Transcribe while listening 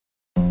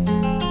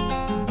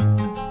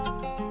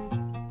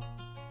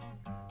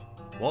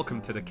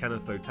Welcome to the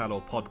Kenneth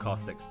Otalo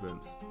podcast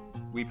experience.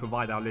 We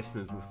provide our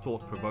listeners with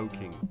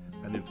thought-provoking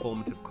and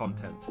informative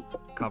content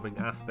covering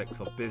aspects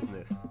of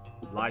business,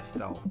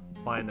 lifestyle,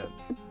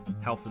 finance,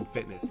 health and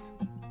fitness.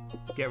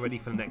 Get ready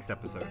for the next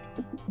episode.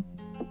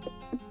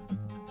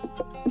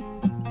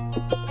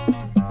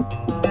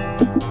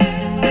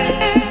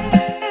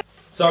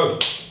 So,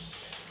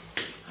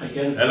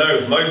 again.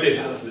 Hello, Moses.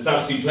 It's an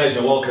absolute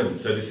pleasure. Welcome.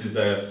 So this is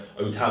the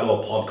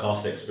Otalo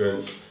podcast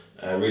experience.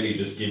 Really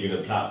just giving a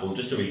platform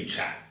just to really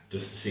chat,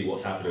 just to see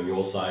what's happening on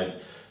your side.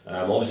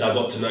 Obviously, I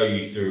got to know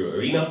you through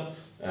Arena,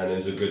 and it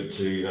was a good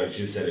to,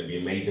 she said it'd be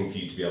amazing for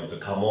you to be able to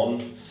come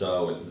on,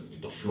 so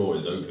the floor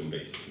is open,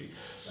 basically.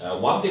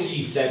 One thing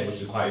she said,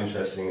 which is quite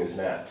interesting, is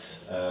that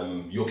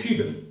you're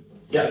Cuban.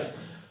 Yes.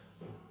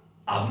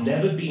 I've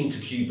never been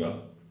to Cuba,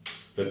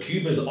 but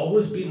Cuba's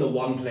always been the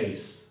one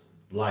place,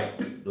 like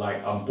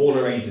I'm born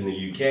and raised in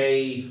the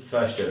UK,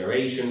 first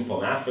generation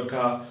from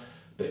Africa,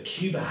 but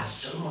Cuba has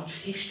so much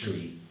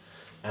history,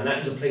 and that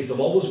is a place I've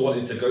always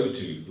wanted to go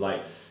to.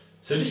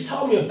 So just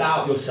tell me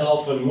about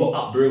yourself and your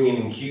upbringing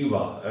in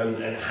Cuba,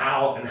 and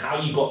how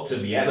you got to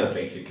Vienna,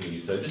 basically.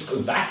 So just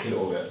go back a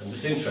little bit. I'm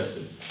just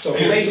interested. So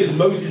your name is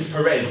Moises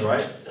Perez,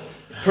 right?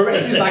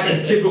 Perez is like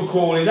a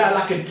typical. Is that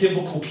like a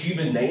typical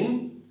Cuban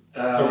name?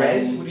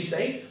 Perez, would you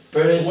say?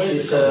 Perez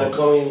is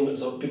coming.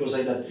 So people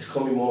say that it's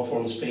coming more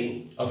from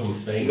Spain. Oh, from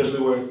Spain. Because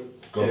we were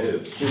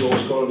Cuba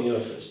was colony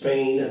of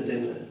Spain, and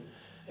then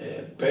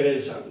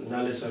Perez and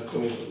Nales are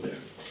coming from there.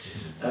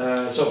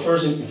 So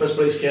in first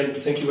place, Ken,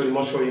 thank you very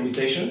much for the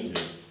invitation.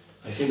 Yeah.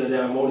 I think that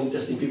there are more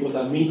interesting people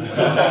than me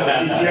that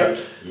sit here,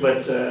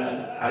 but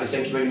I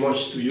thank you very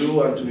much to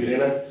you and to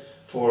Irena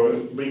for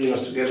bringing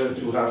us together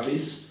to have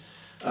this.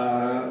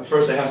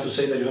 First, I have to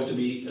say that you have to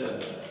be,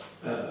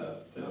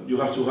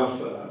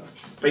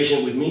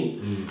 patient with me,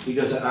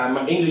 because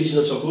my English is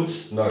not so good,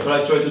 but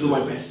I try to do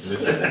my best.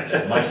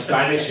 Listen, my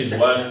Spanish is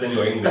worse than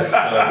your English.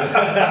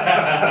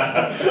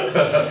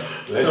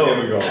 So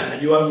here we go.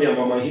 You asked me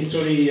about my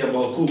history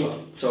about Cuba.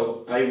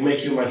 So I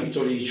make you my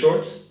history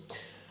short.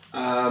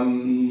 I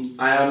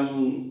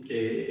am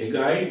a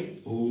guy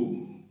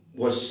who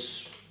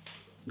was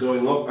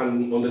growing up,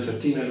 and on the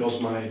 13 I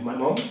lost my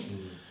mom.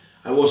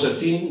 I was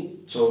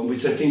 13, so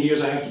with 13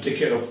 years I had to take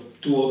care of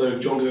two other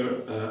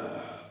younger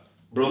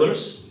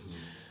brothers.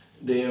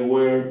 There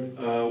were,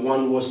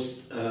 one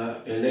was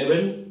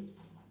 11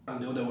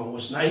 and the other one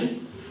was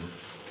 9.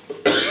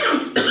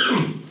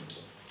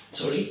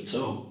 Sorry,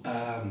 so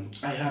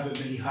I have a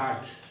very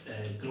hard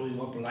growing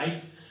up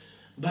life,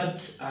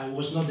 but I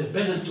was not the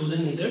best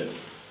student either.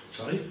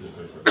 Sorry.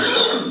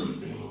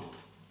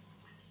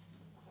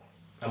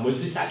 And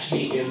was this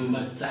actually in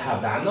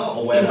Havana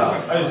or where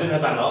else? Oh, it was in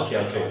Havana.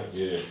 Okay.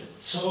 Yeah.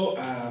 So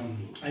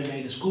I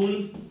made a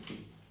school.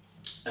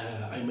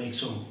 I made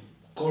some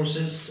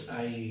courses.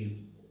 I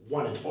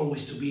wanted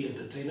always to be an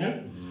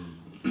entertainer,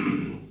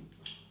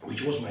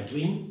 which was my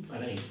dream,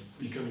 and I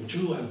became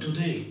true. And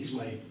today is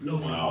my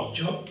lovely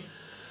job.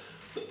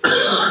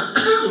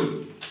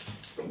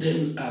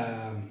 Then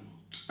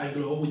I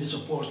grew up with the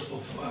support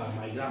of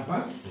my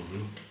grandpa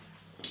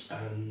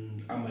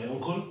and my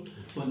uncle,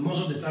 but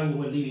most of the time we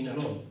were living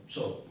alone.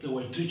 So there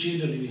were 3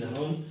 children living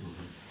alone,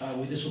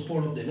 with the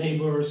support of the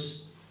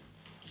neighbors.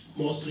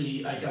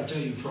 Mostly, I can tell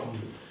you, from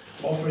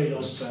offering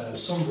us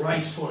some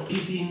rice for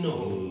eating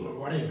or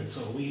whatever.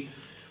 So we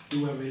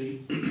were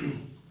really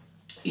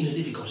in a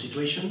difficult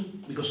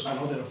situation, because one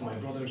of my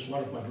brothers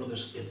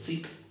is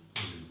sick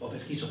of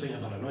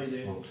schizophrenia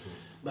paranoid.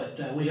 But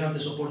we have the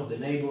support of the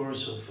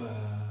neighbors, of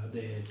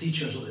the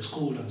teachers of the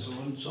school and so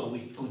on, so we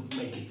could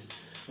make it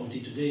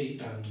until today.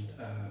 And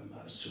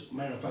as a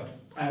matter of fact,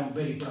 I am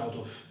very proud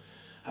of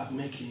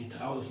making it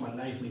out of my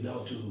life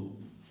without to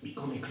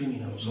become a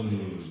criminal or something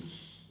like this.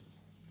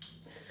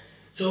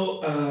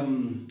 So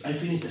I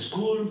finished the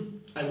school.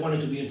 I wanted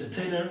to be an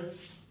entertainer,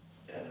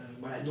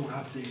 but I don't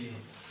have the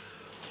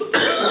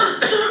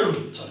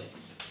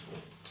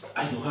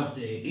I don't have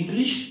the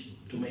English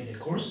to make the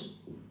course.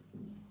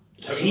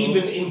 So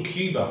even in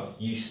Cuba,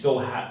 you still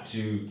had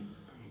to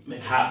be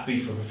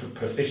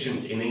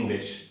proficient in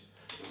English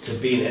to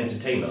be an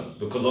entertainer,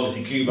 because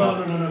obviously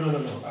Cuba.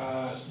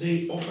 No.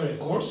 They offer a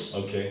course.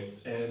 Okay.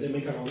 They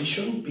make an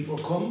audition. People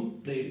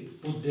come. They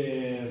put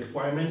the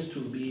requirements to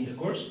be in the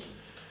course.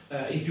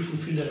 If you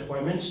fulfill the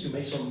requirements, you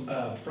make some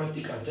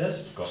practical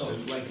tests,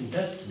 some writing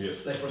tests.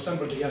 Yes. Like, for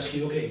example, they ask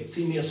you, okay,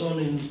 sing me a song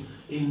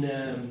in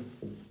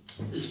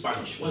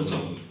Spanish, one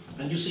song.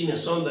 And you sing a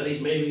song that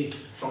is maybe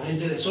from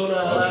Gente de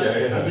Zona.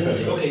 Okay. And then they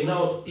say, okay,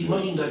 now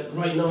imagine that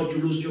right now you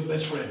lose your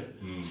best friend.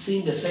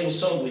 Sing the same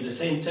song with the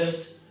same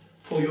test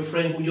for your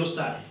friend who just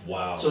died.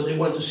 Wow. So they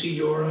want to see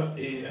your,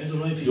 I don't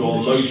know if your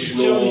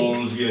emotional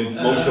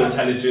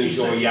intelligence,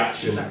 your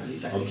reaction.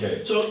 Exactly.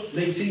 Okay. So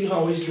they see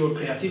how is your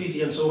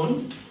creativity and so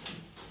on,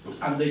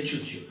 and they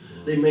choose you.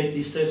 They make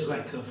this test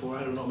for,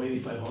 I don't know, maybe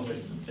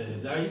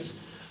 500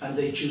 guys, and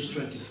they choose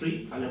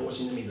 23, and I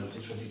was in the middle of the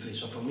 23.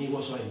 So for me it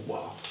was like,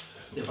 wow,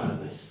 the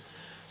paradise.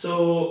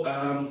 So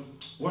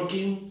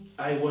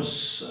I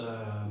was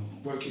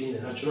working in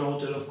the National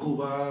Hotel of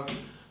Cuba,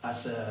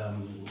 as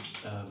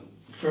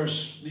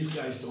first these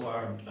guys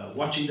were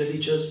watching the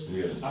teachers.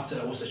 Yes. After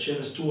I was the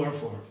chef's tour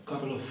for a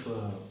couple of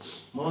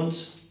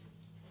months,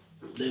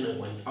 then I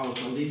went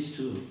out on this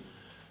to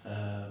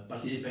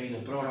participate in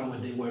a program where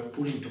they were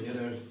putting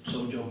together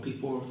some young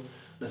people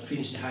that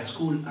finished high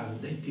school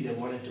and they didn't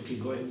want to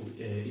keep going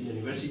in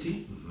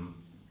university,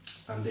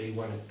 and they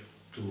wanted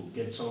to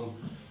get some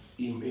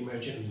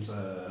emergent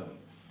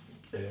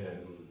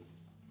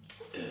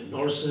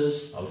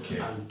nurses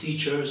and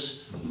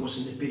teachers. It was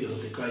in the period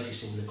of the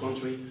crisis in the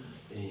country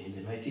in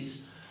the 90s.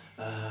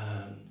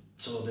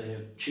 So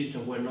the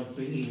children were not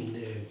really in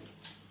the,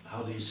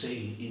 how do you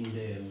say, in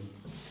the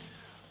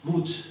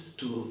mood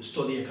to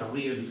study a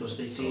career, because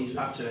they say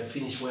after I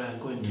finish where I'm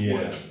going to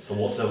work. So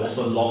what's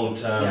the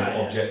long-term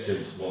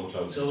objectives?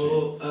 Long-term.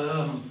 So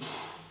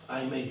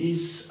I made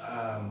this.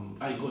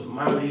 I got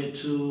married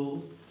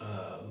two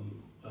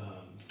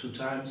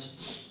times.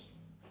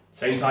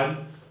 Same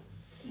time?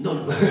 No.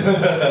 Look,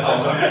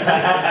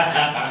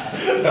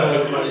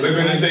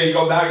 when you say you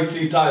got married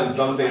 2 times,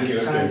 I'm thinking.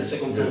 The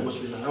second time was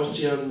with an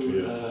Austrian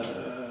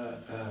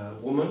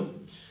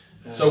woman.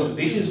 So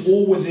this is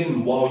all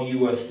within while you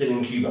were still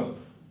in Cuba?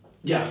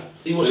 Yeah,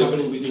 it was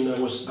happening within I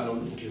was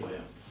around in Cuba,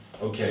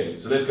 yeah. Okay,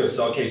 so let's go.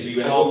 So you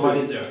went got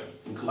married there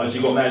in Cuba. Oh, so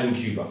you got married in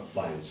Cuba,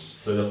 fine.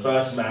 So the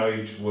first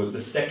marriage, the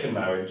second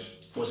marriage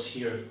was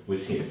here.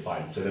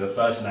 Fine. So then the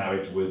first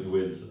marriage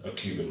with a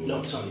Cuban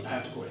woman. No, sorry, I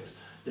have to correct.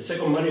 The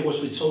second marriage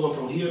was with someone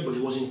from here, but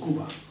it was in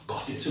Cuba.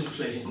 It took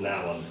place in Cuba.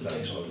 Now I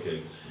understand.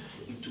 Okay.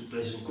 It took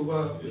place in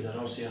Cuba with an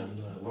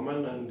Austrian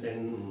woman, and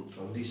then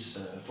from this,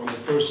 from the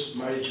first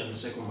marriage and the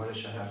second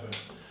marriage, I have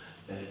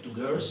 2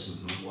 girls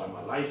who are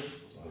my life.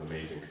 Oh,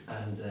 amazing.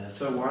 And the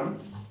third one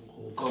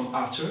who come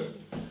after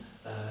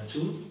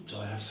 2. So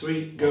I have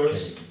 3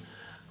 girls. Okay.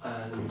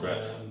 And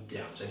congrats.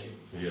 Yeah, thank you.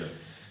 Yeah.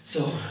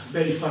 So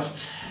very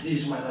fast.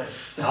 This is my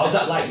life. How's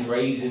that like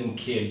raising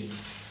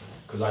kids?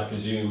 Because I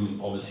presume,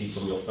 obviously,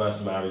 from your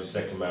first marriage,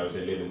 second marriage,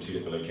 they live in 2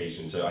 different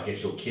locations. So I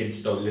guess your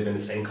kids don't live in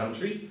the same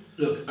country?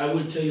 Look, I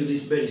will tell you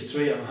this very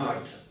straight and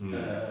hard.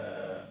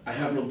 I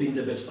have not been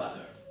the best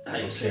father.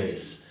 I say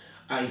this.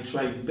 I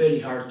try very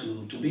hard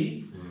to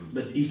be,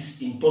 but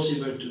it's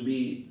impossible to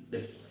be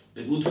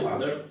the good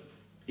father.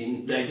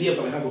 The idea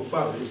that I have of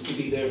father is to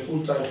be there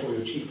full time for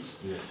your kids.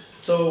 Yes.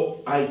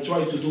 So I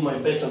try to do my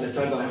best, and the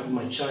time that I have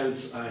my child,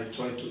 I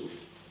try to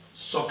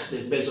suck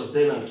the best of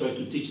them and try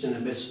to teach them the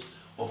best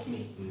of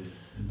me.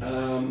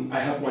 I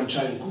have 1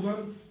 child in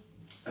Cuba.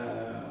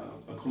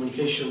 A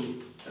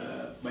communication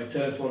by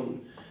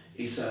telephone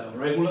is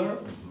regular,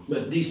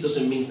 but this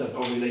doesn't mean that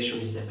our relation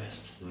is the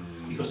best,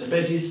 because the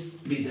best is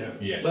be there.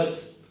 Yes.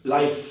 But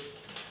life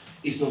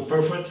is not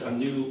perfect,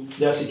 and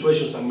there are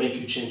situations that make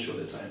you change all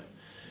the time.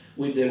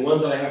 With the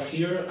ones that I have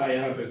here, I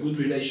have a good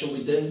relation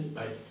with them.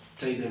 I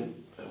take them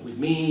with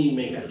me,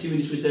 make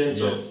activities with them.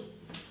 So,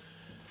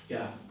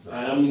 yeah,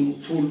 I am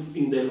full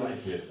in their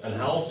life. Yes. And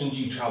how often do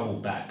you travel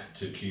back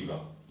to Cuba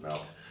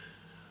now?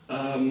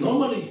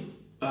 Normally,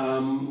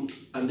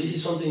 and this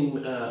is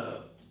something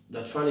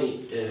that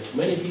funny.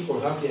 Many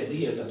people have the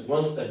idea that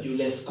once that you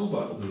left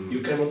Cuba,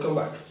 you cannot come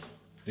back.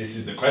 This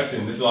is the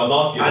question. This is what I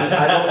was asking. And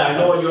I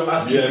know what you're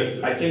asking. Yes.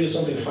 Me. I tell you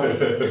something funny.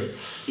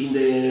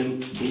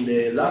 In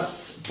the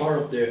last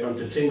part of the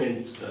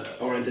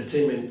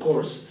entertainment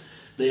course,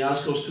 they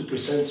asked us to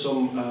present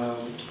some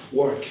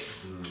work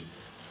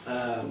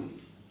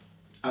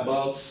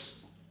about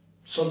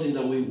something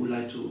that we would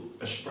like to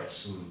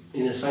express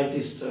in a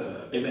scientist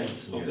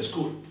event of the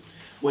school,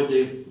 where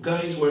the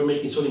guys were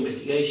making some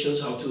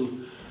investigations how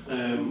to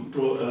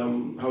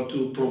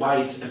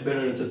provide a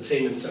better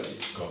entertainment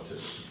service. Got it.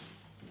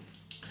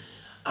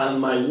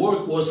 And my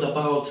work was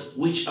about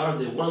which are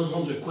the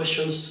 100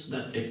 questions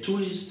that a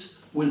tourist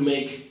will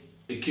make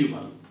a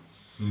Cuban.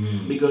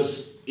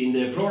 Because in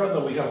the program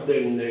that we have there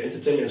in the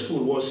entertainment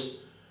school was,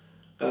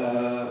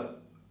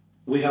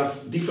 we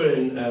have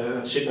different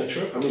not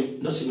signatures,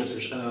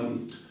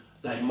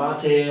 like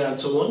mate and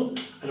so on.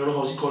 I don't know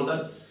how it's called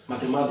that.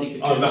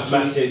 Mathematics,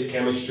 mathematics,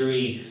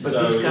 chemistry, but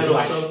so this kind it's of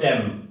like stuff,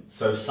 STEM,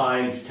 so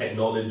science,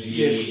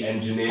 technology,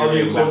 engineering, how do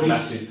you call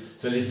mathematics. this?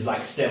 So this is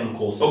like STEM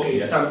courses. Okay,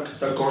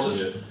 STEM courses.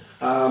 Yes.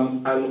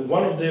 And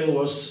one of them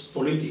was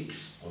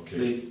politics.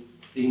 Okay.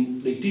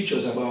 They teach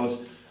us about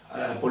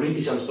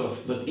politics and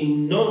stuff, but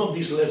in none of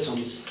these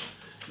lessons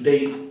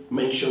they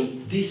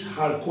mention these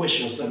hard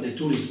questions that the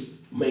tourists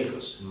make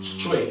us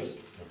straight.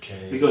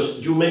 Okay. Because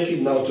you make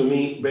it now to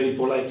me very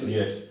politely.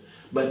 Yes.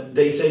 But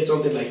they say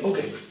something like,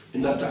 okay,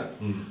 in that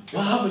time,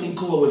 what happened in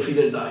Cuba when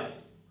Fidel died?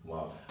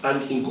 Wow.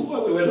 And in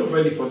Cuba we were not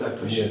ready for that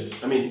question. Yes.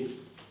 I mean,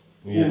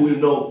 who will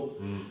know?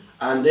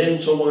 And then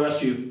someone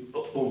asks you,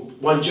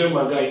 one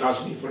German guy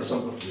asked me, for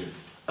example,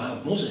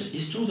 Moses,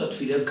 it's true that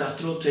Fidel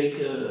Castro take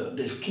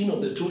the skin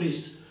of the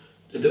tourists,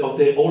 of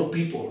the old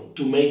people,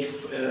 to make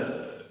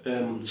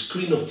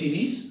screen of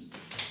TVs?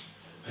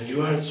 And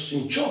you are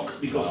in shock,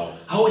 because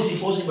how is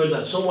it possible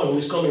that someone who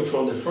is coming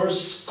from the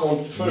first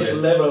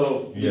level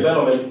of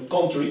development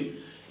country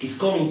is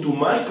coming to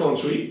my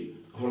country,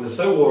 from the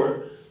third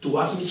world, to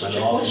ask me such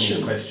and a asking question.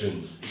 these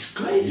questions. It's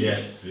crazy.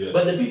 Yes, yes.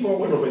 But the people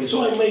weren't ready.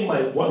 So I made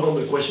my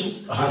 100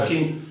 questions,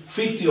 asking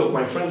 50 of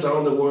my friends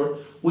around the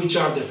world, which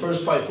are the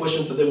first 5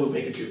 questions that they would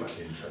make a Cuban.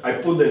 I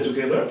put them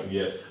together.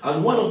 Yes.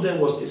 And one of them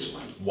was this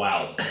one.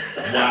 Wow.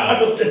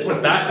 Wow.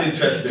 That's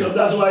interesting. So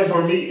that's why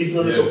for me it's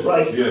not a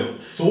surprise. Yes.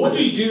 So what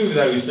do you do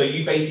though? So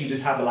you basically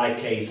just have like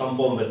some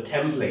form of a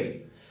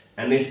template.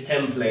 And this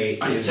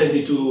template I send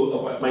it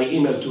to my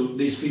email to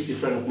these 50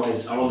 friends of mine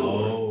around the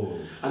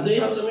world. And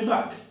they answer me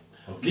back.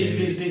 Okay.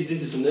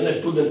 This, and then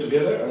I put them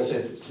together and I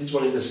said, this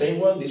one is the same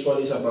one, this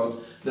one is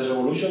about the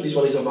revolution, this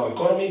one is about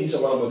economy, this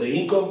one about the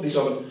income, this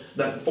one,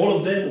 that all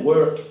of them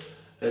were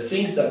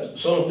things that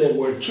some of them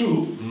were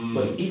true,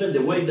 but even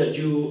the way that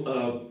you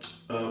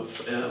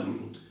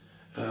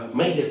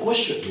made the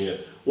question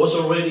was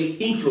already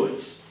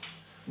influenced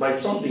by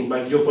something,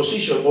 by your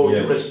position or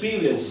your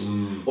experience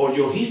or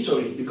your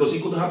history, because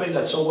it could happen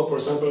that someone, for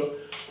example,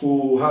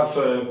 who have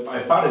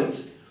a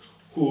parent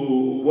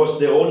who was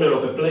the owner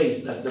of a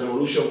place that the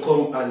revolution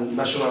come and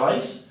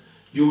nationalize,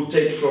 you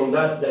take from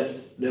that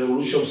the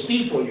revolution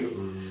steal from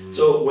you.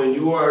 So when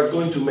you are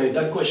going to make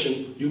that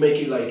question, you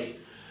make it like,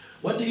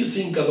 what do you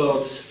think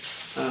about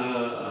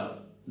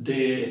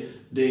the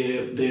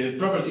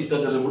properties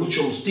that the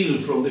revolution steal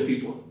from the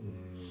people?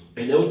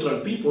 A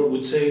neutral people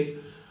would say,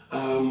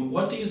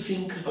 what do you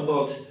think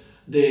about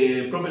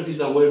the properties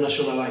that were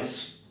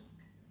nationalized?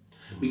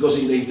 Because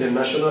in the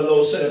international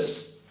law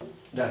says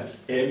that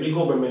every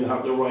government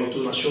has the right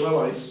to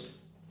nationalize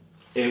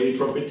every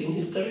property in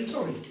its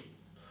territory.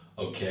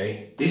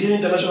 Okay. This is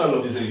international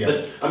law.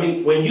 But I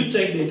mean, when you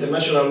take the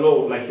international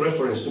law like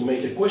reference to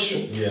make the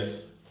question,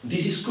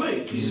 this is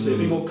great. This is where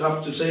people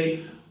have to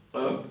say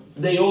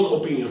their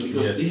own opinion,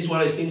 because this is what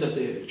I think that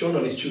the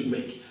journalists should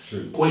make.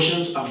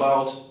 Questions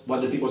about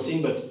what the people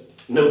think, but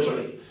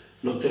neutrally.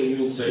 Not telling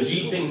you. So do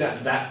you think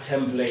that that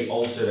template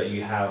also that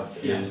you have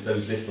is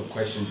those list of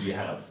questions you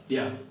have?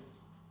 Yeah.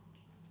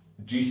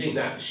 Do you think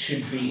that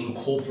should be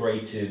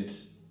incorporated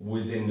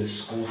within the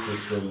school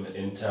system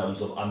in terms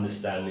of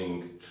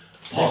understanding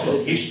parts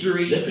of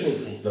history,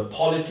 the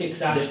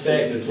politics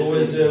aspect, the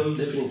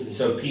tourism,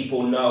 so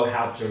people know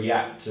how to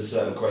react to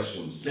certain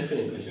questions?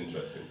 Definitely. It's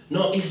interesting.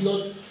 No, it's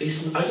not.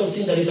 I don't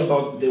think that it's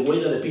about the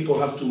way that the people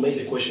have to make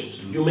the questions.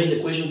 You make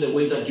the questions the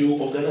way that you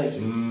organize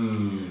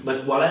it.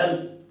 But what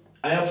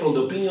I am from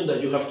the opinion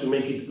that you have to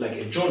make it like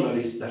a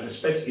journalist that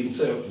respects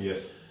himself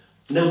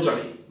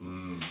neutrally.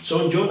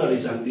 Some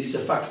journalists, and this is a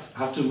fact,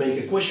 have to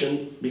make a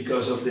question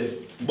because of the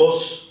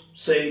boss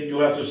say you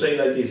have to say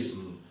like this.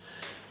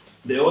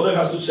 The other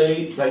has to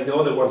say like the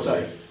other one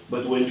says.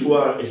 But when you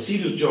are a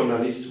serious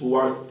journalist who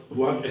have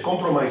a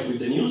compromise with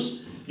the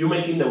news, you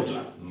make it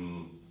neutral.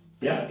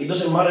 Yeah, it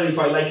doesn't matter if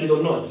I like it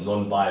or not.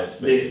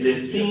 Non-biased.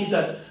 The thing is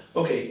that,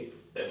 okay,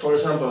 for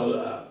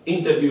example,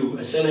 interview,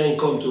 a CNN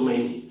come to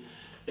me,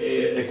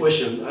 a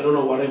question, I don't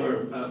know,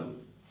 whatever.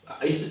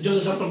 It's just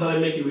a sample that I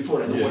make it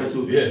before. I don't want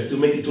to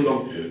make it too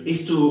long.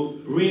 Is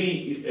to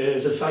really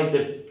exercise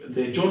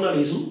the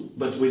journalism,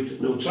 but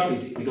with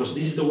neutrality, because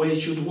this is the way it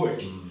should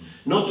work.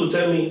 Not to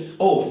tell me,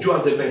 oh, you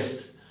are the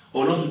best,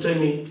 or not to tell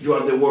me you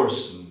are the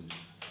worst,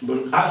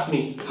 but ask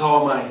me,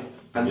 how am I?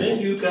 And then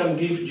you can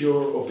give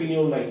your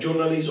opinion like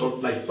journalist or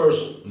like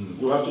person.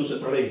 You have to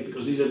separate,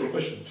 because this is a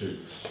profession. True.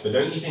 But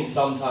don't you think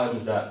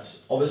sometimes that,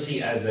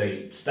 obviously as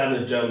a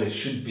standard journalist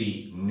should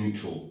be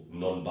neutral,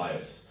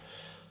 non-biased,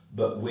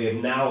 but we're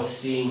now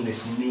seeing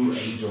this new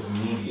age of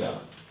media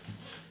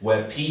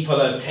where people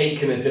are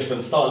taking a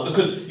different style?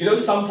 Because, you know,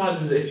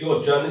 sometimes as if you're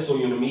a journalist or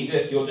you're in the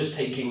media, if you're just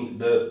taking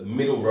the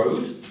middle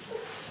road,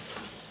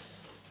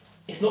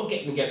 it's not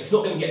going to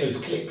get those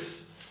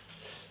clicks.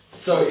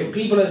 So if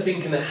people are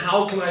thinking,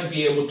 how can I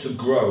be able to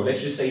grow?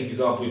 Let's just say, for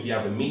example, if you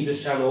have a media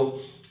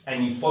channel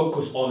and you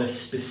focus on a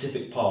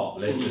specific part,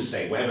 let's just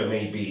say, whatever it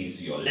may be,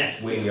 so you're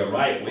left wing, you're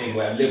right wing,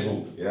 we're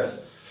liberal,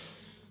 yes?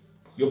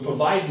 You're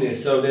providing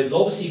this, so there's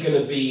obviously going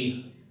to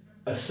be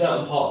a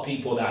certain part of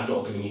people that are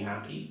not going to be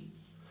happy.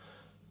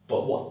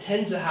 But what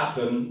tends to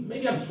happen,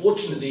 maybe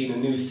unfortunately in the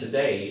news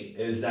today,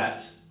 is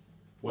that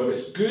whether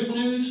it's good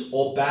news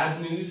or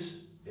bad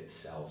news, it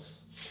sells.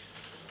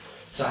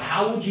 So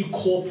how would you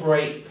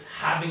incorporate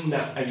having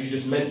that, as you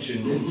just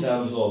mentioned, in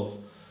terms of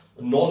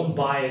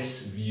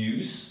non-biased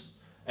views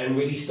and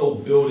really still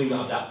building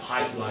up that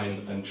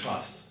pipeline and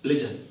trust?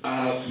 Listen,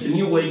 the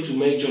new way to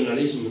make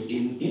journalism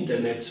in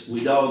internet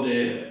without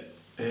the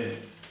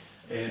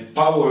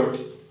power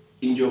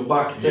in your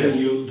back telling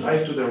you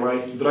drive to the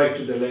right, drive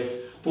to the left,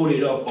 put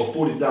it up or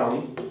put it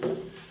down,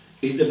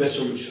 is the best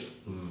solution.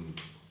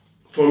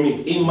 For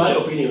me, in my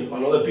opinion,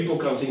 and other people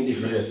can think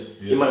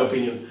different. In my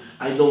opinion,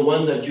 I don't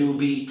want that you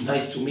be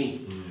nice to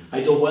me.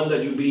 I don't want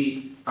that you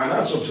be an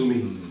answer to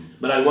me.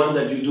 But I want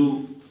that you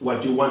do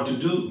what you want to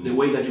do, the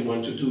way that you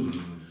want to do,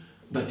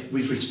 but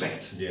with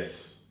respect.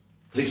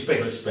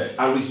 Respect.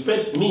 And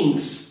respect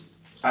means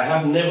I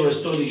have never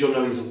studied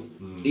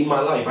journalism in my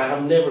life. I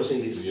have never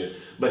seen this.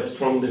 But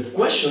from the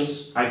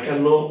questions, I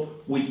can know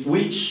in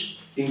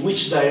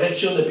which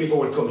direction the people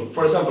were coming.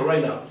 For example,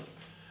 right now,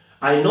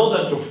 I know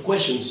that of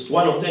questions,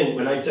 one of them,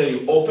 when I tell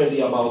you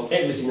openly about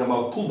everything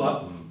about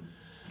Cuba,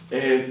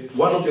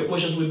 one of your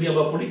questions will be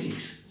about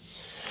politics.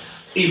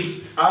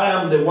 If I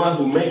am the one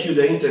who make you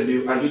the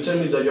interview and you tell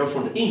me that you're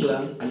from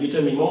England and you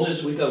tell me,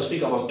 Moses, we can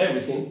speak about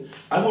everything,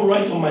 I will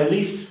write on my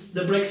list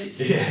the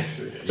Brexit.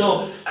 Yes.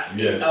 So,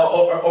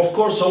 of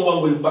course,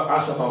 someone will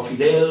ask about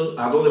Fidel,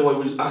 another one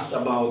will ask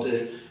about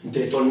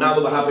the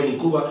tornado that happened in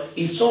Cuba.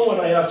 If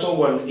I ask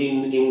someone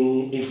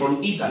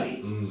from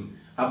Italy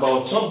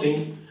about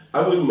something,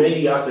 I will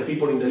maybe ask the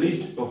people in the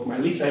list of my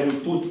list, I will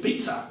put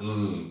pizza.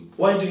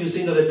 Why do you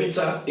think that the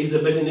pizza is the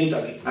best in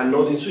Italy and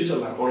not in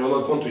Switzerland or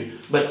another country?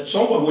 But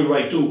someone will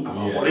write too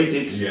about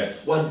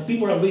politics, what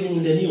people are reading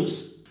in the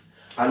news.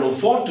 And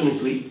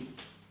unfortunately,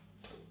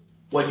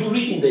 what you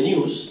read in the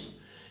news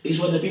is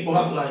what the people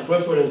have like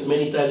reference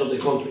many times of the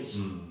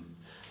countries.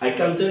 I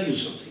can tell you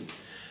something.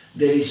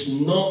 There is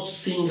no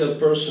single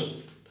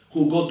person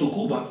who go to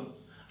Cuba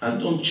and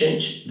don't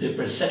change the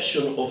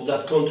perception of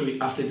that country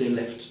after they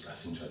left.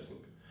 That's interesting.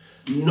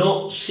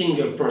 No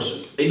single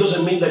person. It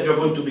doesn't mean that you're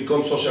going to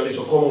become socialist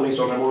or communist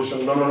or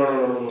revolution.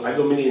 No. I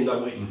don't mean it in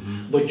that way.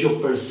 But your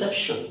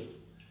perception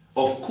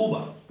of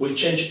Cuba will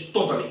change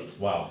totally.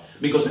 Wow.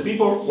 Because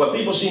what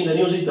people see in the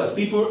news is that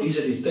Cuba is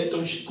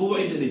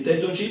a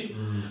dictatorship,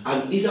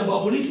 and it's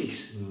about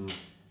politics.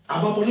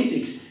 About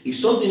politics. If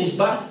something is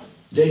bad,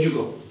 there you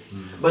go.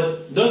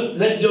 But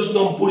let's just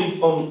don't put it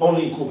on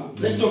only in Cuba.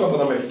 Let's talk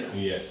about America.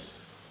 Yes.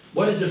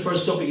 What is the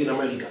first topic in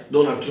America?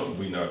 Donald Trump.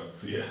 We know,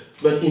 yeah.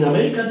 But in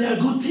America, there are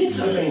good things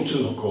happening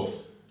too. Of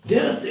course.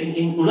 There are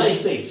in United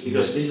States,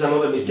 because this is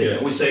another mistake.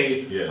 We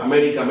say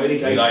America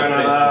is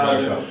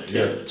Canada.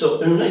 So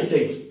in the United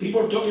States,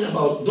 people are talking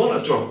about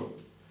Donald Trump.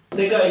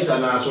 The guy is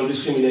an asshole,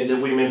 discriminate the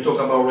women,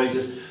 talk about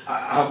races,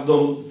 have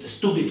done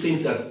stupid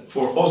things that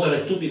for us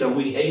are stupid and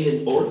we hate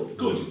it or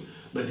good.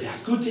 But there are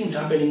good things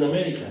happening in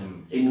America,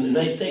 in the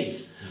United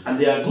States. And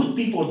there are good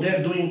people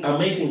there doing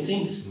amazing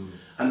things.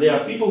 And there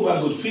are people who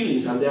have good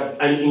feelings, and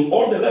in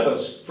all the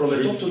levels, from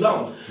the top to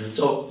down.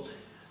 So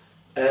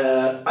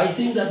I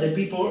think that the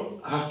people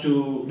have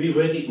to be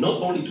ready,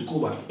 not only to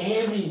Cuba,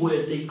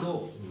 everywhere they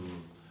go,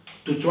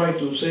 to try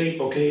to say,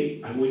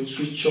 okay, I will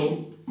switch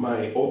on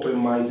my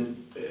open-minded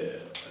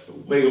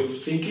way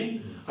of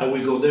thinking. I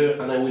will go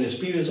there and I will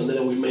experience, and then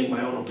I will make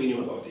my own opinion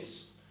about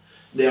this.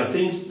 There are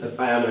things that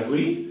I am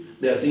agree.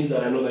 There are things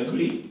that I not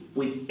agree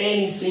with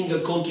any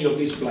single country of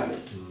this planet.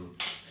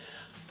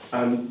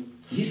 And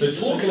so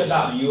talking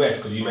about the US,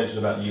 because you mentioned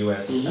about the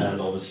US, and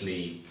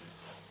obviously,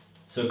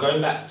 so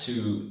going back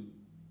to,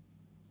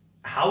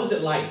 how is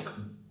it like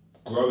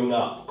growing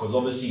up? Because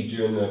obviously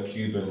during the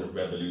Cuban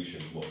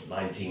Revolution,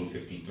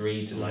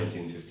 1953 to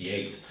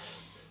 1958,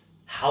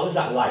 how is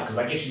that like? Because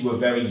I guess you were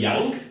very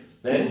young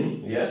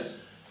then, yes?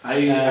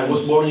 I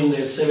was born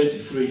in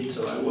 73,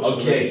 so I was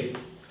okay.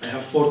 I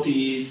have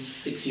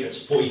 46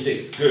 years.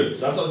 46, good.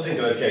 So that's what I was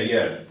thinking, okay,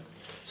 yeah.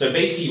 So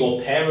basically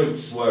your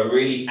parents were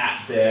really in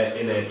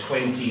their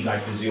 20s, I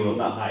presume, of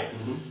that height.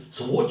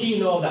 So what do you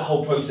know of that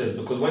whole process?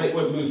 Because when it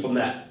moved from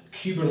that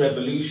Cuban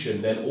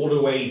Revolution, then all the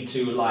way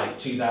to like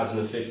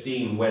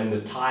 2015, when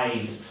the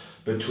ties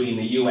between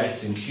the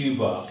US and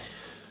Cuba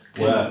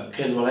were...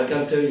 Ken, what I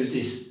can tell you is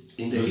this,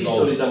 in the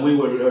history that we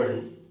were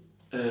learning,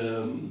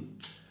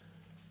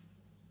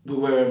 we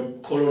were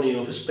colony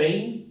of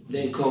Spain,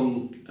 then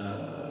come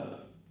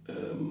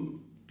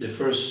the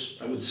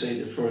first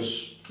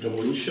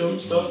revolution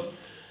stuff,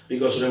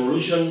 because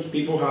revolution,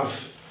 people have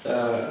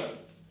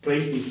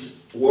placed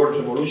this word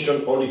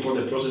revolution only for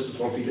the process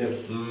from Fidel,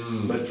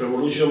 but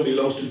revolution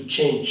belongs to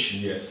change.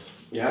 Yes.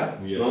 Yeah?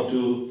 Not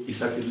to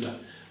exactly that.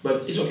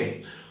 But it's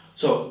okay.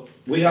 So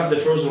we have the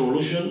first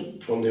revolution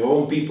from the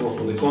own people,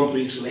 from the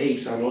country,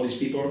 slaves and all these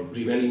people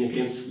rebelling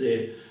against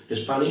the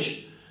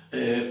Spanish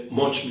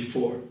much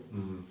before.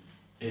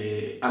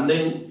 And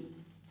then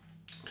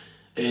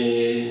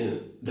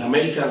the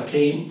American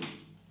came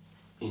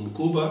in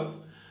Cuba,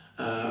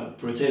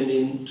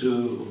 pretending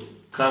to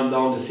calm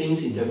down the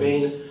things,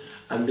 intervene,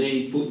 and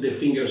they put their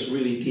fingers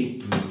really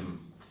deep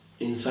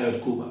inside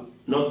of Cuba.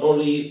 Not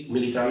only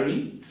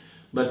militarily,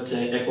 but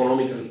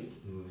economically.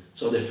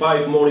 So the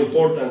 5 more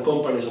important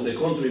companies of the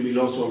country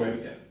belongs to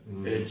America.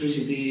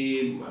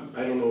 Electricity,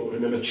 I don't know,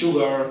 remember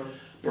sugar,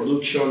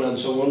 production and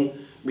so on,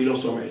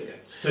 belongs to America.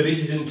 So this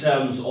is in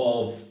terms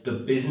of the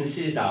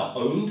businesses that are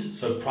owned,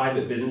 so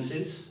private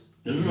businesses?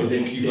 No,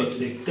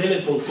 the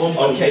telephone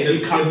companies, okay,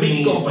 the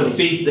companies,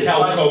 the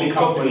 5 big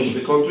companies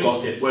of the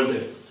country were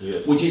there.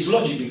 Yes. Which is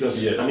logic,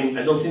 because I mean,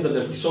 I don't think that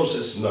the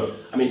resources,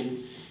 I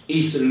mean,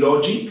 is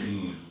logic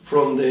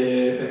from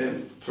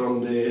the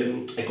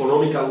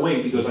economical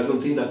way, because I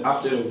don't think that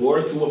after a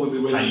war Cuba will be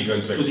ready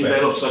to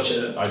develop such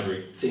a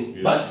thing.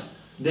 Yeah. But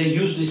they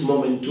use this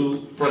moment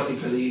to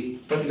practically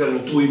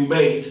to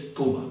invade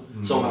Cuba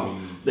somehow.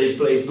 They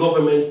placed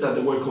governments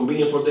that were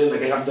convenient for them,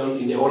 like I have done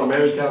in the whole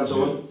America and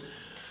so on.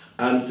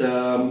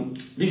 And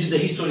this is the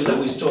history that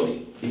we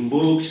study in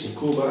books, in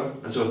Cuba,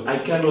 and so on. I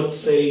cannot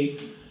say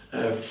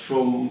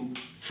from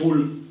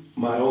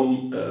my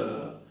own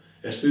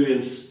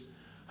experience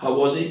how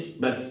was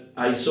it, but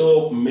I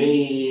saw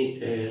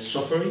many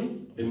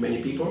suffering in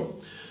many people.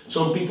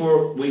 Some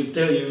people will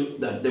tell you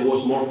that there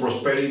was more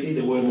prosperity,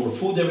 there were more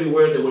food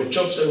everywhere, there were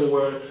shops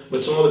everywhere,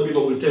 but some other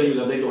people will tell you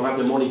that they don't have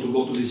the money to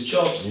go to these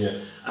shops.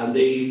 Yes. And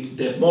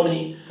the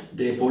money,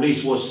 the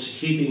police was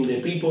hitting the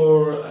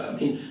people. I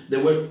mean,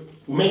 there were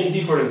many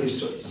different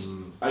histories.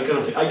 I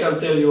can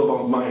tell you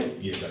about mine.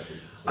 Exactly.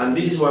 And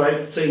this is what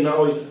I say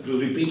now is to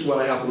repeat what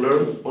I have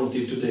learned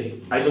until today.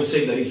 I don't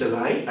say that it's a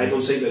lie. I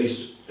don't say that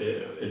it's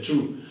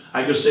true.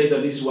 I just say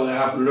that this is what I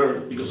have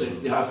learned because I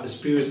have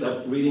experienced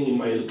that reading in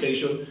my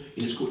education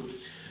in school.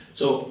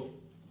 So,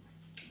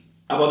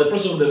 about the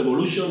process of the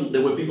revolution,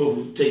 there were people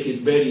who take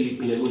it very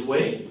in a good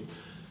way.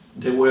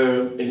 There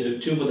were in the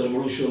triumph of the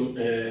revolution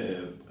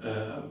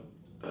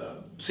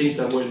things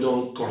that were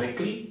done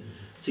correctly,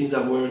 things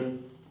that were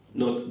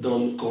not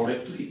done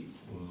correctly,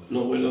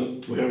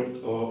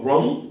 were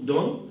wrong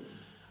done,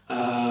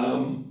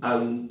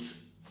 and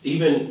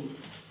even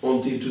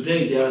until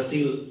today there are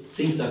still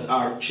things that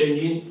are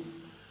changing.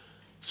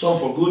 Some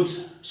for good,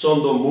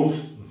 some don't move,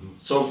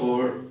 some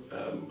for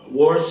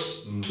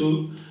worse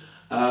too.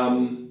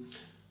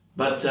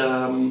 But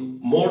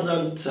more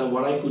than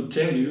what I could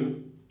tell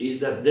you is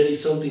that there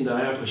is something that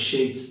I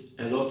appreciate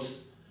a lot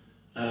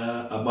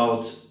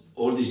about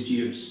all these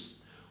years,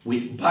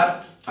 with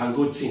bad and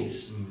good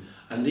things.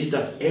 And this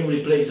that every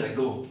place I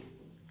go,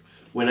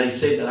 when I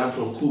say that I'm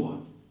from Cuba,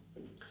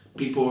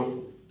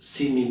 people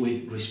see me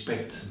with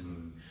respect,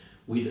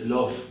 with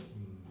love.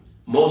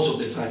 Most of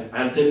the time,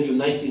 I'm telling you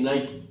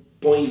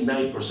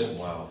 99.9%.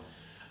 Wow.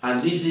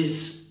 And this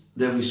is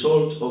the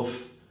result of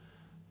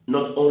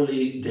not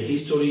only the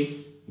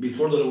history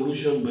before the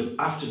revolution, but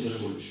after the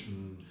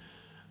revolution.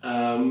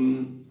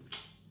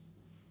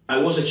 I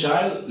was a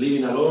child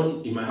living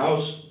alone in my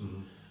house.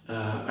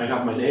 I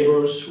have my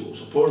neighbors who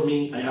support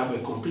me. I have a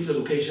complete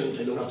education.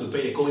 I don't have to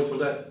pay a coin for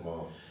that.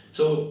 Wow.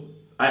 So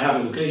I have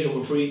education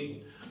for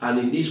free. And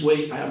in this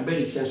way, I am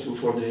very thankful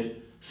for the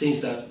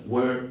things that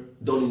were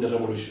done in the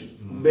revolution.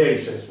 Very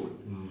thankful.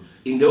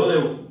 In the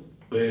other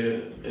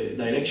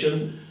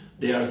direction,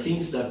 there are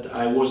things that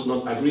I was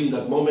not agreeing in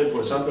that moment. For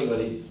example, that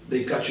if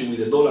they catch you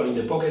with $1 in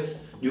the pocket,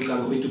 you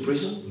can go into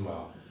prison.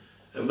 Wow.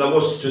 That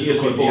was Just years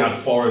because before. you had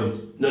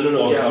foreign.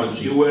 No, yeah,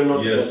 currency. you were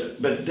not. Yes.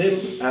 But then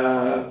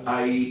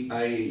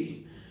I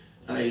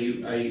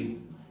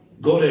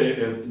got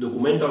a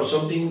documental or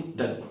something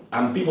that,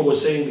 and people were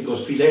saying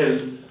because Fidel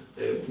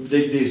did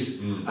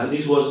this, and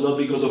this was not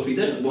because of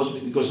Fidel, it was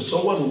because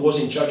someone who was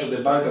in charge of the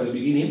bank at the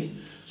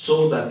beginning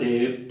saw that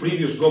the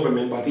previous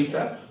government,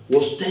 Batista,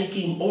 was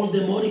taking all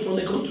the money from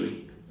the country.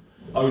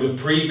 Oh, the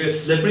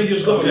previous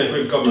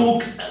government took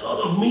a lot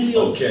of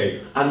millions.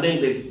 Okay. And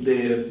then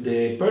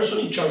the person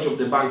in charge of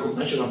the bank, of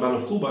National Bank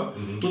of Cuba,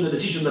 took the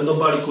decision that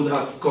nobody could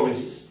have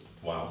currencies.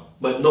 Wow.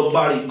 But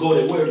nobody got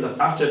aware that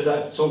after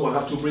that, someone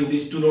have to bring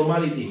this to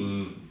normality.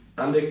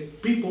 And the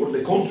people,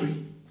 the country,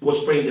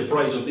 was paying the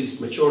price of this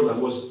measure that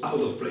was out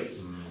of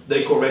place.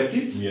 They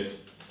corrected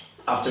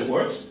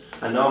afterwards,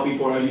 and now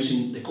people are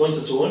using the coins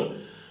and so on.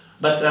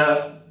 But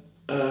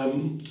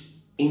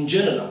in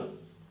general,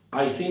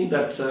 I think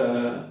that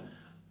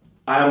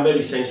I am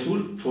very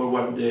thankful for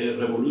what the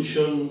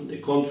revolution, the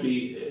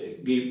country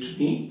gave to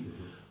me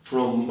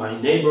from my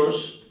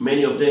neighbors.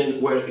 Many of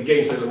them were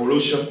against the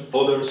revolution,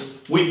 others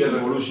with the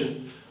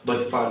revolution,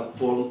 but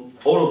for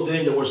all of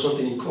them there was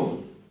something in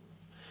common.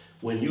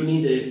 When you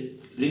need a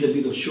little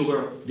bit of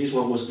sugar, this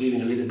one was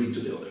giving a little bit to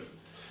the other.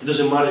 It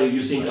doesn't matter if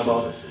you think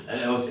about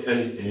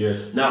anything.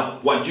 Yes. Now,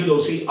 what you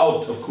don't see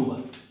out of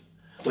Cuba.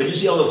 When you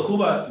see out of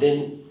Cuba,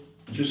 then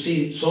you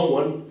see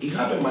someone, it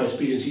happened in my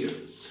experience here.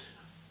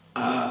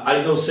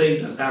 I don't say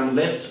that I'm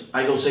left,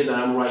 I don't say that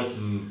I'm right.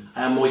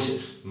 I am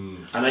Moises.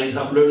 And I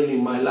have learned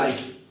in my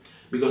life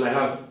because I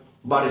have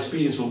bad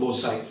experience from both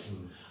sides.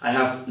 I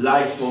have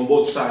lies from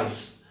both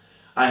sides.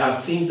 I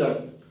have things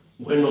that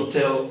were not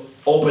told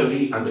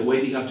openly and the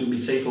way they have to be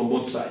said from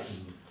both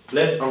sides,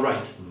 left and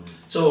right.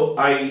 So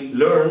I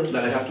learned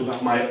that I have to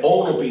have my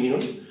own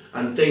opinion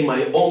and take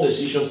my own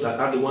decisions that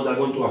are the ones that are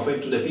going to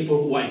affect to the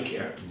people who I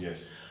care.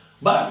 Yes.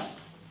 But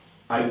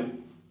I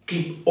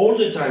keep all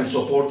the time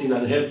supporting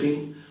and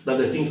helping that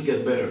the things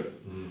get better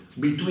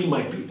between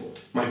my people.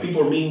 My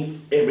people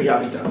mean every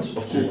habitant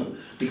of Cuba,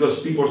 because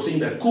people think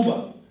that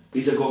Cuba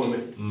is a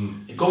government.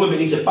 The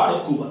government is a part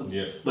of Cuba,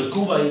 but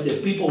Cuba is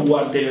the people who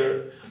are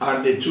there,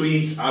 are the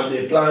trees, are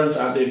the plants,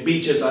 are the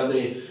beaches, are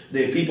the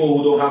people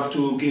who don't have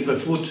to give a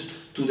food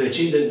to the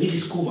children. This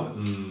is Cuba.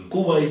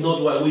 Cuba is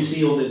not what we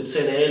see on the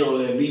CNN or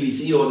the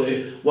BBC or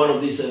one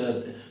of these.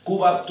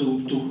 Cuba,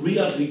 to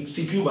really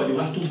see Cuba, you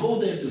have to go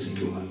there to see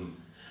Cuba.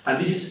 And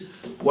this is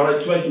what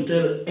I try to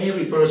tell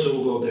every person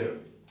who go there.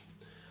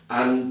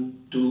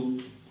 And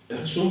to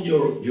resume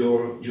your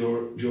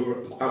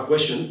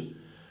question,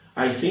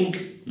 I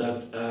think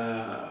that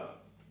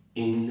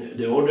in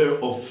the order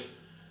of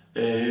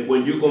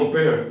when you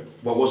compare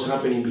what was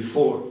happening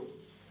before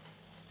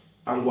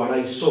and what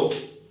I saw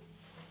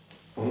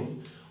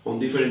on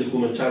different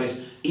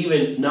documentaries,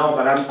 even now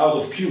that I'm out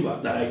of Cuba,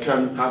 that I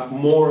can have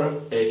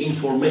more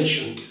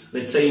information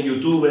let's say in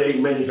YouTube,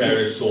 in many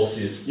various things.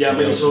 sources. Yeah,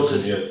 many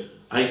sources. Yes.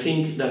 I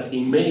think that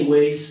in many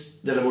ways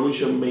the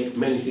revolution made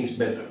many things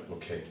better.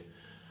 Okay.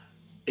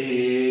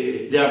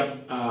 There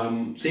are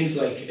things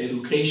like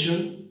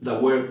education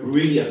that were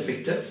really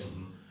affected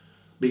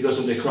because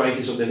of the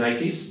crisis of the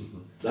 90s.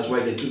 That's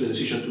why they took the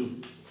decision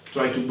to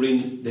try to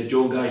bring the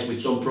young guys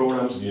with some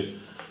programs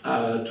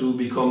to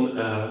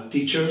become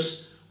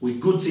teachers, with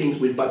good things,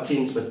 with bad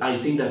things. But I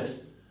think that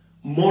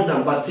more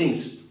than bad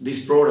things,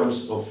 these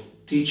programs of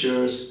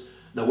teachers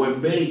that were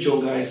very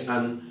young guys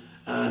and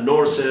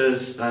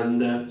nurses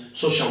and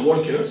social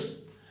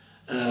workers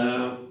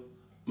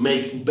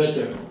make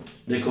better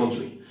the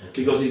country.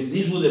 Because if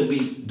this wouldn't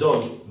be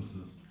done,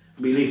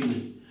 believe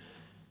me,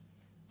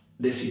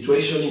 the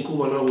situation in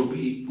Cuba now would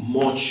be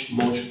much,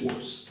 much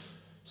worse.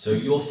 So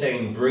you're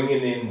saying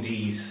bringing in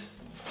these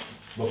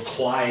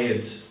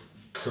required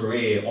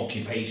career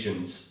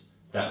occupations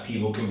that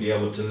people can be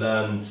able to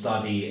learn,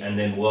 study, and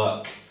then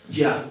work.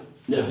 Yeah.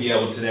 To be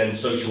able to then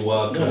social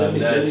work,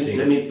 nursing.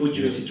 Let me put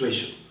you in a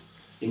situation.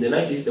 In the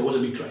 90s, there was a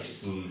big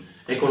crisis.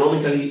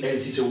 Economically, el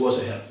system was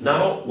a hell.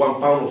 Now,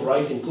 1 pound of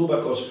rice in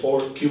Cuba costs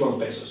 4 Cuban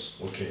pesos.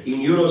 Okay.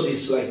 In euros,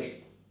 it's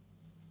like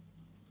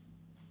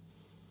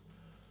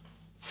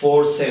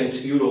 4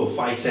 cents euro,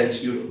 5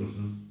 cents euro.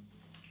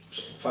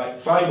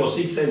 5 or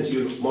 6 cents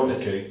euro, more or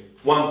less. Okay.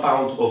 1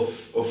 pound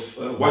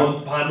of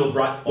 1 pound of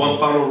rice. 1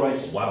 pound of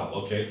rice. Wow.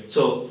 Okay.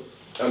 So,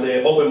 on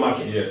the open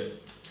market. Yes.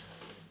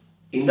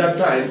 In that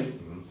time,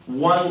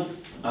 1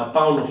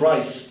 pound of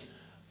rice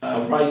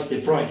rise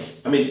the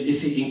price. I mean, you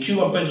see, in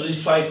Cuban pesos,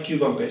 it's 5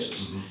 Cuban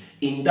pesos.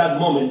 In that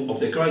moment of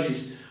the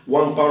crisis,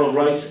 1 pound of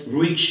rice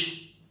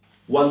reached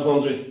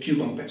 100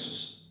 Cuban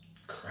pesos.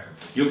 Incredible.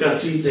 You can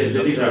see the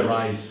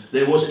difference.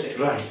 There was a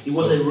rise. It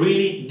was a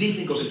really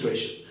difficult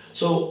situation.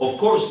 So, of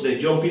course, the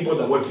young people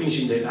that were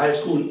finishing the high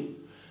school,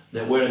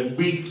 there were a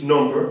big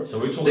number. So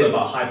we're talking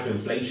about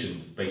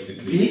hyperinflation,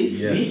 basically. Big,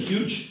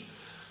 huge.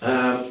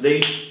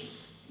 They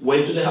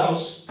went to the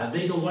house and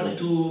they don't want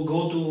to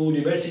go to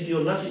university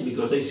or nothing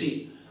because they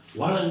see,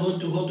 well, I'm going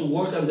to go to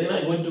work and then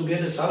I'm going to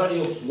get a salary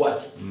of what?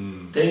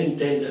 10,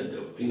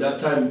 in that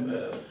time,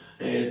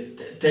 10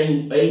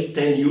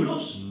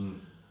 euros?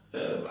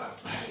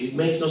 It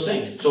makes no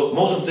sense. So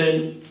most of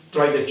them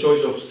tried the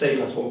choice of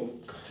staying at home.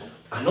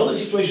 Another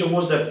situation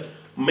was that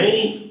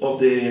many of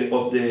the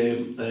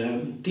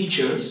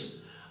teachers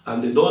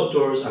and the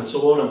doctors and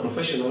so on and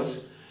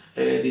professionals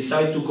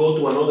decide to go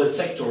to another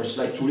sectors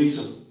like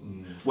tourism,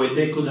 where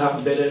they could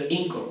have better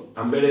income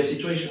and better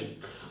situation.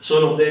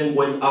 Some of them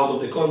went out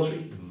of the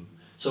country.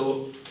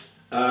 So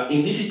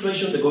in this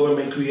situation, the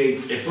government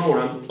created a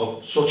program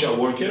of social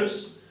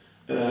workers,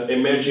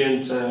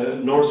 emergent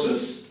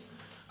nurses,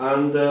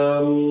 and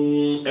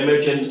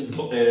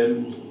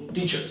emergent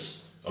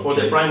teachers for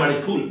the primary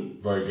school.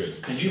 Very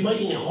good. Can you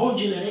imagine a whole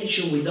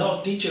generation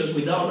without teachers,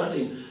 without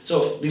nothing?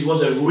 So this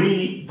was a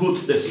really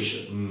good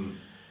decision.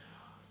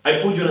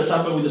 I put you an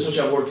example with the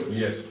social workers.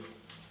 Yes.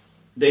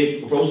 They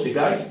proposed the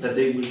guys that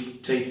they will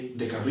take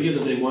the career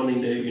that they want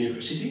in the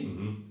university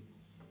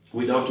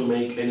without to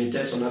make any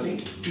tests or nothing,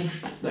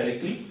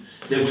 directly.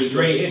 They will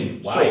straight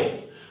in. Wow.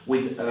 Straight,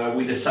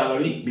 with a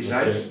salary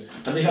besides,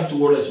 and they have to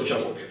work as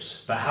social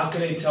workers. But how can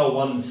they tell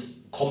one's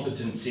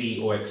competency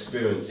or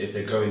experience if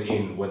they're going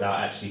in without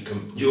actually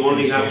You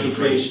only have to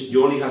finish.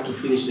 You only have to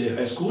finish the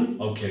high school.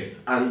 Okay.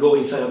 And go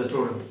inside of the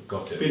program.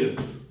 Got it.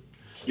 Period.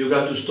 You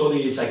got to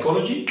study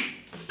psychology.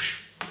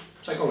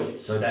 Psychology.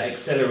 So that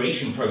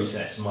acceleration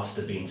process must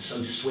have been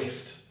so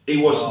swift. It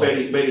was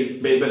very,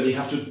 but they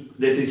have to.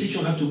 The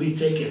decision have to be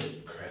taken.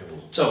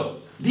 Incredible. So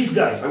these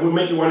guys, I will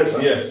make you one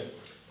example. Yes.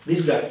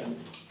 This guy,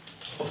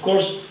 of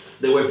course,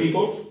 there were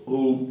people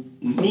who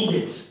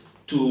needed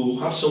to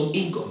have some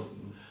income,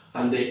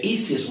 and the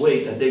easiest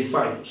way that they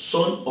find,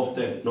 some of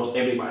them, not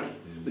everybody,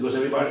 because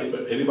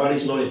everybody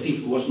is not a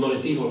thief, was not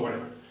a thief or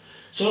whatever.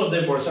 Some of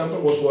them, for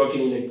example, was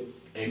working in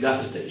a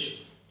gas station.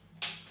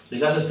 The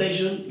gas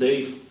station,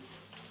 they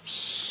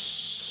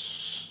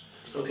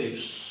go.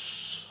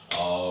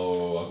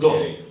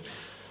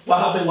 What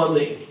happened one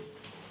day?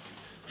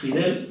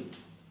 Fidel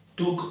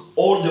took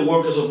all the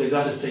workers of the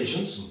gas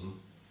stations,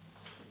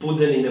 put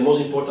them in the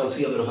most important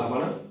theater of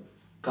Havana,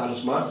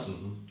 Carlos Marx,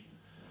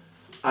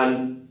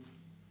 and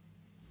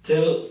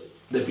tell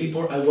the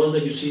people, I want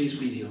that you see this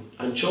video,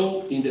 and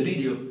show in the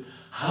video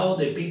how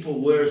the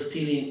people were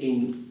stealing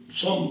in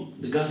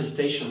the gas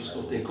stations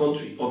of the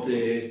country, of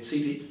the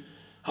city,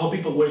 how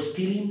people were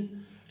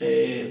stealing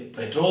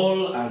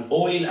petrol and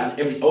oil and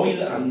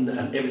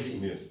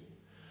everything. Yes.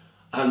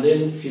 And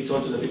then he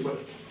told to the people,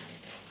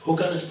 who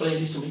can explain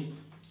this to me?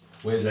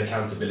 Where's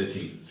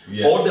accountability?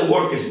 Yes. All the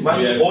workers,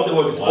 all the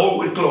workers, all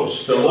were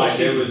closed. So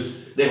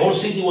the whole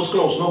city was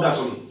closed, no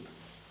gasoline.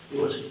 It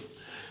was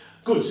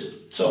good.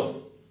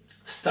 So,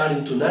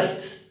 starting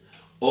tonight,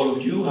 all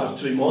of you have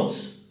 3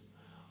 months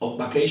of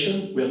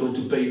vacation. We are going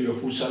to pay you your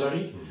full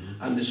salary,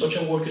 and the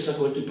social workers are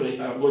going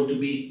to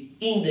be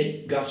in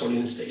the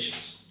gasoline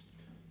stations.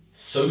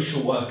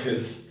 Social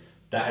workers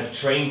that had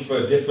trained for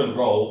a different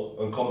role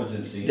and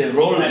competency. The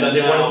role that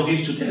they want to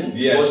give to them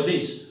was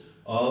this.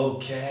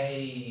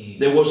 Okay.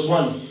 There was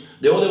one.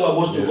 The other one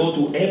was to go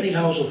to every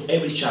house of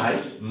every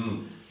child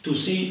to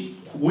see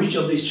which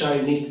of these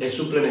child need a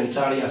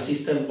supplementary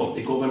assistance of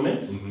the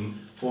government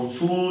for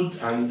food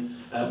and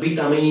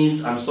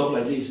vitamins and stuff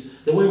like this.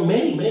 There were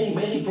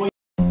many projects.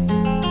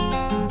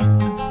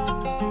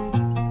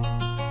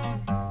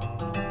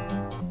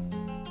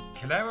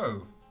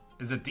 Celero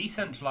is a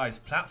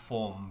decentralized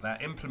platform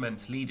that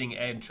implements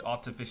leading-edge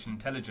artificial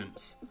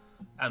intelligence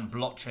and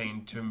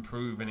blockchain to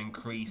improve and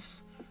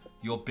increase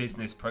your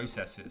business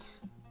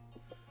processes.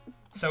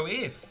 So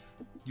if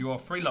you're a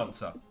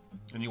freelancer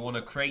and you want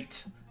to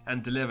create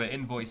and deliver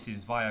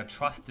invoices via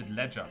trusted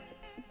ledger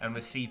and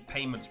receive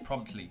payments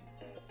promptly,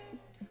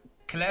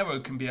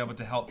 Celero can be able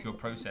to help your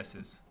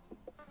processes.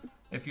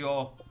 If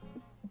you're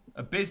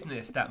a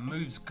business that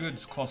moves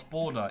goods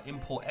cross-border,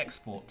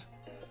 import-export,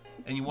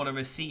 and you want to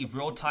receive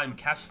real-time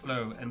cash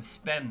flow and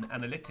spend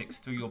analytics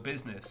through your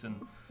business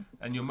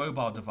and your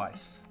mobile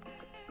device,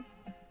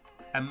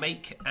 and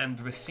make and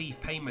receive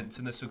payments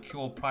in a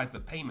secure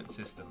private payment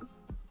system.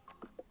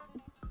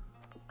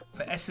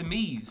 For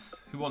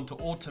SMEs who want to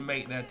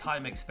automate their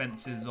time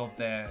expenses of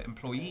their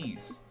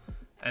employees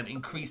and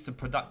increase the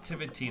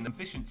productivity and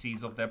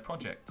efficiencies of their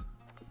project.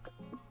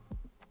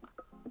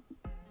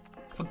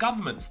 For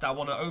governments that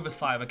want to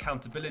oversight of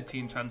accountability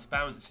and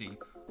transparency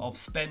of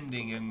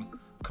spending and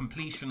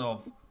completion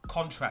of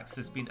contracts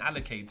that's been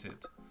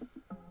allocated.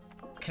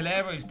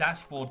 Celero's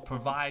dashboard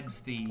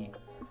provides the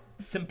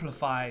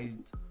simplified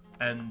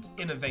and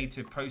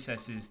innovative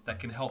processes that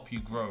can help you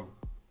grow,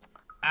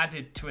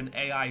 added to an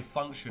AI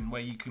function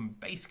where you can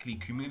basically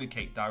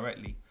communicate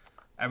directly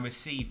and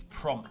receive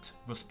prompt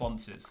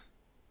responses.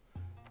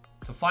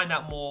 To find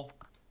out more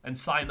and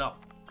sign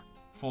up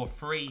for a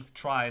free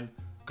trial,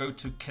 go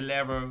to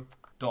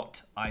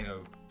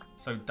celero.io.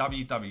 So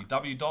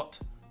www.celero.io.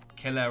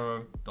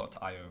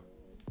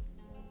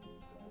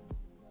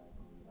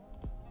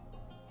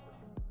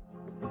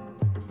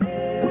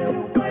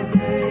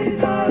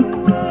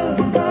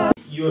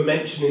 You were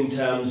mentioning in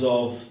terms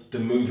of the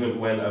movement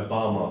when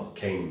Obama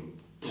came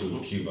to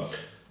Cuba,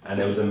 and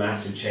there was a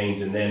massive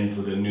change, and then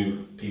for the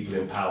new people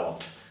in power.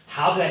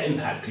 How did that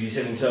impact? Because you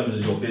said in terms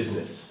of your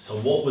business. So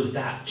what was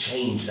that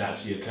change that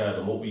actually occurred,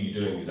 and what were you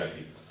doing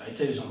exactly? I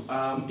tell you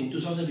something. In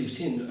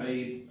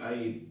 2015,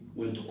 I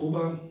went to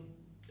Cuba,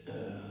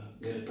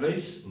 get a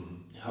place,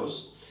 a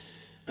house,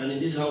 and in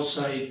this house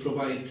I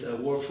provide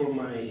work for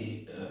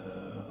my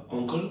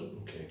uncle,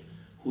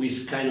 who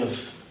is kind of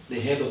the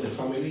head of the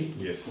family,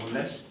 more or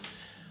less,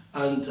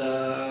 and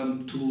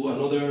to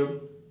another,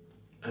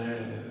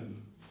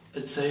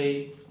 let's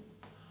say,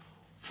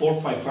 4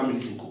 or 5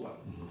 families in Cuba.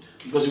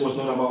 Because it was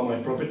not about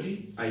my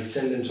property, I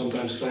send them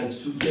sometimes clients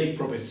to take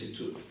property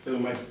too.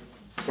 When my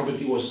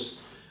property was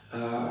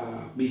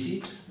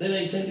busy, then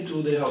I send it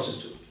to the houses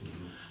too.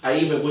 I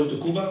even went to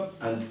Cuba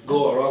and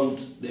go around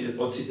the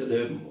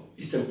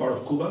eastern part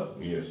of Cuba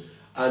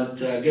and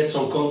get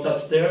some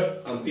contacts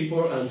there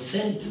and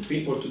send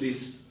people to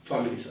these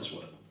families as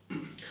well.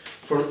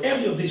 From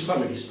every of these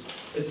families,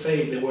 let's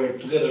say they were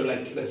together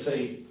like, let's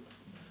say,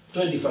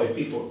 25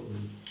 people.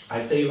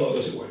 I tell you how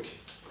does it work.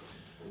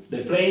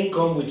 The plane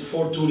comes with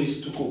 4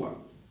 tourists to Cuba.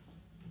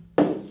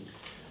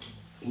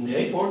 In the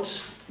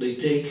airport, they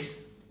take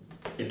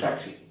a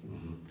taxi.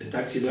 The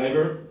taxi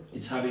driver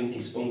is having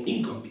his own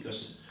income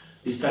because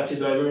this taxi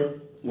driver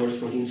works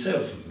for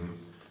himself.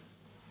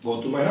 Go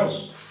to my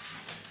house.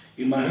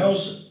 In my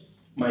house,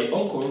 my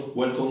uncle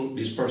welcomed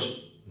this person.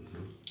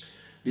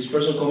 This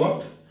person come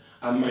up,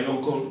 and my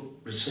uncle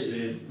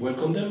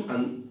welcome them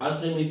and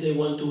ask them if they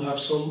want to have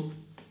some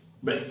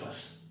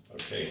breakfast.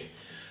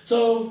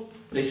 So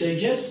they say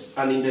yes,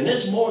 and in the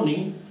next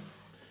morning,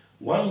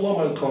 one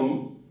woman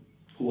come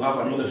who have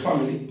another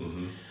family,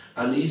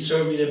 and he's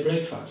serving a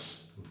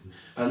breakfast.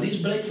 And this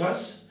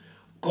breakfast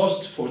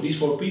cost for these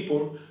 4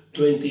 people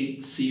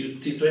 20.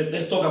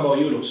 Let's talk about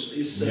euros.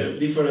 It's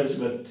difference,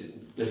 but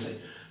let's say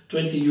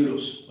 20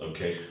 euros.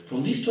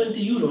 From these 20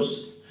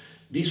 euros,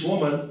 this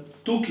woman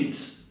took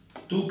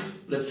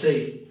let's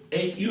say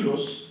 8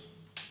 euros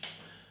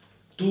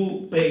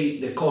to pay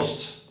the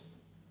cost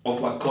of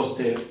what cost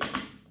a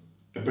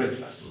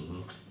breakfast.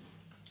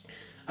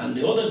 And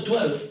the other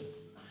 12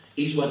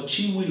 is what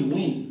she will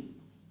win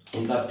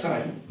on that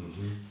time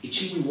if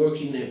she will work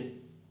in a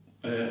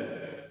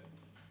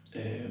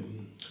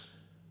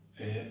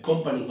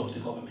company of the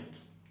government.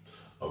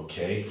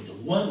 The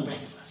one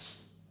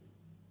breakfast.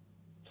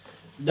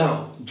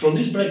 Now, from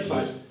this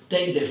breakfast,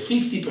 take the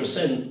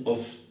 50%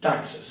 of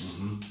taxes.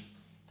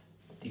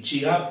 She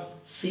have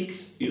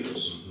 6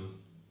 euros.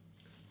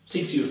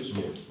 6 euros.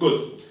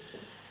 Good.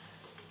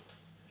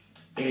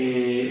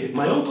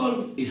 My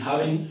uncle is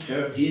having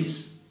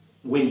his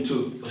win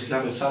too, because he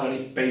have a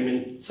salary.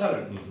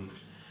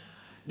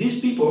 These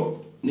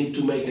people need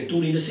to make a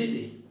tour in the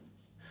city.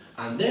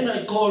 And then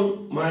I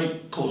call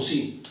my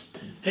cousin.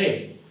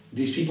 Hey,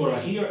 these people are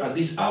here at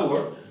this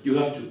hour. You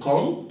have to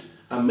come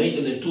and make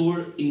a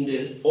tour in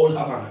the old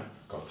Havana.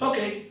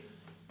 Okay.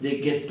 They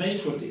get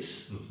paid for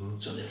this.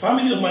 So the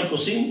family of my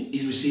cousin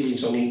is receiving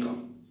some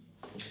income.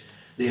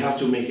 they have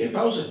to make a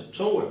pause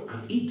somewhere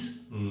and eat.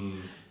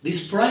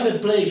 This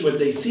private place where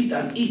they sit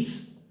and eat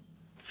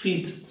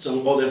feed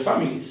some other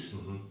families.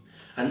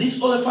 And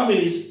these other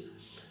families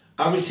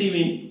are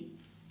receiving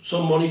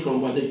some money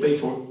from what they pay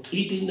for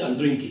eating and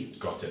drinking.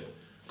 Got it.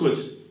 Good.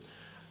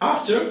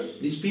 After,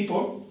 these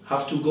people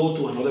have to go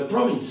to another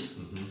province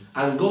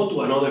and go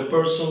to another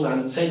person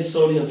and same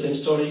story and same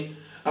story.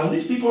 And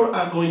these people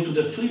are going to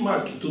the flea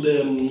market, to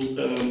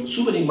the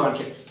souvenir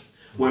market,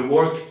 where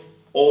work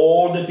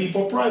all the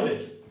people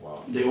private.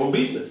 Wow. Their own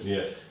business.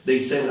 Yes. They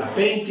sell a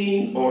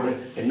painting or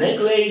a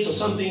necklace or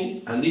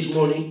something, and this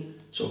money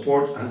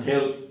support and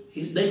help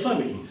their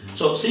family.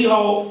 So see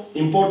how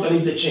important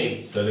is the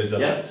change. So there's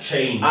a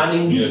change. And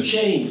in this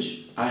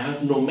change, I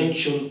have not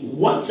mentioned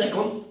 1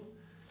 second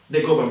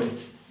the government,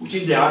 which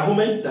is the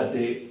argument that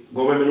the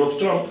government of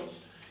Trump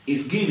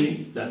is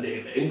giving, that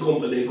the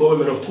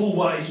government of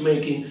Cuba is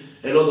making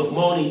a lot of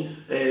money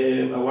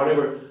or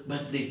whatever,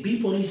 but the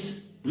people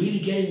is really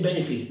getting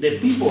benefit. The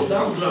people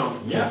down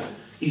ground, Yes.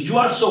 If you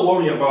are so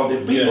worried about the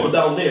people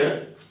down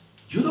there,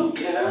 you don't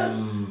care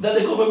that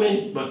the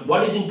government, but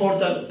what is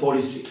important?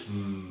 Policy.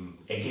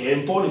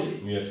 Again, policy.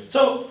 Yes.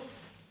 So,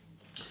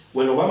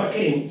 when Obama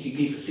came, he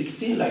gave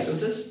 16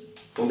 licenses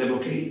on the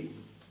blockade.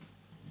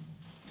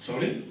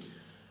 Sorry?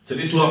 So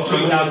this was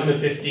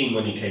 2015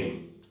 when he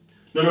came.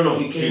 No,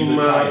 he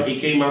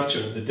came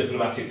after. The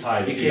diplomatic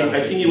ties. He came,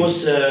 I think it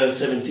was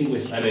 17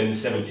 with. And then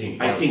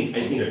 17. I think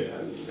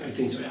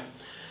so, yeah.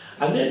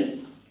 And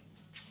then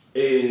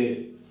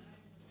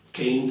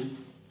came,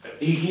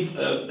 he gave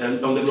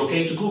on the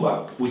blockade to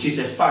Cuba, which is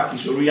a fact,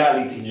 it's a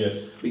reality.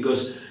 Yes.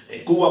 Because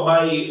Cuba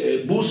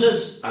buy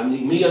buses and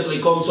immediately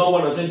comes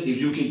someone and says,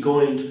 if you keep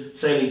going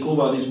selling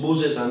Cuba these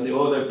buses and the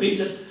other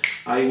pieces,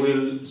 I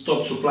will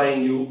stop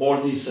supplying you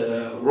all this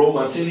raw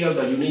material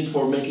that you need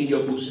for making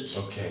your buses.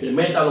 Okay. The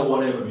metal or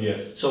whatever.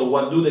 Yes. So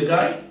what do the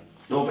guy?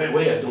 No, but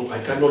wait,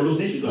 I cannot lose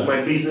this because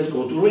my business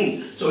go to ruin.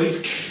 So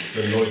it's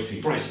the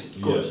loyalty. Price.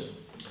 Good. Yes.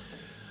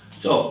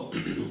 So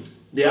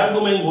the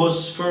argument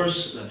was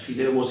first that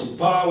Fidel was in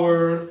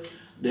power.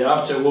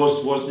 Thereafter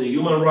was the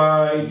human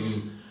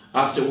rights.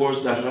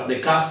 Afterwards, that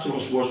the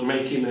Castros was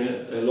making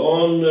a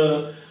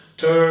long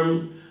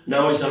term.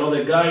 Now it's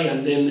another guy,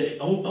 and then they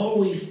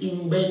always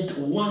invent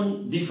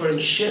one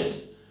different shit.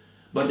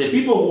 But the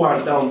people who are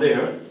down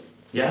there,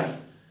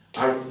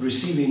 are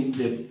receiving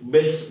the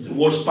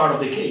worst part of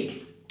the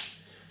cake.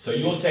 So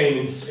you're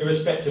saying,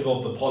 irrespective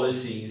of the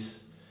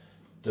policies,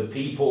 the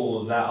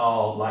people that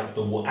are like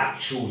the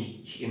actual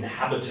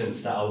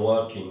inhabitants that are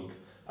working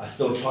are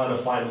still trying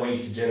to find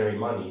ways to generate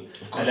money.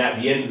 And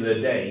at the end of the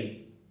day,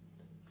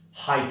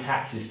 high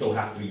taxes still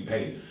have to be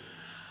paid.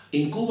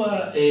 In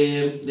Cuba,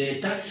 the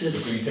taxes...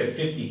 Because you said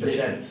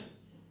 50%.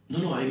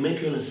 No, I make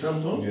you an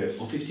example of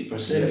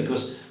 50%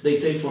 because they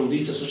take from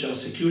this social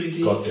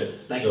security. Got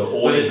it. Like, so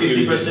all the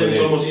 50% is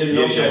almost here in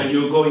Austria when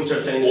you go in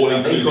certain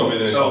income.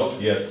 So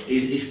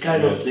it's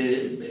kind of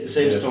the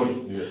same story.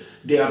 Yes.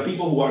 There are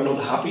people who are not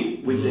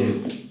happy with the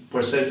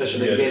percentage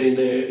they get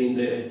in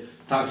the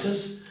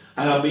taxes.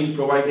 I have been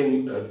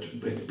providing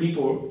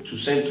people to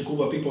send to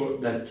Cuba people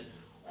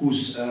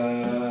whose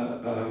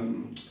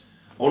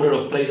owner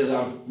of places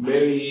are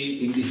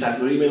very in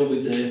disagreement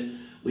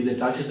with the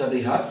taxes that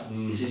they have.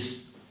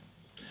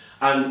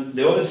 And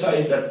the other side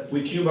is that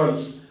we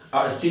Cubans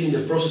are still in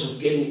the process of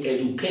getting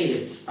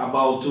educated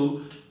about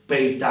to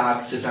pay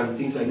taxes and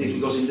things like this,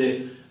 because in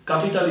the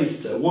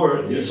capitalist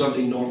world it's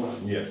something normal.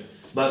 Yes.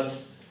 But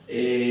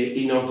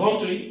in our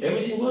country,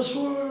 everything was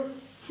for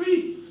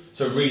free.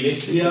 So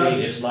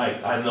realistically, it's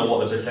like, I don't know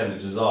what the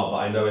percentages are, but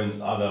I know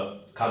in other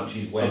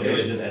countries where there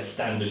isn't a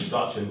standard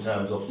structure in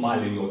terms of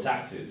filing your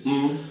taxes,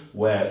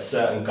 where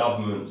certain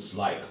governments,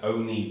 like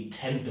only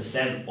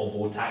 10% of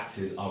all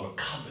taxes are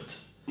recovered.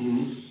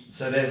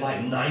 So there's like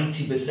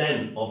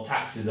 90% of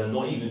taxes are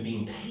not even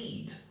being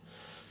paid.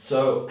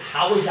 So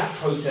how is that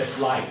process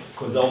like?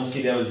 Because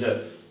obviously there was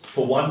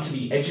for one to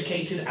be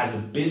educated as a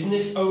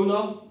business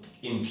owner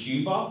in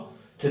Cuba,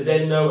 to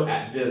then know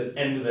at the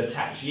end of the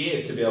tax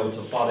year to be able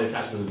to file their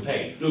taxes and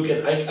pay. Look,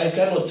 I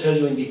cannot tell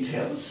you in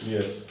details.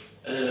 Yes.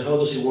 How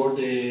does it work,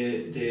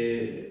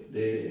 the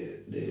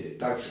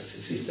tax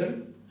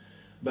system?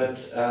 But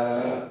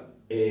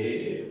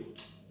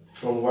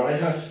from what I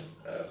have,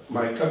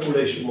 my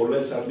calculation more or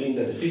less have been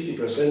that the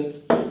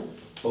 50%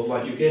 of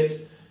what you get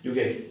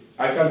it.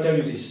 I can tell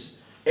you this: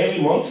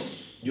 every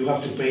month you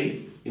have to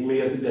pay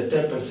immediately the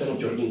 10% of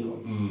your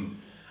income,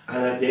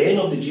 and at the end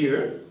of the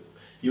year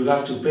you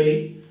have to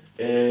pay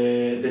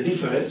the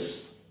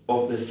difference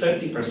of the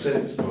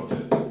 30%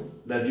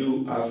 that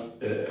you have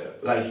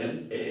like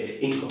an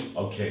income.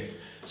 Okay.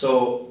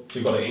 So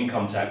you've got an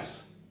income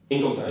tax.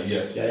 Income tax.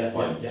 Yes.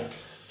 Yeah.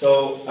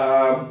 So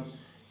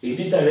in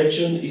this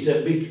direction is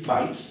a big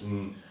bite,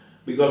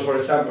 because for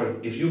example,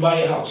 if you buy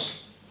a house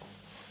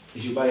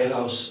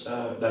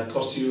that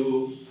costs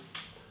you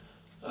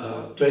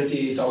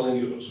 20,000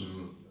 euros,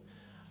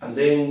 and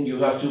then you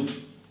have to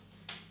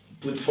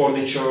put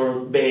furniture,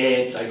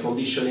 beds, air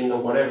conditioning,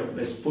 or whatever.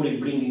 Let's put it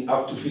bringing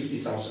up to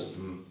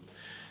 50,000.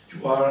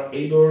 you are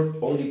able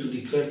only to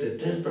declare the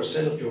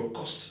 10% of your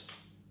cost.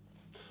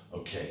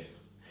 Okay.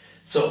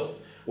 So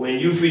when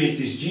you finish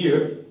this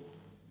year,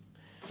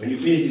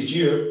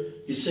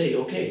 you say,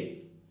 okay,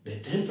 the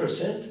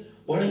 10%,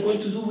 what I'm going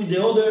to do with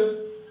the other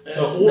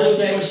So all of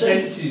the 90%?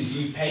 expenses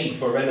you pay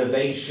for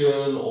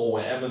renovation or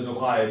whatever's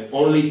required,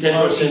 Only 10%.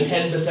 only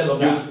 10% of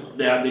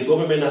that The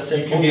government has you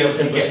said can be only able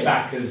to 10%. get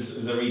back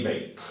as a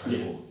rebate. Yeah.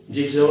 Incredible.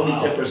 This is only Wow.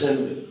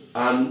 10%,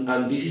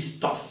 and this is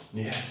tough.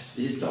 Yes.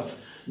 This is tough.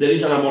 There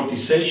is an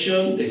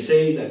amortization. They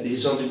say that this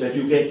is something that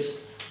you get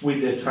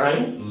with the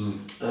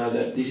time,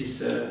 that this is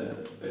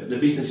the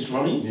business is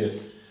running. Yes.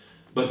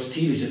 But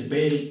still, it's a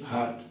very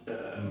hard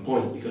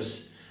point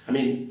because, I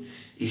mean,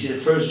 it's the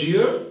first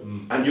year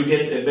and you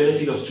get a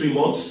benefit of 3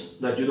 months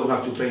that you don't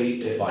have to pay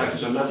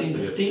taxes or nothing,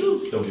 but Yes. still,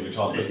 Still give you a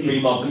chance. But 3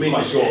 months I mean, is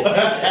quite short.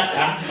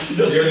 it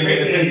doesn't make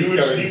a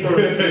huge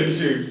difference.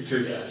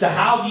 True. So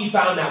how have you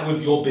found that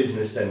with your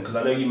business then? Because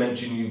I know you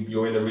mentioned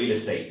you're in the real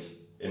estate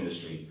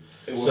industry.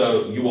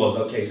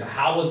 Okay. So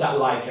how was that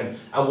like, and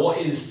what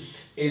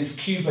is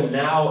Cuba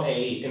now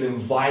an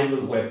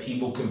environment where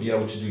people can be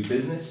able to do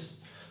business,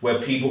 where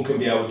people can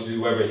be able to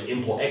do, whether it's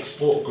import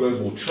export,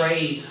 global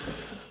trade?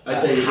 I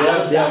tell you,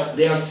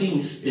 there are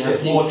things.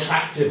 It's more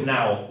attractive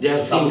now. There are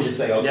for someone things.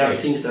 to say, okay. There are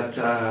things that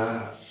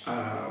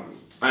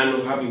I'm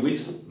not happy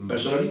with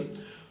personally.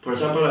 For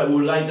example, I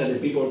would like that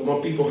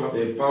more people have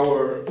the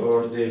power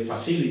or the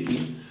facility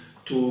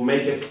to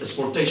make direct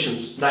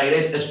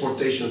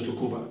exportations to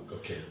Cuba.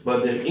 Okay.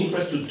 But the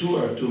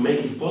infrastructure to make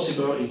it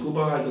possible in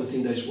Cuba, I don't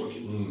think that's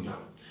working now.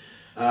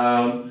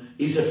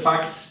 It's a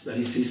fact that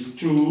it is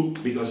true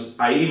because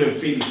I even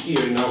feel it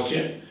here in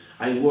Austria.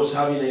 I was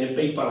having a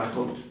PayPal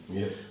account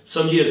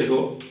some years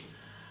ago,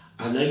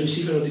 and I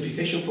received a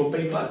notification from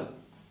PayPal.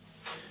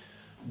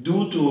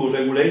 Due to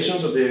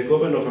regulations of the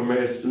government of the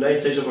United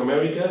States of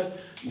America,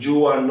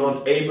 you are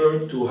not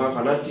able to have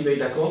an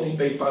activate account in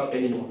PayPal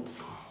anymore.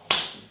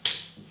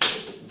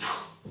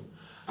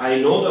 I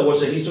know there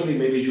was a history,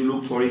 maybe you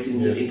look for it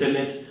in the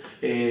internet.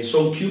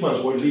 Some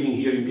Cubans were living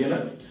here in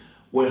Vienna,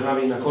 were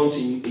having accounts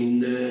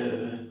in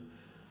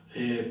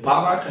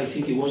Babak, I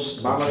think it was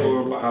Babak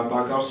or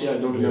Bank Austria, I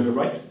don't remember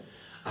right.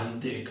 And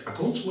the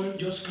accounts were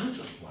just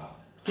cancelled. Wow.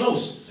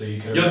 Closed. So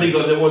you can just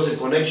because there was a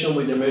connection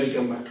with the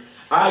American bank.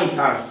 I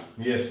have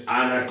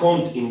an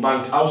account in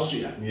Bank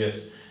Austria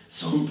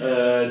some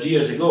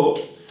years ago,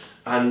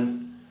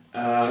 and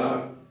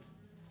I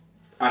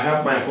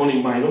have my account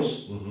in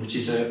minus, which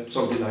is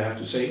something I have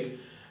to say.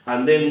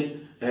 And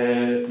then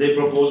they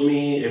proposed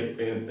me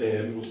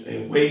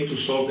a way to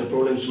solve the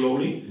problem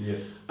slowly.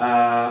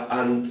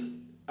 And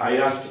I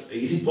asked,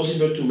 is it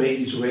possible to make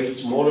this rate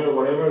smaller or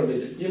whatever? And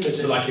they said,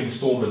 so like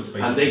installments,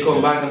 basically. And they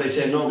come back and they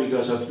say, no,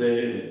 because of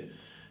the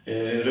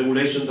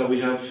regulation that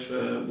we have,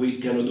 we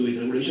cannot do it.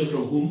 Regulation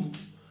from whom?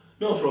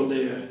 No, from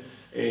the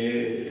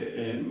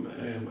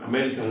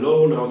American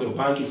law. Now the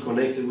bank is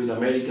connected with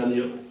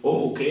American.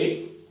 Oh,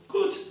 okay,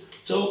 good.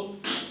 So,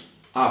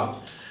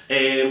 out.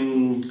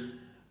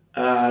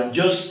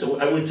 Just,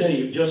 I will tell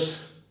you,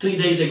 just 3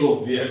 days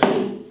ago,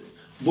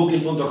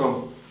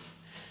 Booking.com.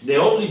 The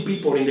only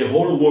people in the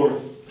whole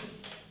world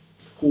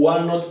who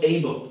are not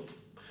able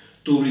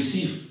to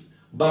receive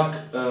back,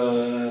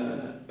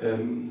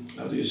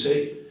 how do you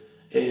say,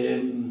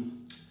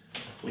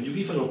 when you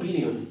give an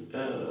opinion,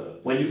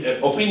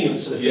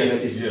 opinions, let's say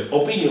like this,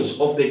 opinions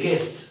of the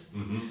guests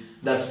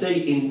that stay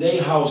in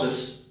their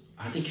houses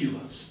are the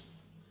Cubans.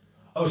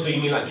 Oh, so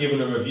you mean like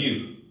giving a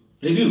review?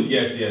 Review?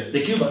 Yes.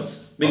 The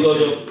Cubans. Because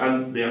of,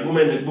 and the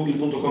argument that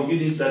Booking.com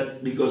gives is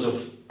that because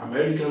of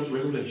Americans'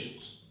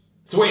 regulations.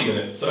 So wait a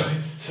minute. So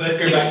let's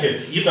go back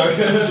here. You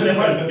understood it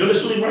right. You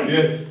understood it right.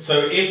 Yeah.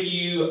 So if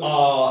you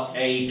are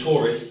a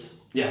tourist,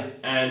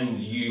 and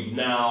you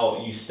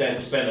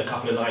spent a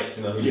couple of nights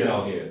in a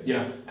hotel here,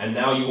 and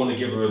now you want to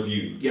give a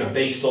review,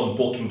 based on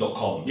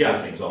Booking.com,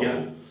 as an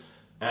example,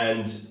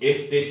 and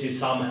if this is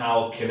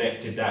somehow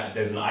connected, that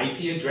there's an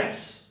IP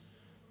address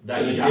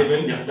that you've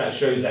given that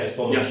shows that it's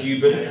from a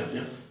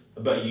Cuban.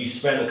 But you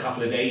spent a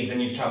couple of days, then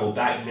you've travelled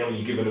back, now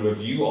you're given a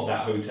review of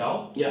that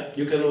hotel.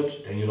 You cannot.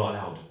 Then you're not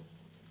allowed.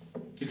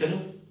 You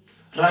cannot.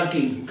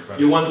 Ranking.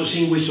 You want to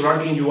see which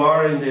ranking you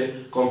are in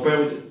the compare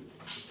with.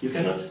 You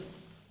cannot.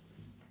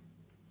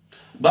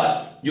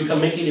 But you can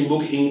make it in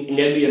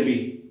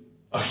Airbnb.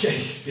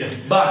 Okay.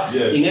 But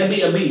in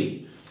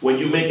Airbnb, when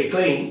you make a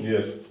claim,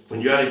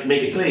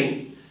 make a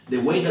claim,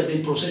 the way that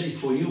they process it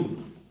for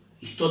you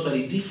is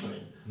totally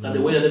different than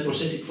the way that they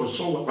process it for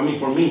someone. I mean,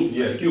 for me,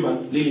 as a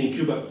Cuban living in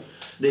Cuba,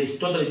 it's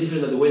totally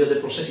different than the way that they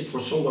process it for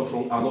someone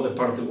from another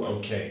part of the world.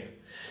 Okay.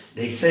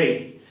 They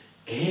say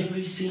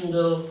every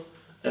single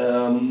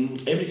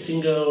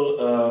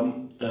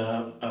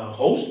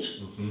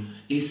host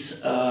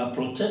is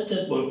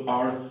protected by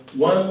our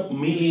 $1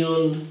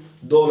 million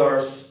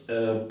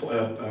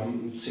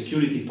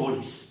security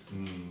police.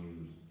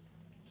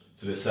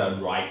 So there's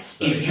certain rights.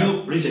 If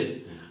you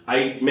listen,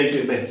 I make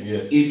you a bet.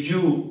 If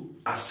you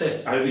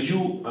accept, if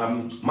you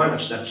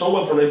manage that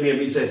someone from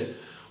Airbnb says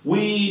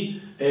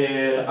we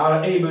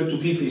are able to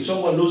give. If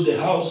someone lose the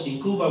house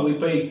in Cuba, we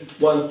pay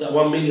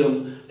 $1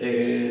 million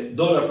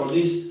for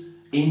this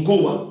in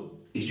Cuba.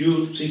 If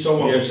you see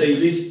someone who say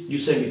this, you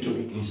send it to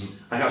me, please.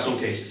 I have some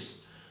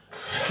cases.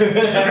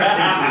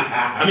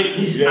 I mean,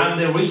 and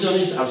the reason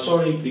is, I'm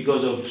sorry,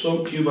 because of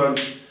some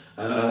Cubans,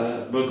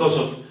 because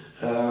of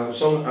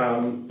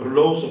some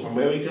laws of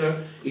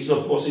America, it's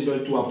not possible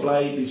to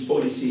apply this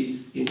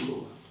policy in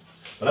Cuba.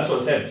 But that's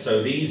what I said.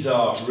 So these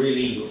are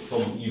really,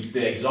 from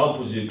the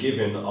examples you've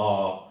given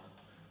are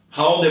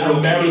how the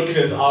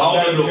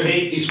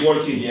blockade is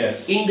working.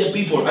 Yes. In the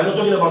people. I'm not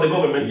talking about the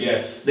government.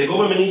 Yes. The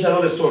government is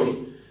another story.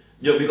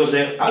 Because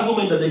the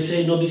argument that they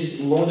say, no, this is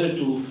in order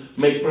to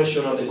make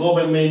pressure on the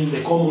government,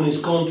 the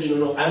communist country,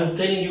 I'm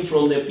telling you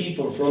from the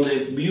people, from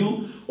the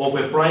view of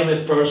a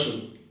private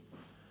person.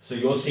 So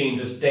you're seeing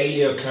just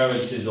daily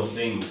occurrences of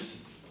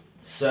things,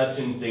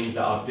 certain things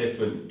that are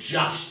different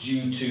just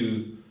due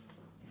to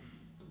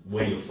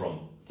where you're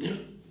from. Yeah.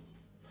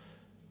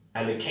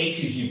 And the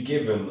cases you've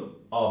given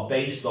are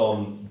based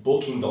on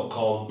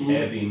Booking.com,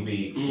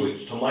 Airbnb,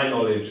 which to my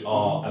knowledge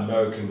are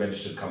American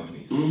registered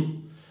companies.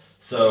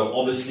 So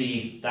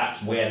obviously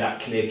that's where that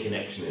clear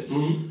connection is.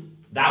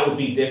 That would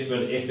be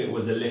different if it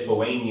was a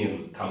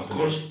Lithuanian company. Of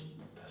course.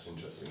 That's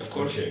interesting. Of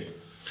course. Okay.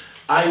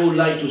 I would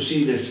like to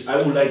see this. I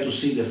would like to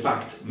see the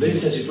fact. There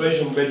is a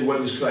situation very well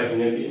described in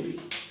Airbnb.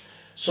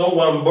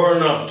 Someone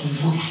burned up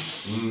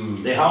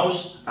the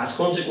house as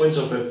consequence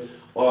of a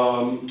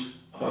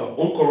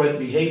incorrect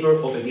behavior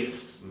of a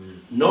guest.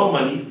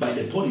 Normally, by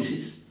the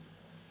policies,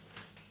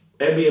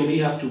 Airbnb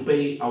have to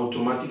pay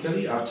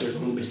automatically after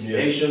some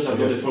investigations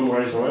and all the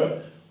formularies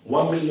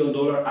 $1 million,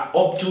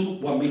 up to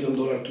 $1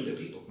 million to the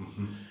people.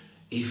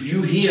 If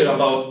you hear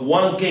about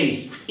one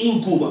case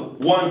in Cuba,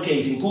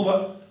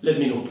 let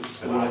me know,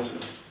 please. I would like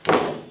to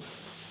know.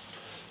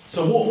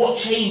 So what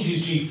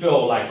changes do you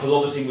feel like? Because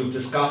obviously we've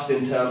discussed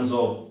in terms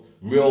of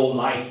real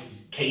life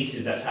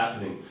cases that's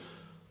happening.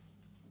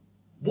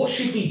 What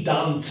should be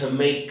done to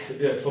make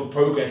for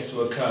progress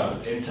to occur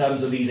in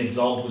terms of these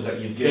examples that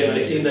you've given? I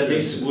think that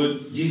this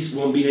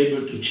won't be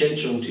able to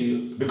change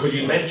until, because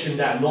you mentioned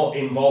that not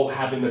involve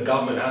having the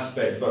government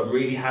aspect, but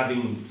really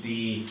having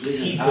the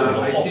people, the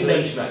I think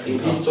population that can in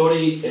come. this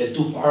story,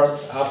 two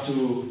parts have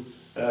to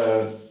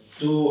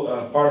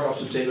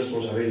take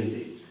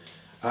responsibility,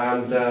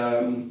 and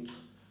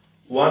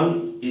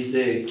one is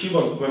the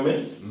Cuban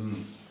government,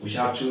 which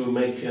have to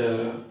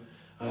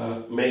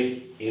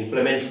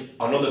implement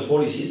another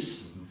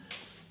policies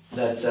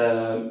that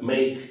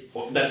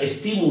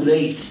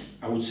stimulate.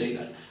 I would say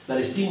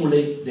that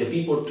stimulate the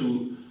people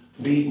to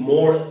be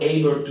more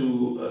able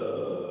to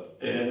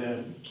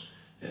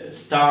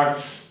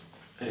start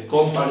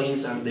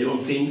companies and their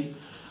own thing,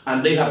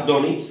 and they have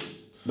done it.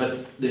 But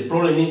the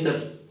problem is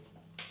that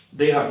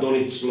they have done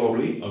it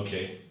slowly.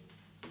 Okay.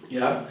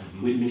 Yeah,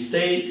 with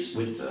mistakes,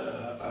 with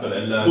But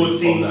then good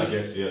things. I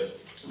guess, yes.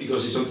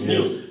 Because it's something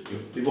new.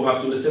 People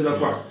have to understand that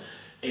part.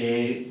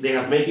 They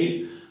have made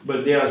it,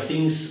 but there are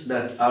things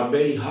that are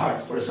very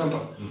hard. For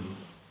example,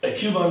 a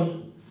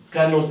Cuban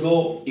cannot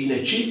go in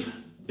a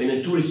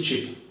tourist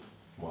ship.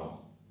 Wow.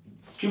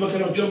 Cuba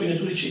cannot jump in a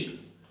tourist ship.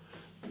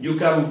 You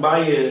can buy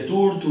a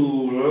tour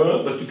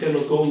but you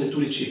cannot go in a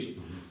tourist ship.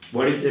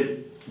 What is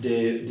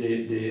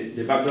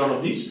the background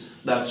of this?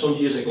 That some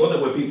years ago there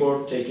were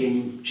people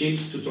taking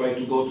ships to try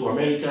to go to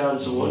America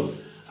and so on.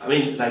 I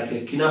mean, like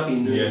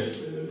kidnapping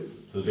ships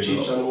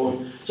and so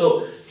on.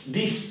 So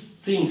these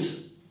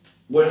things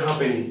were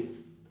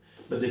happening,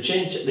 but the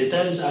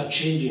times are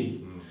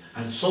changing,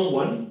 and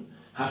someone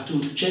have to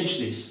change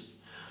this.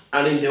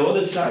 And in the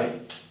other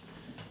side,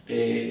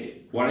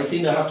 what I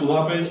think that have to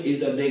happen is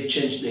that they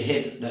change the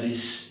head that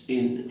is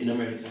in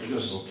America,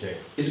 because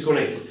it's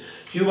connected.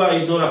 Cuba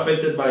is not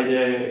affected by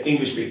the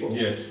English people.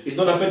 Yes. It's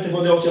not affected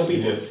for the Austrian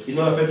people. Yes. It's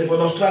not affected for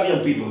the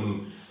Australian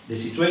people. The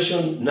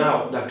situation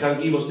now that can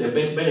give us the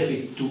best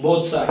benefit to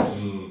both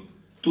sides,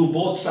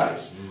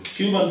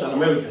 Cubans and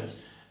Americans,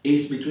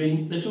 is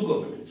between the two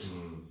governments.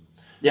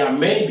 There are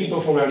many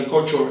people from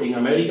agriculture in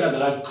America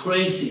that are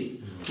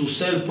crazy to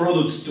sell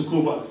products to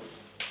Cuba.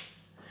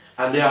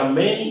 And there are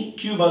many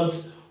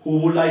Cubans who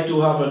would like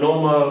to have a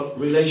normal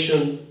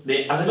relation.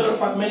 As a matter of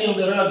fact, many of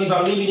the relatives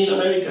are living in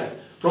America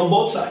from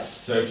both sides.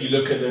 So if you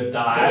look at the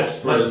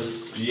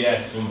diasporas,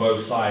 yes, from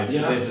both sides,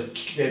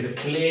 there's a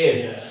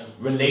clear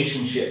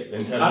relationship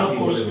in terms and of of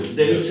people course, living.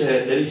 there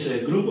is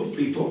a group of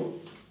people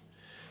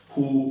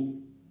who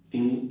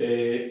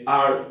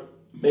are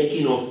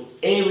making of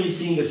every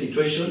single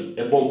situation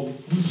a bomb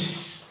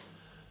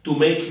to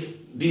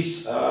make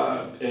this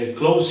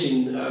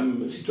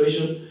closing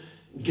situation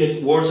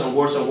get worse and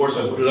worse and worse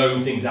and worse.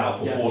 Blowing things out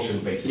of proportion,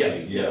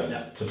 basically,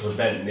 to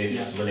prevent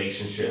this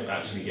relationship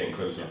actually getting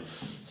closer.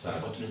 So,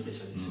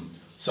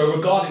 so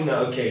regarding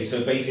that,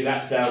 so basically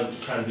that's the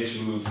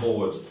transition move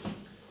forward.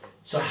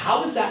 So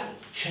how does that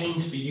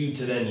change for you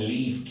to then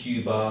leave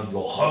Cuba,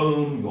 your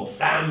home, your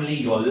family,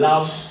 your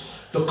love,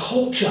 the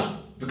culture?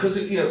 Because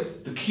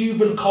the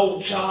Cuban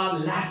culture,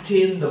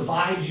 Latin, the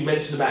vibes you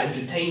mentioned about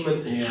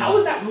entertainment. How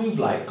was that move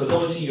like? Because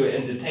obviously you're an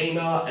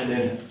entertainer, and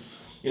then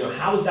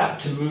how is that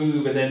to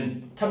move? And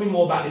then tell me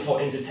more about this whole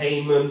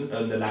entertainment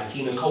and the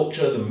Latino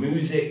culture, the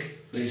music.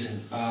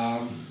 Listen,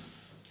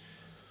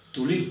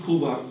 to leave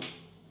Cuba,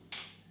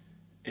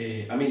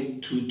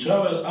 to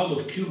travel out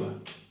of Cuba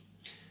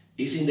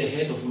is in the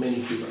head of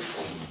many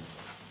Cubans.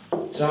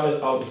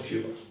 Travel out of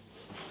Cuba.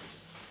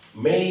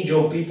 Many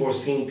young people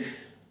think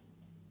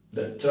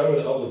that travel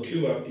out of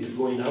Cuba is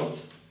going out,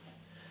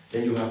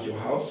 then you have your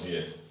house,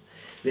 Yes.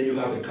 then you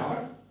have a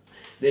car,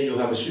 then you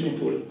have a swimming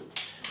pool,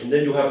 and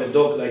then you have a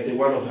dog like the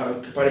one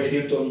of Paris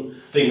Hilton.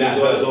 Think that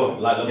door to door.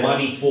 like the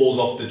money falls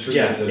off the trees.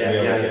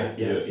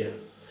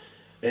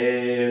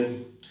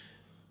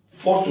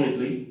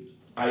 Fortunately,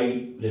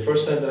 the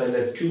first time that I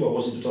left Cuba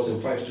was in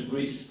 2005 to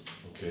Greece.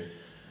 Okay.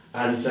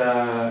 And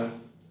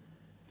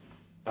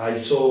I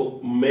saw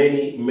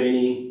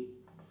many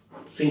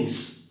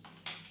things,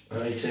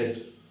 and I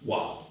said,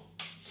 "Wow,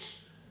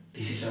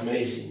 this is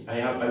amazing."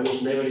 I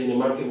was never in a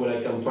market where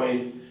I can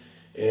find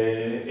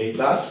a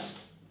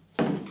glass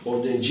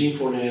or the gym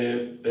for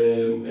a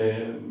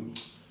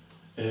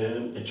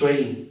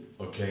train.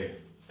 Okay.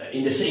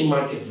 In the same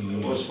market.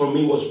 For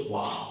me was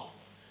wow.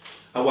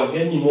 And what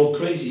get me more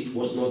crazy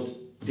was not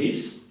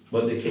this,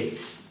 but the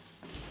cakes.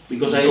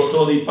 Because I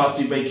studied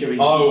pastry bakery.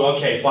 Oh,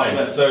 okay, fine.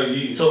 So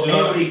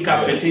every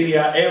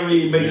cafeteria,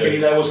 every bakery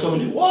Yes. that was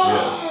coming,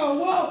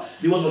 wow.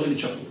 It was really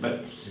shocking.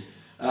 But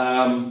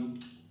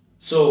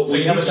so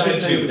you have a this I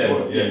switch tell you then.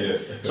 before, Yeah.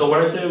 So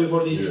what I tell you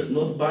before, this is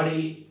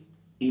nobody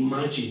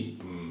imagine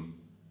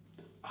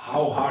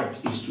how hard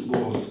it is to go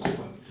out of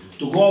Cuba.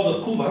 To go out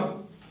of Cuba,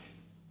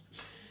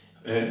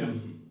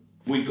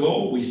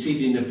 we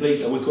sit in the place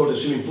that we call the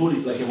swimming pool.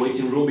 It's like a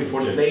waiting room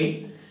before the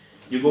plane.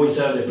 You go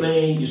inside the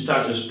plane, you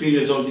start to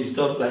experience all this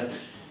stuff like,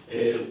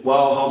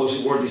 wow, how does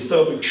it work, this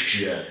stuff, and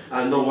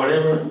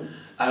whatever.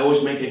 I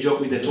always make a joke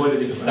with the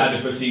toilet in France.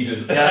 Standard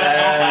procedures.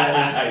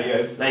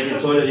 Yes. Like the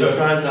toilet in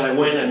France that I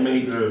went and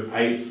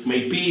I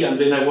made pee, and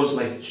then I was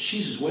like,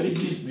 Jesus, what is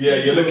this? Yeah,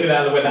 you're looking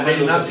at it when the and then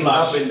handle nothing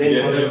flush. happened.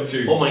 Then whatever.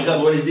 Oh my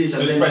God, what is this?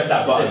 And Just then press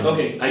that button. I said,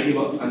 okay, I give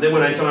up. And then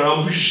when I turn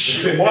around,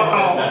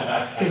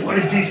 wow, hey, what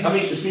is this? I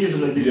mean,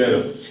 experiences like this.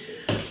 Yes.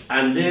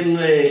 And then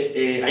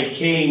I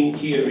came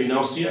here in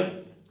Austria.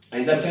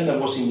 And that time I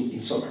was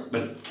in summer,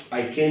 but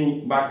I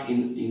came back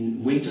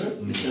in winter,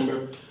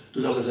 December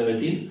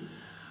 2017,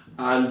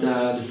 and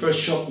the first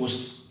shock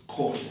was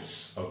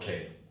coldness.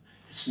 Okay.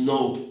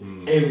 Snow,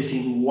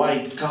 everything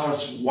white,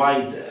 cars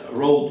white,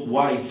 road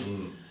white.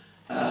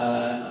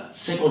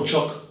 Second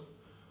shock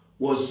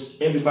was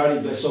everybody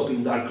dressed up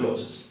in dark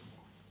clothes.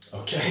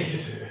 Okay.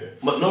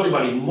 But not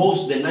everybody, the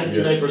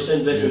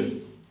 99% dressed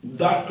in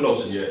dark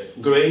clothes. Yes.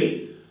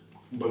 Gray,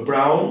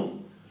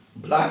 brown,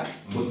 black,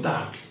 but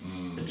dark.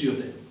 The three of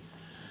them.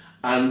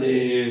 And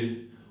the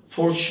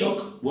fourth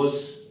shock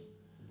was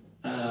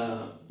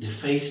the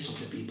faces of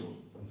the people.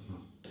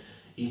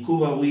 In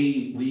Cuba,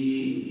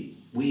 we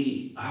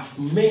have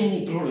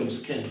many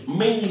problems, Ken.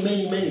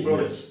 Many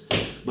problems.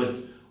 But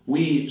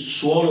we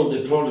swallow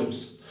the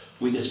problems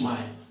with a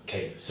smile.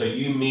 Okay, so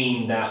you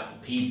mean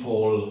that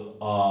people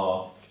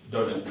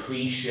don't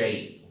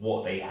appreciate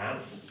what they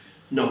have?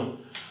 No.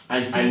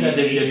 I think And that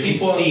the you can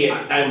people, see it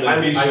on the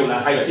visual I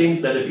aspect.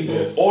 think that the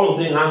people, all of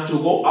them have to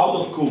go out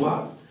of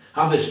Cuba,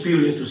 have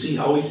experience to see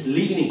how it's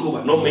living in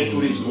Cuba, not make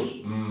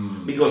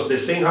tourism. Because the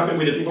same happened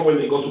with the people when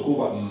they go to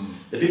Cuba.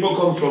 The people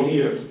come from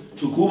here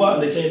to Cuba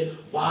and they say,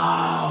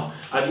 wow,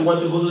 and you want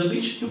to go to the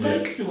beach? You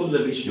pay, you go to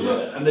the beach. You go,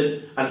 and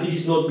this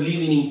is not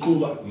living in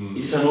Cuba.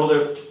 This is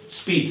another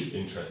speed.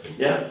 Interesting.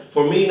 Yeah.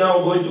 For me now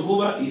going to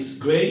Cuba is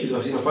great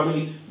because in my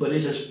family, but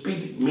it's a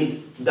speed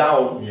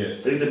down a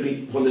little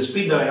bit from the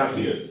speed that I have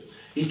here.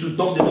 Is to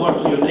knock the door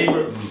to your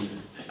neighbor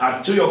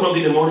at 3 o'clock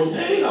in the morning.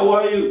 Hey, how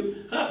are you?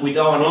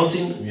 Without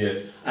announcing.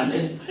 Yes. And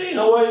then, hey,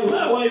 how are you?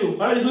 How are you?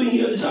 What are you doing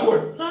here this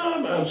hour?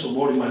 I'm so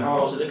bored in my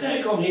house. Like,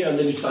 hey, come here. And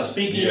then you start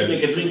speaking,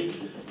 take a drink.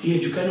 Here,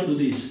 you cannot do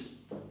this.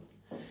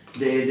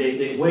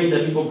 The way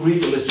that people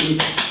greet on the street.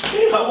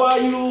 Hey, how are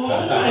you?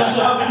 I'm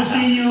so happy to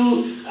see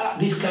you.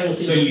 This kind of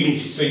thing.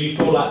 So you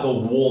feel like the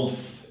warmth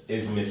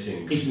is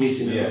missing. It's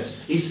missing.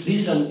 Yes. This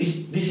is not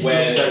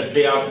that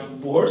they are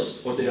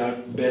worse or they are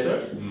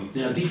better.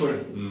 They are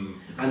different.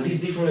 And this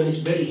different is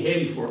very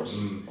heavy for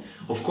us.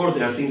 Of course,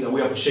 there are things that we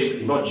appreciate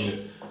very much.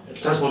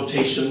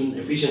 Transportation,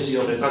 efficiency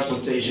of the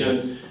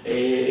transportation,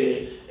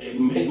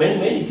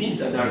 many things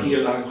that are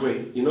here are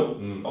great. You know,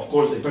 of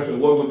course, the perfect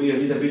world would be a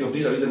little bit of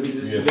this, a little bit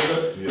of this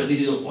together, but this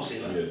is not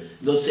possible.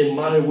 It doesn't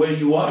matter where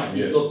you are;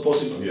 it's not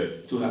possible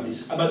to have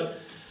this. But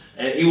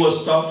it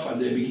was tough at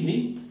the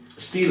beginning.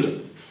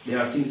 Still, there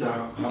are things that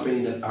are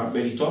happening that are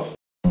very tough.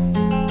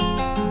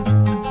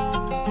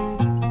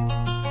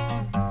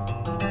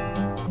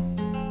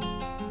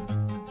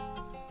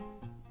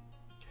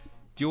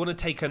 Do you want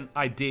to take an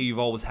idea you've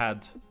always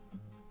had,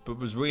 but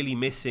was really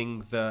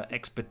missing the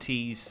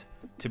expertise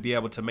to be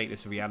able to make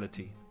this a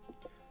reality?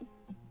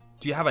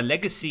 Do you have a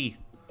legacy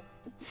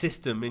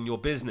system in your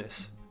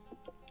business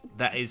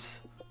that is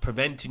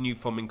preventing you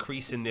from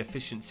increasing the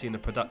efficiency and the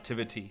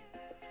productivity?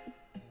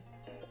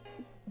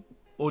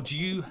 Or do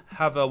you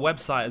have a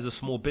website as a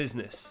small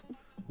business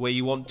where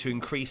you want to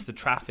increase the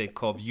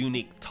traffic of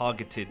unique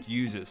targeted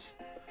users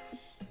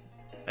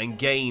and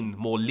gain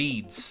more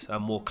leads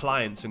and more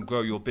clients and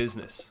grow your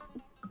business.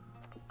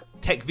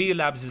 TechVita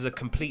Labs is a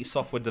complete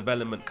software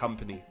development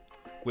company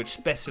which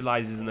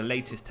specializes in the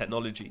latest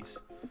technologies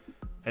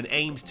and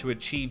aims to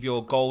achieve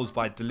your goals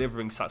by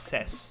delivering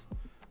success,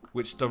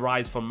 which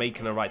derives from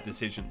making the right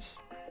decisions.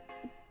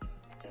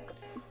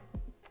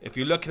 If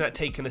you're looking at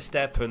taking a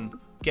step and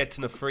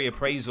getting a free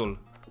appraisal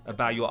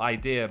about your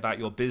idea, about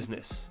your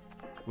business,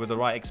 with the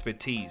right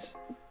expertise,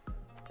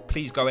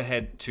 please go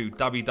ahead to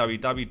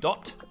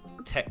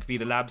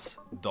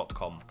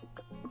www.techvitalabs.com.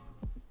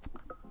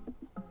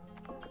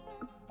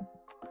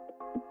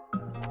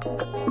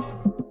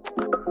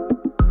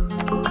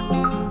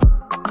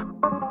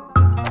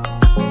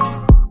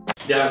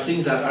 There are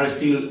things that are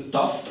still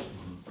tough,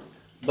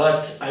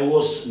 but I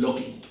was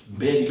lucky,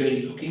 very,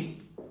 very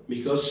lucky,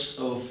 because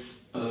of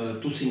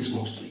two things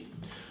mostly.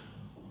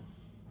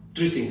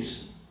 Three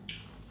things.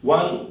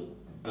 One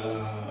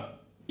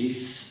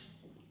is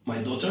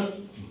my daughter,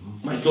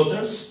 my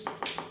daughters,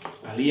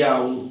 Alia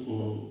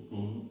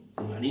and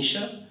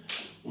Anisha,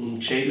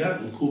 and Sheila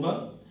in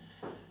Cuba.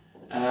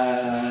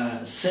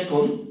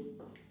 Second,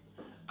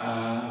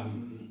 I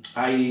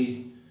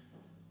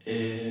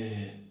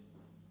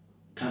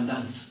can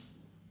dance.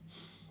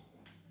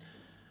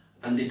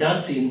 And the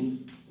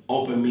dancing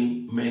opened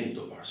me many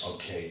doors.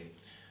 Okay.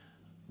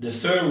 The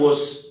third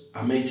was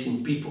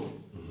amazing people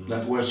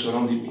that were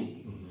surrounding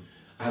me.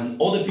 And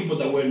all the people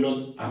that were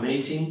not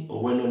amazing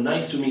or were not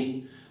nice to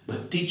me,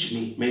 but teach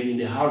me, maybe in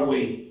the hard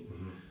way,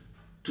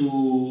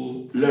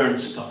 to learn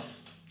stuff.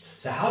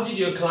 So how did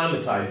you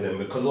acclimatize them?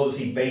 Because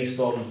obviously based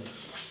on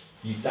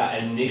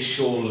that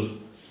initial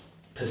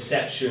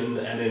perception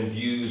and then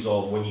views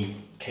of when you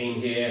came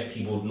here,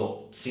 people not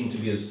seem to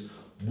be as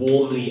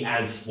warmly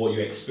as what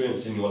you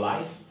experienced in your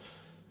life,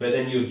 but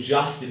then you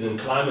adjusted and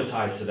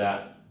acclimatized to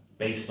that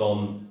based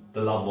on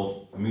the love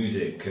of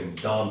music and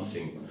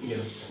dancing. Yeah.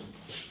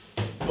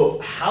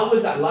 But how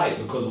was that like?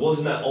 Because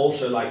wasn't that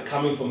also like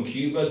coming from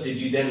Cuba? Did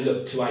you then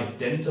look to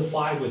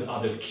identify with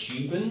other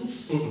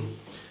Cubans? When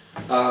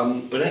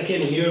I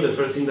came here, the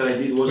first thing that I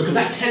did was... Because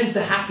that tends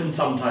to happen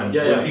sometimes.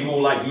 Yeah, When yeah. people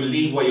like, you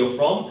leave where you're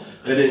from,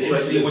 and then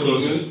instantly when you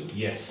closer. move...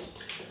 Yes.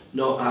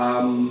 No,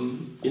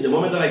 in the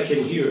moment that I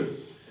came here,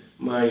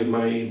 my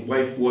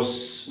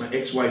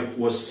ex-wife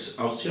was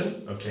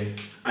Austrian. Okay.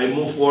 I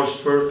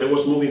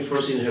was moving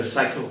first in her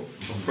cycle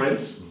of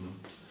friends.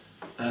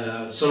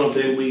 Some of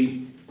them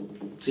we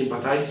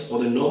sympathize,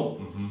 others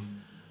no.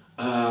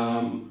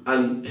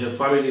 And her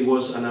family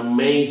was an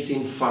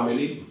amazing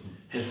family.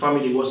 Her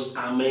family was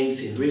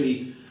amazing,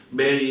 really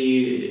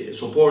very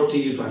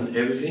supportive and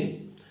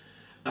everything.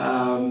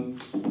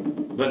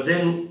 But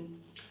then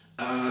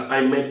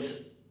I met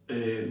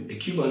a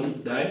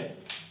Cuban guy,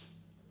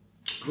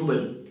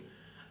 Ruben,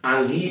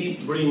 and he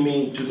bring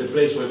me to the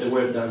place where they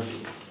were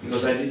dancing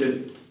because I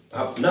didn't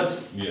have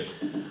nothing. Yes.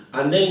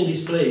 And then in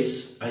this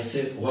place, I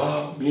said,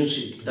 wow,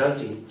 music,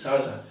 dancing,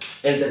 salsa,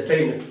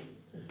 entertainment.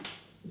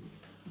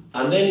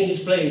 And then in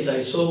this place,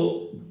 I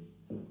saw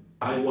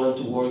I want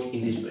to work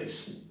in this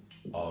place.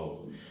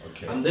 Oh,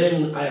 okay. And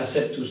then I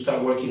accept to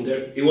start working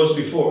there. It was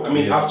before,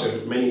 Yes.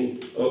 after many,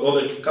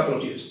 other couple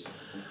of years.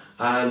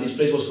 And this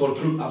place was called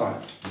Club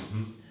Havana.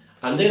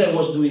 And then I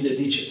was doing the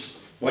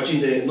dishes,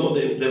 watching the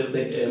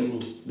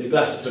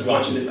glasses,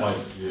 watching the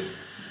glasses. Yeah.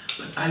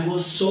 But I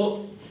was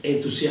so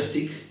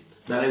enthusiastic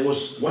that I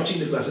was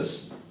watching the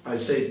classes. I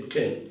said,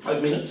 okay,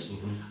 5 minutes,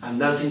 and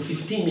dancing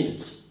 15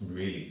 minutes.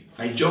 Really?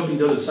 I jump in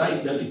the other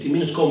side, then 15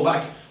 minutes, come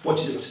back,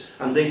 watch the classes.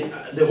 And then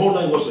the whole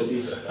night was like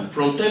this,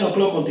 from 10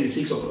 o'clock until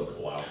 6 o'clock.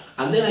 Wow.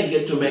 And then I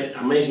get to meet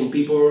amazing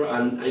people,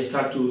 and I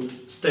start to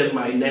stem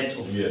my net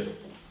of Yes.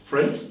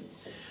 friends.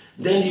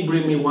 Then he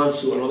bring me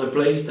once to another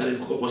place that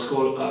was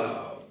called,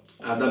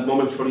 at that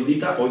moment,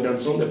 Floridita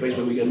Dance, the place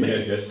where we get met.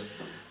 Yes, yes.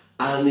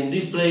 And in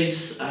this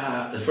place,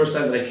 the first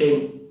time that I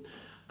came,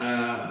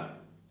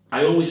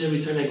 I always, every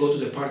time I go to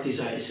the parties,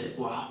 I said,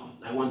 wow,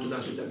 I want to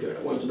dance with that girl,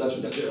 I want to dance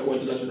with that girl, I want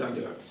to dance with that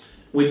girl.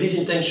 With this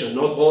intention,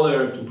 not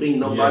other to bring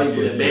nobody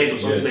to the bed or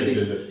something like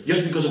this,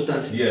 just because of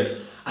dancing.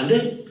 Yes. And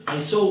then I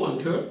saw one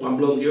girl, one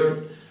blonde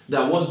girl,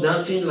 that was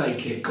dancing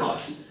like a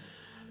goddess,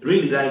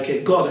 really like a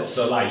goddess.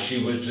 So like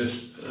she was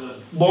just...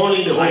 Born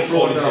in the whole high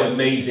floor quality, down.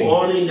 amazing.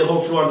 Born in the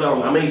whole floor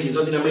down. Amazing,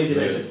 something amazing.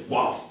 Yes. I said,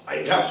 wow, I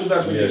have to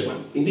dance with Yes. this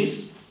one. In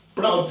this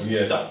proud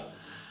Yes. stuff.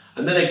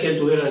 And then I came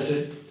to her and I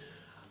said,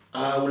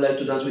 I would like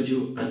to dance with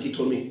you. And she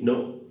told me,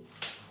 no.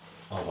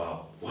 Oh,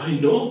 wow. Why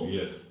no?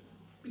 Yes.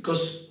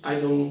 Because I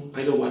don't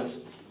want.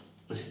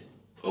 I said,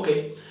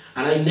 okay.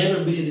 And I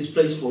never visited this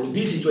place for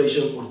this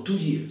situation for 2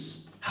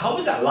 years. How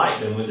was that like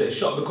then? Was it a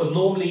shock? Because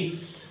normally,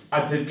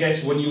 I could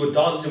guess when you were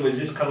dancing, was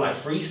this kind of like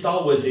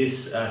freestyle? Was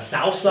this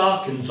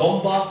salsa,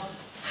 kizomba?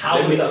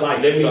 How was that like?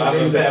 Let me So I have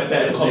tell a you better the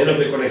end of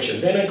the context.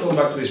 connection. Then I come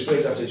back to this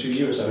place after 2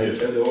 years and I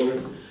tell the owner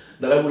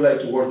that I would like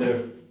to work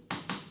there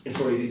in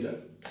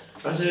Floridita.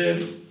 As a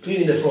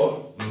cleaning the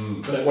floor.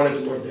 But I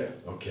wanted to work there.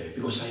 Okay.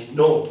 Because I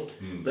know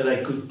that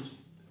I could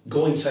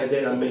go inside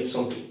there and make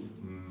something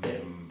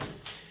there.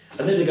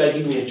 And then the guy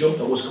gave me a job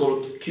that was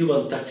called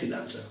Cuban Taxi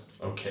Dancer.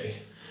 Okay.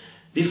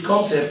 This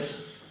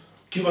concept,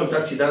 Cuban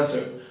Taxi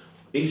Dancer,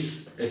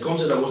 is a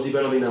concept that was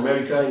developed in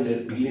America in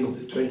the beginning of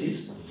the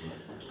 20s,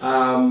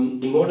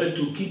 in order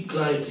to keep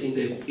clients in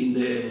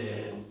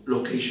the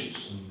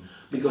locations,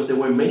 because there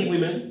were many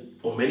women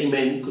or many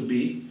men could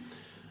be,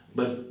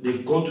 but they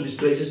go to these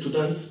places to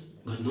dance,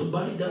 but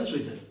nobody danced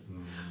with them,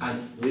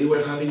 and we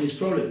were having this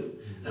problem,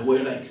 and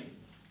we're like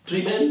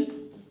 3 men,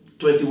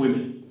 20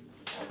 women,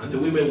 and the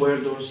women were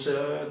those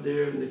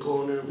there in the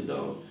corner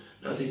without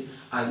nothing,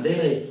 and then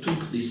I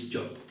took this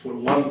job for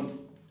 1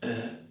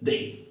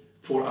 day.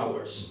 4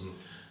 hours.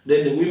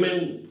 Then the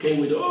women came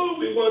with, oh,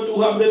 we want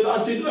to have the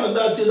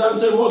taxi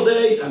dancer more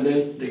days, and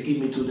then they give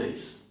me 2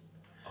 days.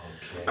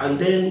 Okay. And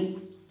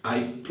then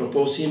I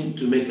proposed him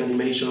to make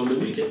animation on the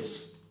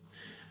weekends.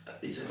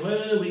 He said,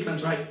 well, we can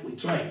try. We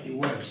tried, it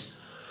works.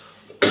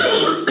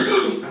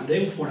 And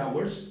then 4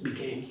 hours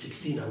became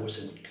 16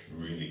 hours a week.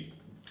 Really?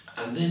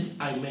 And then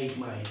I made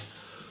my...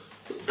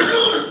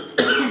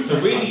 So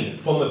really,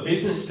 from a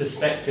business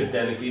perspective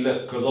then, if we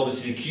look, because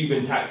obviously the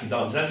Cuban Taxi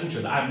Dancer, that's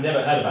interesting. I've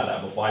never heard about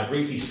that before. I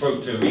briefly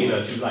spoke to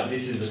Irina, she was like,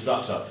 this is the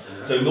structure.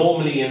 So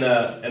normally in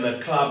a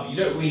club, you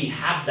don't really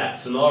have that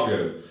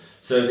scenario.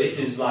 So this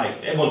is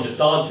like, everyone's just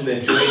dancing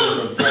and joining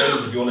different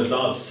friends. If you want to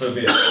dance, so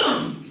be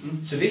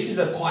it. So this is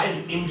quite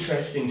an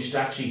interesting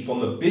strategy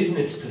from a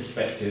business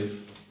perspective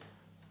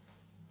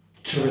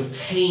to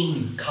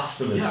retain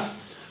customers,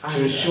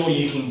 to ensure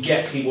you can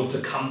get people to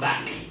come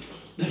back.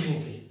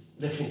 Definitely,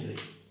 definitely.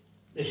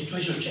 The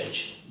situation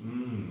changed.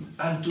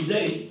 And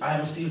today, I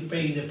am still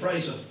paying the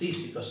price of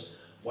this, because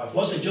what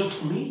was a job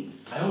for me,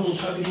 I almost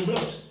have it in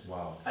blood.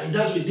 Wow. I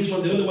dance with this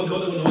one, the other one, the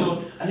other one, the other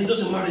one, and it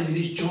doesn't matter if it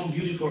is young,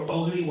 beautiful,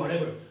 ugly,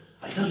 whatever.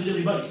 I dance with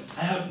everybody.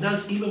 I have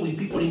danced even with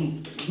people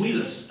in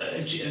wheelers,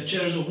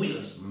 chairs of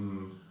wheelers.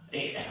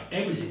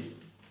 Everything.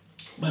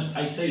 But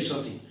I tell you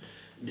something,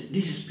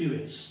 this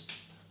experience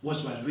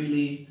was what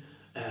really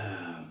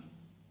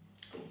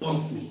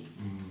pumped me.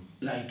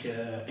 Like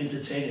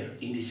entertainer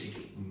in this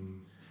city.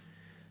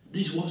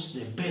 This was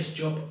the best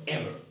job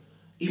ever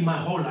in my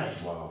whole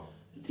life. Wow.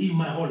 In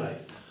my whole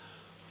life.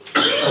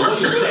 So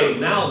what you're saying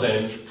now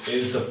then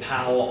is the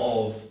power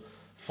of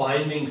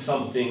finding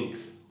something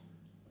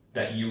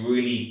that you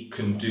really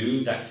can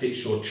do that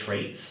fits your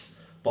traits,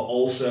 but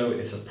also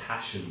it's a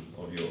passion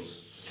of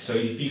yours. So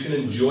if you can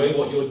enjoy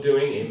what you're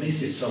doing, it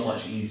makes it so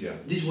much easier.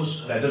 This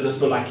was that doesn't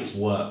feel like it's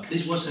work.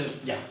 This was a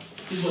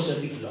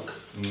big luck.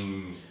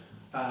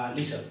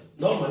 Listen,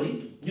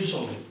 normally you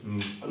saw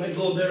me. When I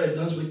go there, I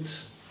dance with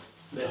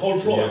the whole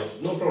floor.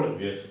 Yes. No problem.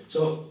 Yes.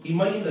 So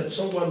imagine that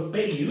someone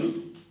pay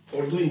you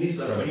for doing this,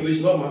 that for you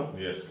is normal.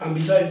 Yes. And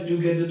besides, you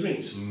get the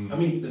drinks. I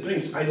mean, the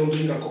drinks. I don't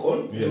drink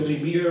alcohol. I don't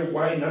drink beer,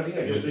 wine, nothing.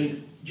 I just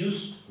drink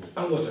juice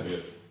and water.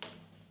 Yes.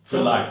 For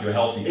life, you're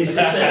healthy.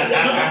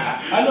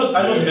 I'm not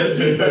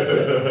healthy,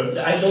 but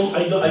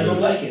I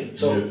don't like it.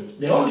 So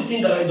the only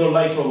thing that I don't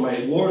like from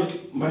my work,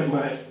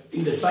 my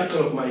in the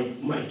cycle of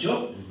my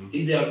job,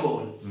 is the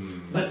alcohol.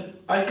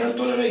 But I can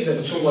tolerate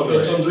that. Someone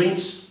gets some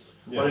drinks,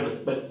 whatever.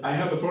 But I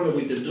have a problem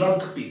with the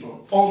drunk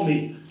people.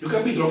 Only you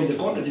can be drunk in the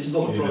corner. This is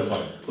not a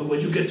problem. But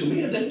when you get to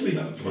me, then we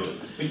have a problem.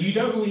 But you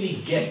don't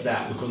really get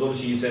that, because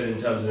obviously you said in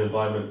terms of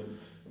environment.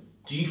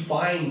 Do you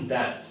find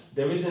that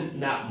there isn't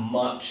that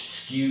much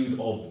skewed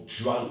of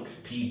drunk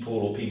people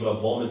or people are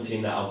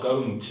vomiting that are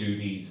going to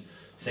these,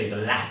 say, the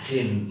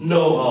Latin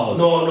bars?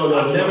 No.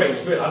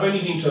 I've only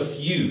been to a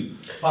few,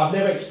 but I've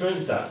never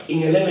experienced that.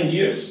 In 11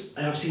 years,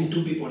 I have seen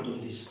 2 people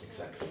doing this.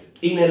 Exactly.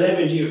 In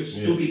 11 years,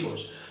 2 people.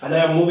 And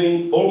I am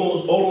moving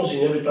almost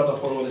in every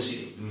platform of the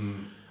city.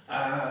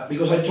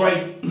 Because I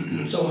try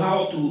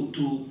somehow to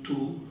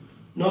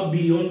not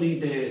be only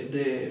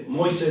the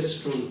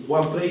Moises from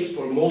one place,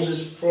 for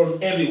Moses from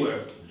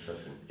everywhere.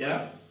 Interesting.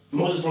 Yeah,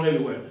 Moses from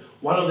everywhere.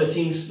 One of the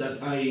things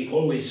that I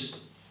always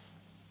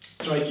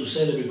try to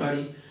tell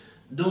everybody,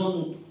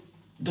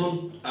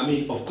 I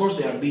mean, of course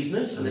they are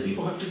business and the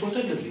people have to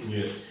protect the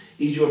business. Yes.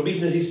 If your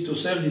business is to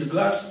sell this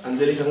glass and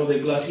there is another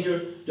glass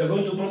here, you're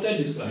going to protect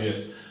this glass.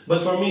 Yes.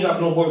 But for me, I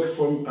have no work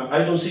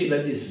I don't see it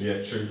like this.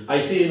 Yeah, true. I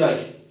see it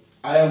like,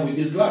 I am with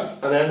this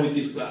glass and I am with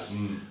this glass.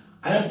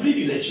 I am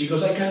privileged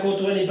because I can go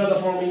to any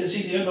platform in the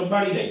city and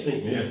nobody hates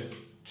me. Yes,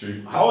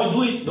 true. How I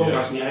do it, don't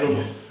ask me, I don't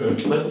know.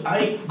 But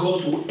I go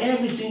to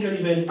every single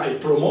event, I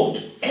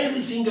promote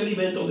every single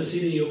event of the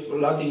city of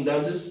Latin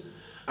dances,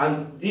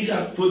 and these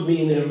have put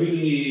me in a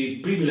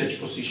really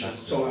privileged position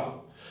somehow.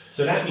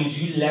 So that means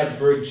you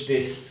leverage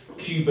this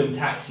Cuban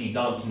taxi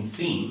dancing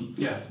theme,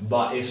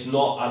 but it's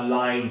not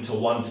aligned to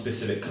one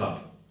specific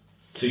club.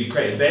 So you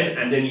create an event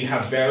and then you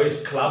have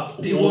various club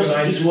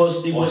organizers.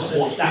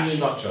 What's that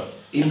structure?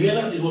 In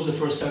Vienna, this was the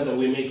first time that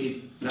we make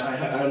it.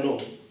 I don't know.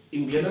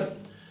 In Vienna,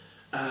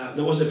 that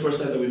was the first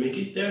time that we make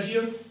it. They're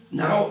here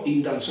now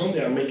in Danzón.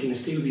 They are making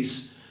still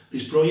this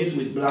project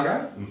with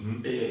Blaga.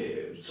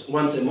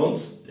 Once a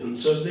month on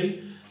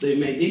Thursday, they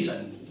made this,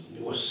 and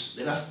it was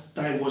the last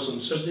time was on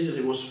Thursday.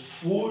 It was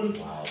full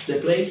the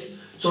place.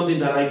 something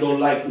that I don't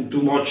like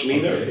too much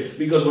neither, Okay.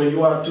 because when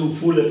you are too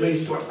full a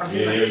place, you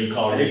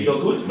can't and it's not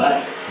good.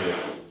 But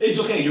it's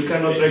okay. You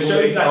cannot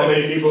regulate how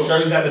many people.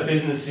 Shows that the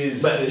business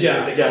is. But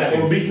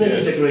for business,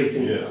 it's a great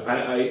thing. Yes.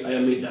 I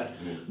admit that.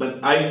 But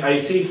I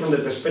see from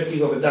the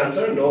perspective of a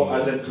dancer, no,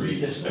 as a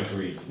businessman.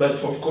 Agreed. But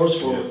of course,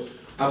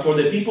 for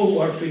the people who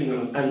are feeling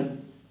alone. And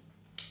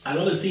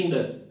another thing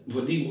that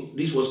for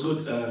this was good,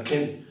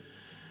 Ken,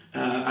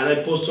 and I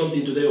post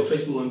something today on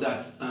Facebook on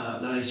that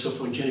that I saw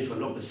from Jennifer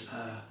Lopez.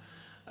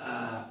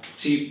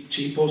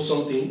 She posted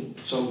something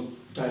some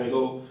time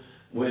ago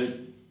where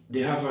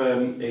they have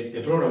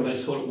a program that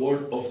is called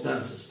World of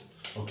Dances.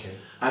 Okay.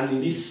 And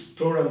in this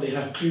program, they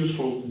have crews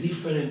from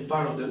different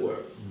parts of the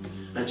world.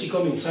 Mm-hmm. And she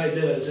come inside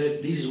there and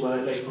said, this is what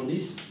I like from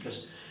this,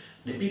 because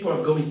the people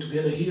are coming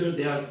together here,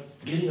 they are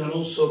getting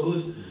along so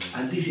good,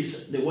 and this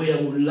is the way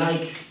I would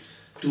like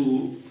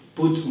to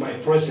put my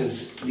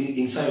presence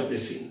inside of the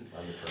scene.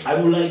 I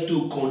would like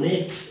to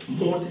connect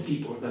more the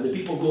people, that the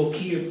people go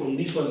here from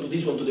this one to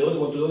this one to the other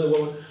one to the other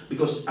one,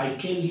 because I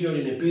came here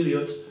in a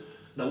period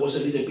that was a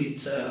little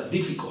bit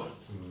difficult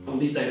on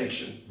this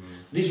direction.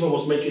 This one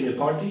was making a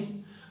party,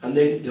 and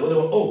then the other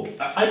one, oh,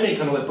 I make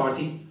another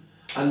party,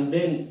 and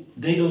then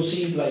they don't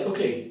see it like,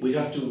 okay, we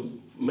have to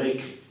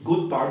make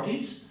good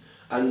parties,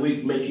 and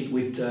we make it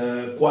with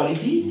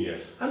quality,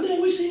 yes. And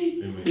then we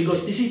see,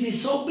 because the city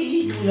is so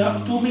big, we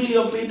have 2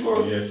 million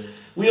people, yes.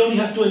 We only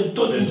have to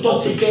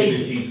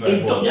intoxicate, we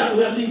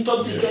have to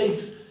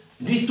intoxicate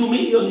these 2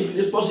 million, if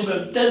it's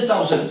possible,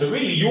 10,000. So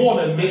really, you're on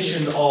a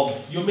mission of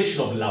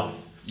love.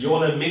 You're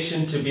on a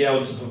mission to be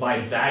able to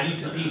provide value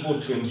to people,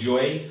 to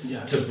enjoy,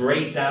 to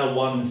break down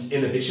one's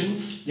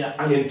inhibitions,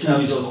 and in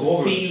terms of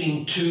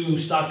feeling too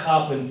stuck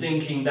up and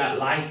thinking that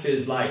life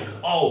is like,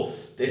 oh,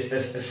 there's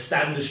a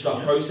standard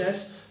struck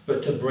process,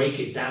 but to break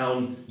it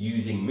down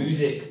using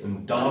music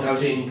and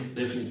dancing.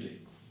 Definitely.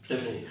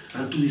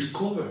 And to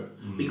discover,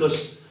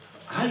 because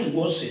I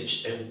was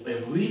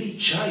a really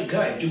shy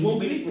guy. You won't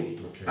believe me.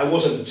 Okay. I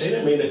was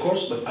entertainer, made the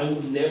course, but I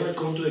would never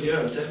come to a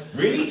girl and tell.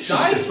 Really?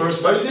 Shy? The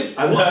first time.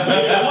 I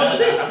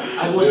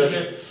was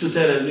here to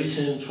tell her,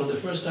 listen, from the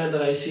first time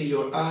that I see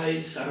your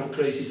eyes, I'm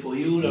crazy for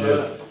you.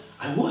 Yes.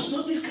 I was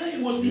not this guy. I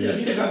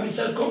didn't have this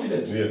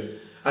self-confidence. Yes.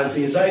 And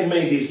since I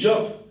made this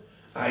job,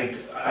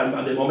 I'm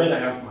at the moment I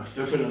have my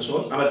girlfriend and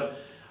so on, but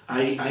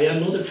I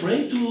am not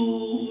afraid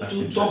to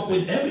talk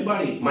with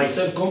everybody. My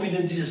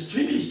self-confidence is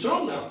extremely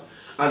strong now.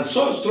 And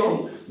so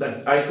strong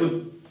that I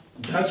could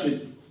dance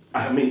with,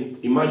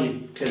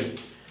 imagine,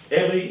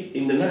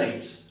 in the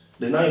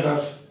night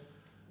have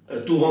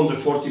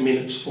 240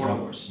 minutes, 4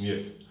 hours.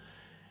 Yes.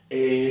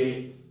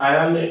 I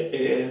am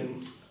a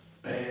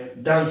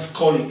dance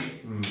colic.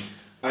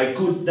 I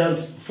could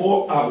dance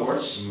 4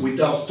 hours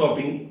without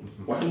stopping,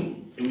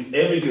 one with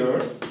every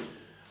girl,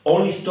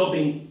 only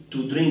stopping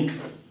to drink,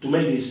 to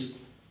make this,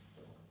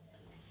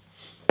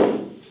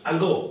 and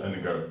go.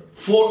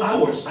 4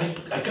 hours.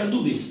 I can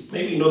do this.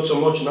 Maybe not so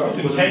much now. It's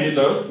intense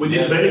though. With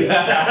this belly.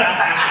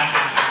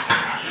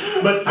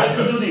 But I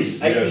could do this.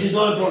 This is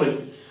not a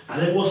problem.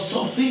 And I was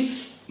so fit,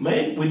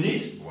 man, with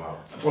this. Wow.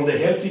 From the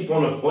healthy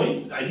point of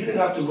view, I didn't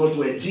have to go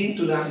to a gym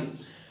to that.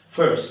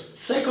 First.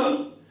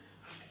 Second,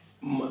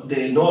 not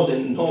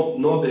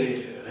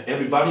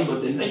everybody,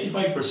 but the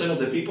 95% of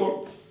the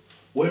people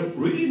were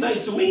really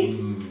nice to me.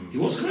 It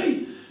was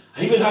great.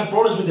 I even have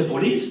problems with the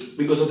police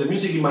because of the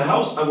music in my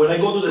house. And when I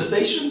go to the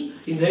station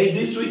in the 8th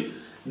district,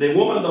 the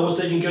woman that was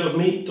taking care of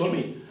me told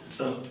me,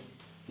 do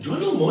you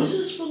know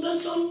Moises from that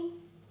song?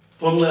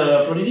 From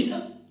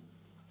Floridita?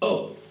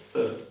 Oh,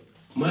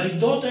 my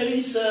daughter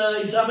is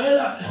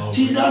Isabella. Oh,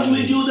 she dance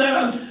with you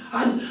there,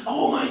 and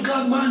oh my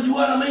God, man, you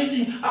are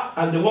amazing.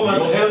 And the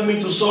woman helped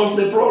me to solve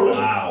the problem.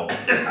 Wow.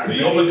 So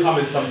you're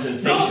becoming some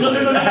sensation. No.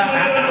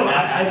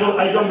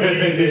 I don't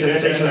believe in this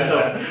sensation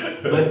stuff.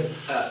 But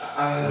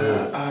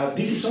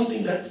this is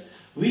something that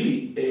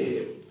really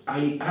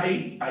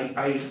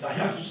I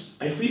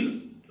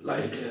feel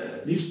like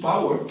this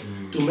power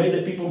to make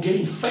the people get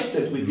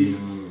infected with this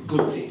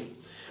good thing.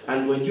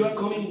 And when you are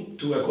coming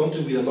to a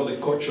country with another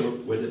culture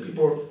where the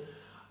people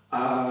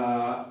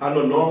are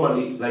not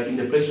normally like in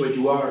the place where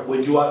you are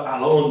when you are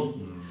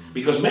alone,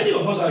 because many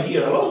of us are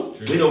here alone.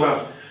 True. We don't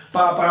have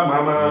papa,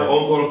 mama,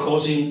 uncle,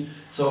 cousin.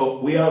 So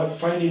we are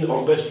finding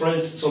our best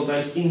friends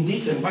sometimes in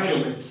this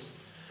environment.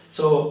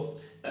 So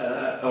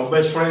our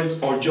best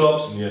friends, our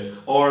jobs,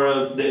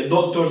 or the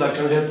doctor that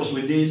can help us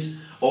with this,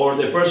 or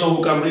the person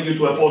who can bring you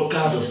to a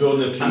podcast. You're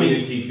building a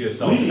community for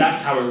yourself. Really,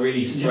 that's how it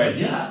really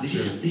spreads.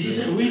 This is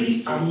a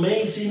really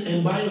amazing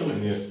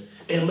environment. Yes.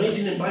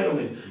 Amazing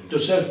environment to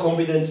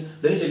self-confidence.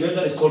 There is a girl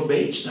that is called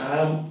Paige.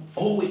 I am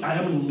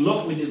in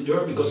love with this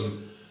girl because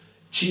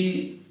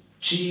she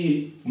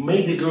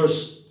made the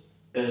girls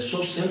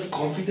so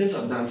self-confident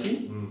at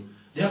dancing.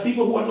 There are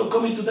people who are not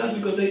coming to dance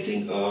because they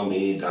think, oh,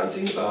 me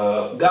dancing,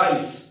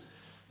 guys.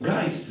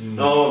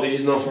 No, this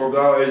is not for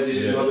guys. This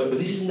is not. But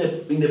this is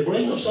in the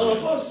brain of some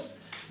of us.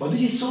 But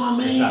this is so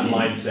amazing. It's that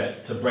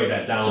mindset to break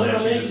that down and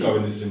actually just go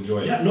and just enjoy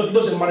it. Yeah, no, it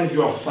doesn't matter if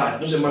you are fat.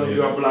 It doesn't matter if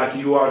you are black.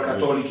 You are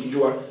Catholic.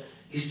 You are.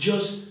 It's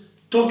just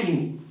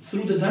talking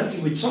through the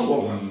dancing with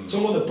someone,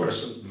 some other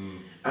person.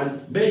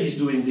 And Perez is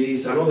doing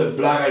this, another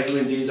Blaga is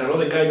doing this,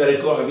 another guy that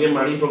is called Javier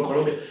Marin from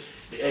Colombia,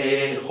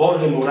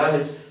 Jorge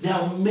Morales. There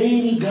are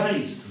many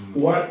guys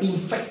who are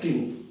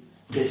infecting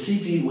the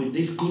city with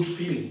this good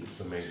feeling.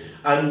 It's amazing.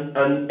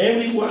 And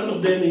every one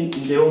of them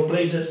in their own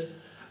places.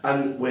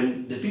 And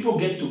when the people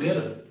get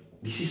together,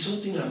 this is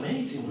something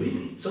amazing,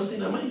 really, something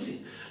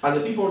amazing. And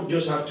the people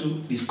just have to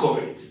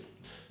discover it.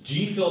 Do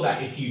you feel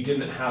that if you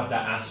didn't have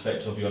that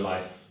aspect of your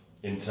life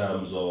in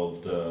terms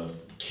of the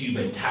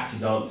Cuban taxi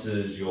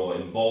dancers, you're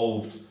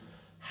involved,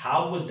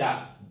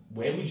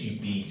 where would you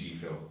be, do you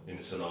feel, in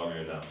the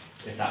scenario now?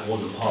 If that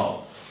wasn't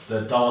part,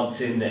 the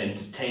dancing, the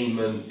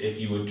entertainment, if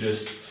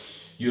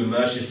you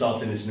immerse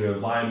yourself in this new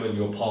environment,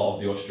 you're part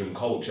of the Austrian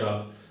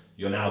culture,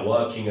 you're now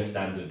working a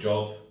standard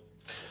job.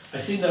 I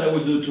think that I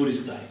would do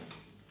tourist guide.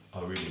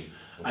 Oh, really?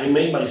 Okay. I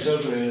made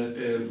myself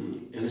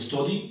a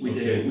study with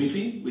the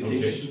Wi-Fi, with the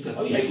institute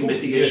that make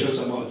investigations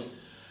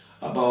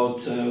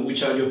about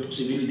which are your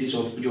possibilities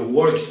of your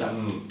works that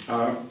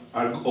are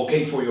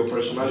okay for your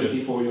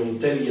personality, for your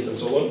intelligence and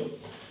so on.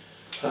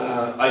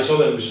 I saw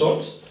the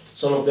results.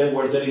 Some of them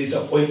were very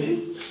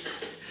disappointing.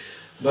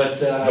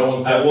 But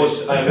I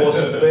was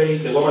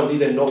the woman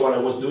didn't know what I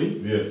was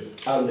doing. Yes.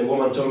 And the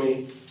woman told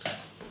me,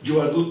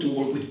 you are good to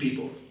work with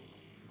people.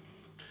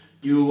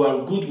 You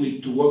are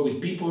good to work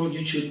with people.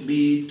 You should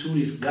be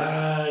tourist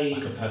guy,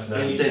 like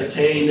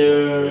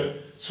entertainer,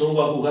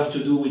 someone who have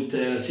to do with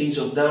things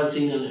of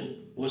dancing. And it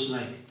was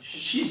like,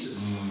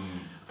 Jesus.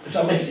 It's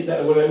amazing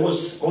that when I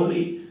was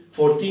only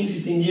 14,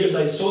 16 years,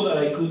 I saw that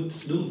I could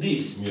do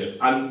this. Yes.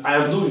 And I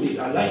am doing it.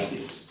 I like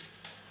this.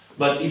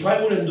 But if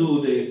I wouldn't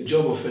do the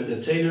job of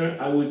entertainer,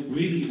 I would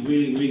really,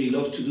 really, really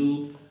love to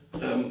do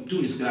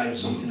tourist guide or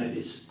something like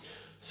this.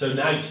 So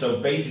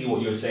basically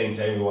what you're saying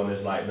to everyone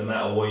is like, no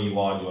matter where you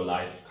are in your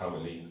life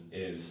currently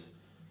is,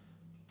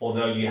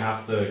 although you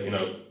have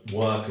to,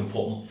 work and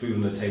put food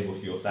on the table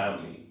for your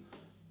family,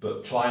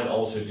 but try and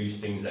also do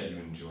things that you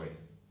enjoy.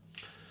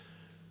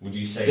 Would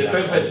you say the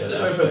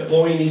perfect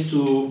point is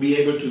to be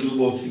able to do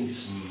both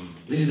things?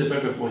 This is the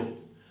perfect point.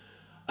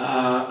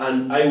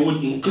 And I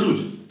would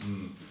include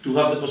to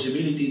have the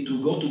possibility to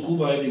go to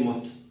Cuba every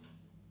month.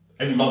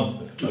 Every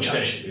month? To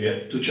church.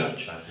 Yeah. To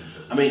church. That's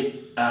interesting. I mean,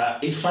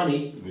 it's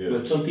funny,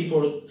 but some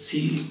people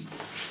see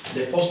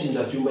the posting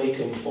that you make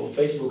on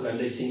Facebook and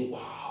they think,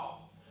 wow,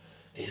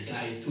 this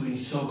guy is doing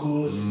so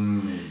good.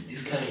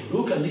 This guy,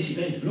 look at this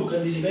event, and look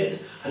at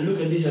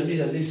this and this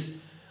and this.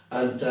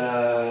 And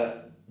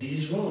this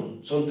is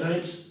wrong.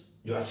 Sometimes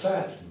you are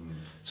sad.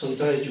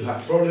 Sometimes you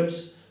have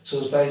problems.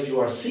 Sometimes you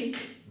are sick.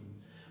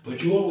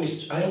 But I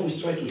always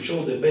try to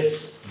show the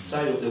best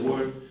side of the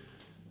world,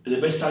 the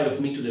best side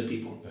of me to the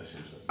people. That's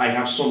interesting. I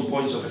have some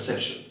points of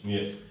exception.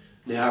 Yes.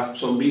 They have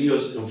some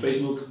videos on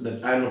Facebook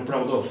that I'm not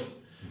proud of,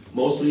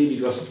 mostly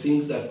because of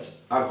things that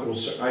are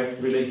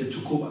related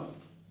to Cuba.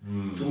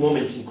 Two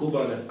moments in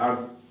Cuba that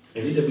are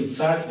a little bit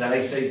sad, that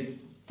I say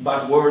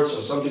bad words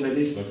or something like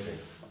this. Okay.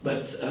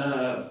 But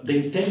the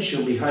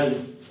intention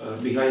behind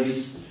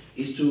this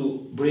is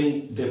to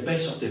bring the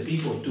best of the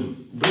people, to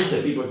bring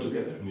the people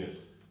together. Yes.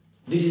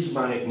 This is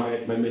my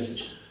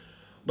message.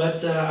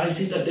 But I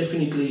think that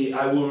definitely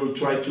I will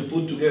try to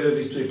put together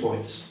these 3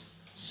 points.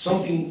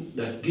 Something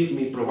that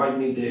provide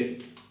me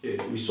the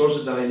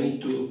resources that I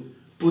need to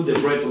put the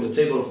bread on the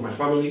table of my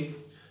family,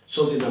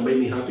 something that made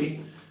me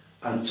happy,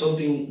 and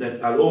something that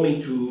allow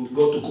me to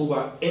go to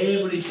Cuba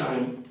every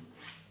time,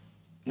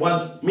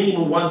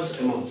 minimum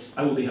once a month.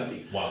 I will be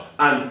happy. Wow.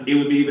 And it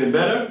would be even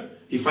better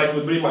if I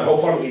could bring my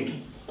whole family to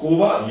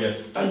Cuba,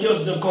 and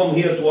just come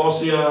here to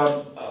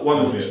Austria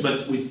 1 month,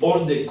 but with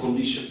all the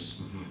conditions.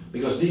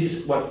 Because this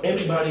is what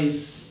everybody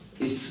is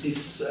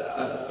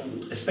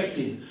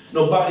expecting.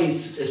 Nobody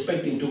is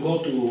expecting to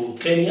go to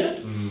Kenya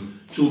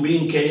to be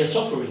in Kenya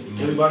suffering.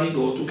 Everybody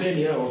go to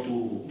Kenya or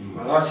to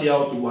Malaysia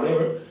or to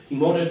whatever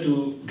in order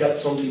to get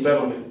some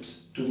development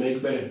to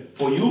make better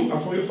for you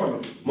and for your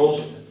family,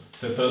 most of them.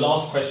 So for the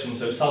last question,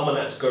 so someone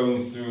that's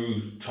going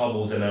through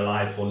troubles in their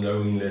life or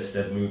loneliness,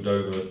 they've moved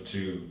over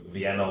to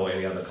Vienna or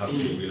any other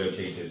country,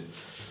 relocated,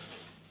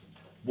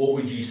 what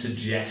would you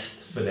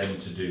suggest for them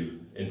to do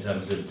in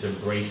terms of to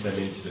embrace them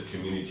into the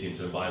community, into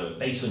the environment,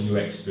 based on your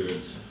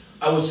experience?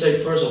 I would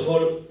say, first of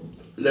all,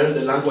 learn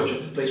the language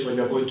of the place where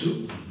you're going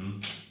to,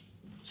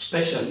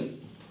 especially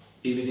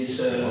if it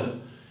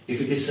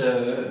is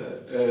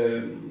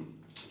a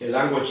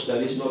language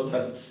that is not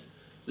that,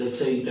 let's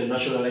say,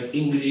 international, like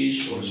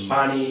English or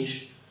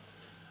Spanish.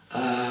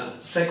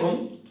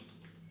 Second,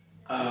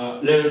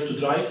 learn to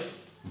drive.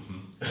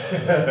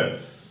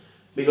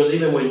 Because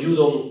even when you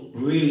don't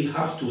really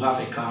have to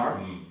have a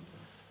car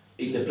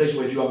in the place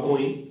where you are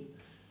going,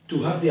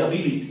 to have the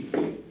ability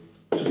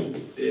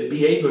to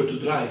be able to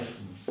drive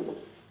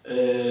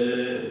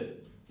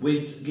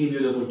will give you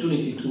the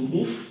opportunity to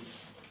move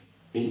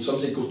in some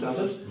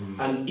circumstances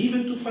and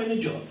even to find a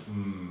job.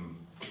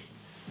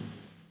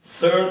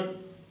 Third,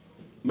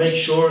 make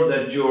sure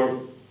that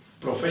your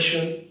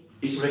profession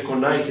is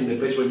recognized in the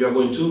place where you are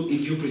going to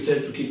if you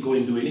pretend to keep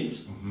going doing it.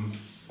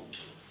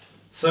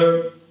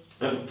 Third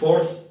and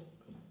fourth,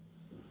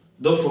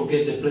 don't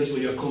forget the place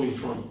where you're coming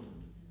from.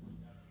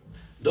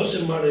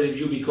 Doesn't matter if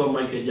you become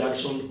Michael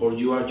Jackson or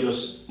you are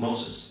just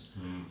Moses.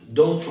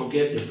 Don't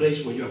forget the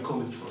place where you're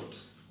coming from.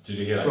 Did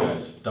you hear that,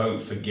 guys?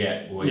 Don't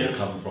forget where you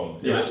come from.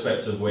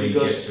 Irrespective of where you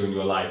get to in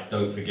your life,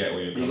 don't forget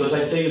where you come from. Because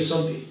I tell you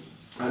something,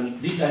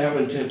 and this I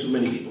haven't told to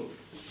many people.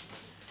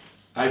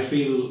 I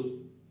feel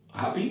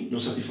happy,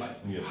 not satisfied.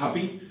 Yes.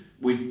 Happy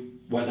with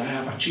what I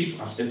have achieved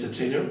as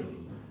entertainer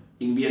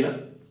in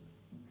Vienna.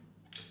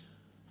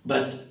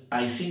 But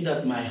I think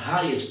that my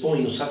highest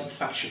point of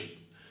satisfaction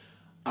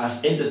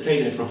as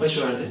entertainer,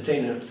 professional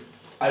entertainer,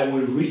 I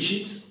will reach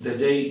it the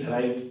day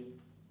that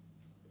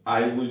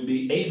I will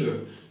be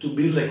able to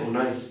be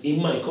recognized in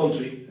my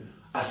country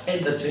as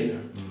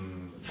entertainer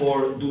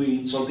for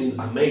doing something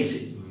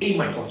amazing in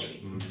my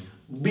country.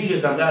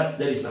 Bigger than that,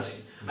 there is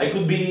nothing. I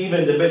could be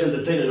even the best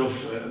entertainer of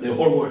the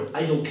whole world.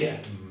 I don't care.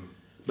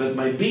 But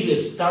my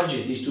biggest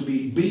target is to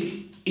be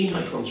big in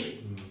my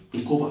country,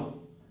 in Cuba.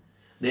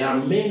 There are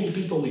many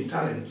people with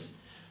talent.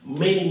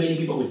 Many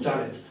people with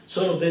talent.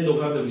 Some of them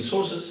don't have the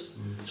resources.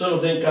 Some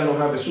of them cannot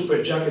have a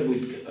super jacket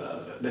with,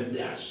 but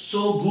they are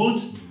so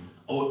good,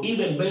 or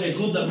even better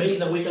good than many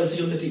that we can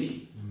see on the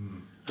TV.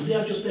 And they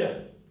are just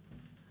there.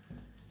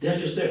 They are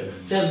just there.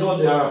 Thanks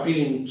God they are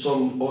appearing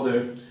some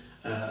other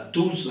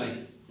tools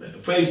like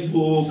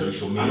Facebook,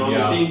 social media, and all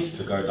these things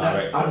to go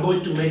direct. that are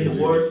going to make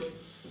the world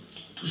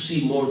to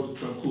see more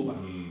from Cuba.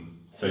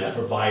 So it's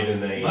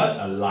providing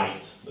a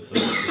light.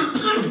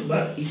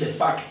 But it's a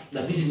fact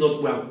that this is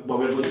not what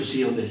we're going to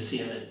see on the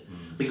CNN.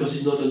 Because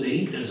it's not in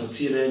the interest of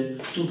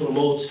CNN to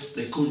promote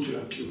the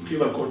culture,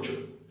 Cuban culture.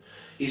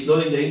 It's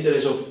not in the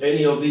interest of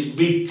any of these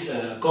big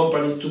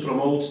companies to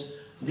promote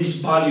these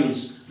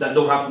values that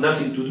don't have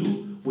nothing to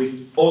do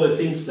with all the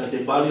things that the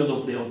value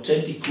of the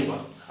authentic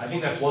Cuba. I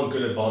think that's one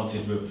good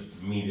advantage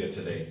with media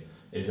today,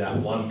 is that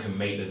one can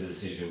make the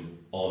decision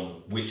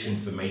on which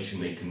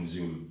information they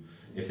consume.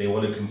 If they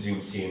want to consume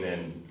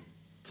CNN,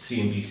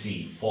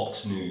 CNBC,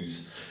 Fox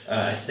News,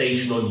 a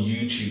station on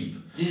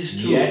YouTube, this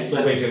is true. Yes,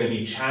 we're going to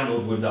be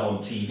channeled with that on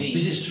TV.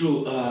 This is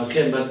true,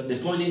 Ken, but the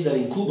point is that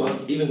in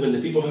Cuba, even when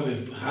the people have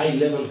a high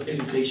level of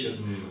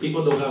education,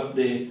 people don't have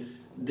the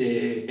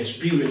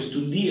experience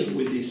to deal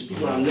with this.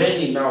 People are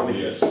learning now with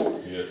this.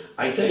 Yes.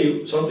 I tell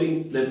you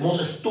something, the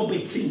most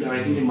stupid thing that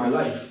I did in my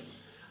life.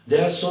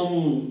 There are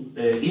some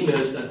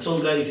emails that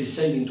some guy is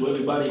sending to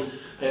everybody.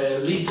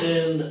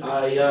 Listen,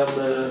 I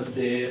am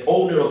the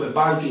owner of a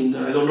bank in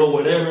I don't know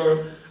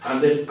whatever,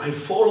 and then I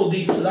follow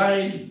this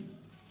line.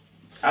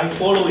 I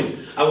follow it.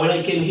 And when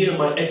I came here,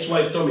 my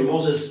ex-wife told me,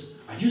 Moses,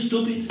 are you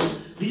stupid?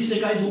 This is a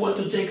guy who wants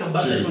to take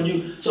advantage from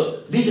you.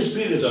 So this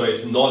experience. So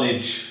it's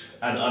knowledge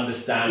and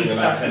understanding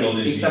about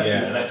technology,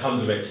 and that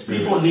comes with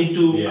experience. People need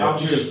to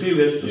have this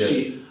experience to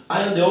see.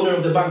 I am the owner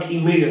of the bank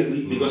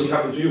immediately because it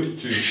happened to you.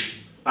 True.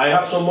 I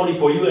have some money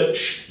for you.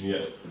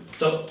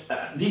 So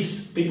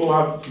these people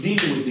are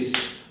dealing with this,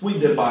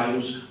 with the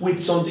virus,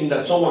 with something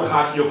that someone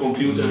hacked your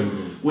computer,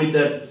 with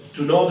that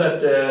to know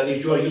that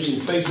if you are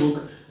using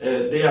Facebook.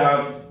 They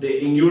have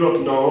in Europe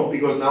now,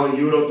 because now in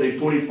Europe they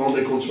put it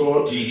under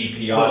control.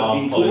 GDPR. But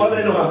in Cuba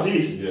they don't have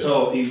this. Yeah.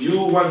 So if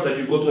you want that,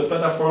 you go to a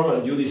platform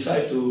and you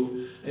decide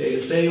to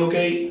say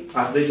okay,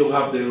 as they don't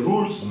have the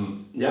rules,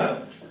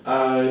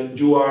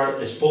 you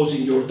are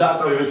exposing your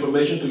data, your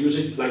information to use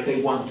it like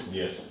they want.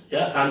 Yes.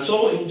 Yeah, and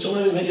so in so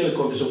many other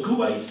countries. So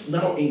Cuba is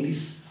now in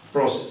this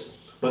process.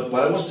 But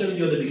what I was telling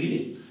you at the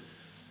beginning,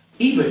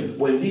 even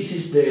when this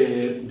is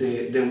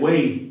the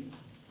way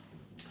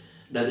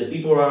that the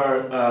people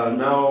are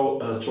now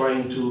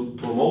trying to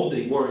promote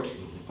their work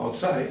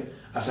outside,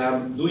 as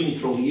I'm doing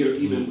it from here,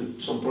 even with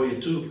some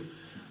project too,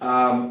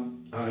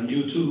 and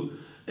you too,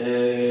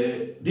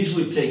 this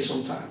will take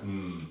some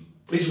time.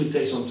 This will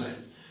take some time.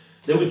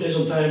 They will take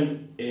some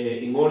time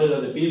in order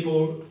that the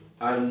people,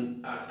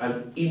 and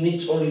it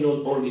needs not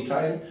only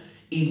time,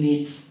 it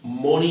needs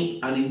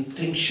money and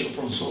intention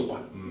from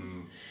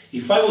someone.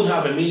 If I would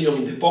have $1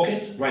 million in the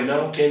pocket right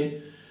now,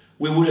 Ken,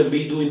 we wouldn't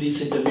be doing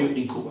this interview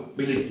in Cuba,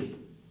 believe me.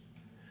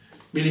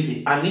 Believe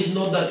me. And it's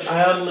not that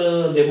I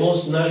am the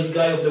most nice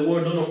guy of the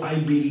world. No. I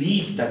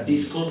believe that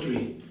this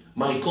country,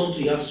 my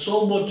country, has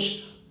so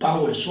much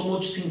power, so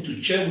much thing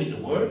to share with the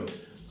world.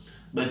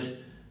 But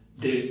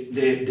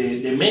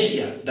the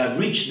media that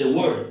reach the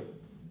world,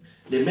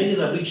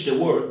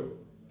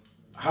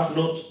 have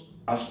not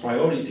as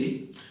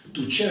priority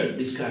to share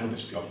this kind of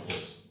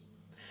experience.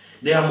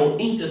 They are more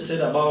interested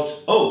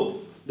about,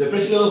 the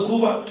president of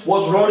Cuba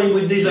was running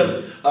with this.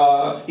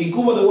 In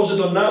Cuba there was a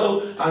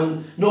tornado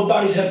and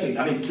nobody's helping.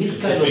 I mean, this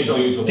kind of stuff.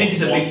 This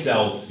is a big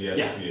sells.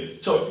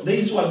 Yes. So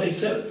this is what they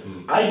sell.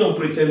 I don't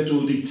pretend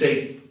to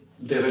dictate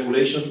the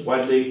regulation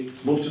while they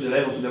move to the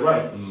left or to the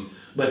right.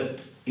 But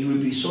it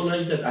would be so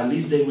nice that at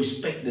least they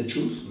respect the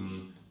truth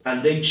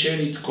and they share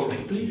it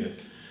correctly.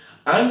 Yes.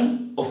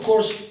 And of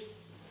course,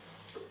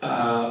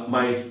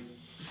 my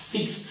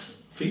fifth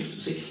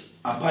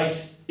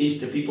advice is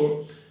the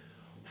people,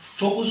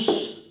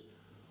 focus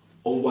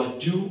on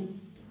what you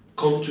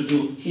come to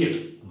do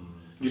here.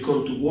 You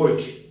come to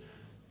work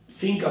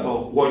think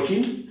about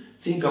working,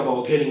 think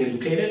about getting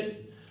educated,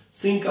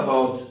 think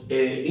about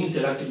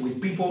interacting with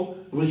people,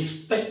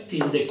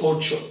 respecting the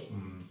culture,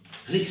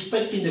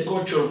 respecting the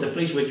culture of the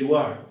place where you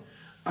are,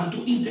 and to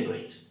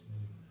integrate.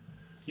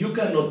 You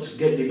cannot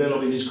get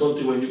developed in this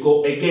country when you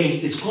go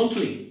against this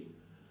country.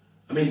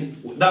 I mean,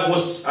 I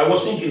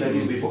was thinking like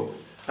this before.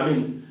 I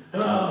mean,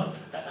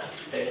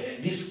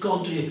 this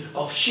country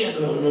of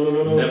shit. No.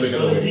 Never it's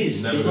not like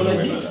this. It's not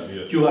like this. That,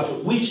 yes. You have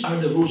which are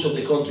the rules of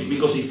the country?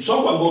 Because if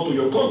someone go to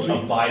your country,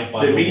 Abide by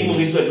the the minimum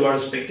rules. is that you are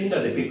expecting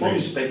that the people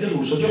respect the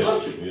rules of your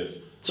country. Yes.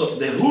 So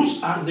the rules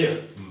are there,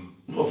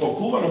 not for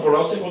Cuba, not for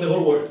Austria, for the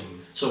whole world.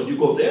 So you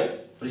go there,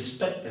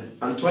 respect them,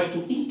 and try to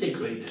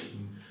integrate them.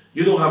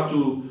 You don't have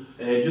to.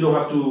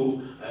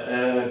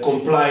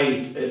 Comply,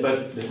 but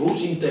the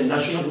rules,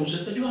 international rules,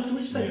 is that you have to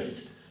respect it.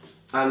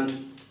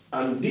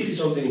 And this is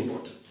something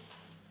important.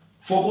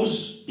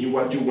 Focus in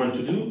what you want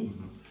to do.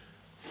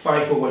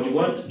 Fight for what you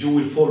want. You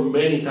will fall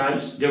many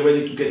times. Get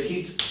ready to get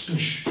hit.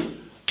 Tush,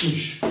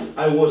 tush.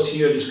 I was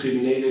here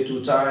discriminated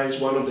 2 times.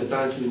 One of the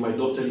times with my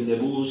daughter in the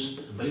bus.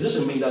 But it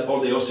doesn't mean that all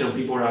the Austrian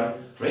people are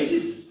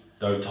racist.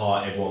 Don't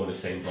tar everyone with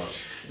the same brush.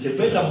 The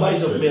best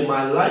advice of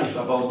my life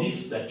about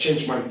this that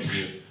changed my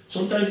tush.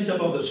 Sometimes it's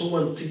about that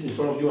someone sits in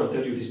front of you and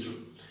tell you this truth.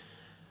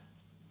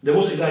 There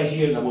was a guy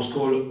here that was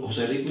called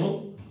Jose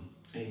Ritmo,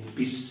 in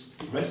peace,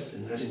 rest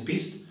in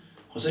peace,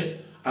 Jose.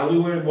 And we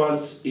were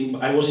once,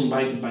 I was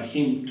invited by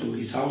him to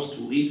his house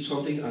to eat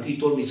something, and he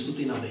told me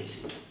something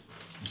amazing.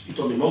 He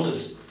told me,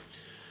 Moses,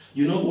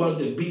 you know what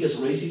the biggest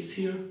racists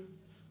here?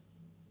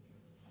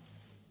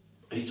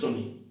 And he told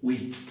me,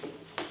 we.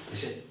 I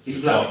said, he's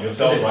black.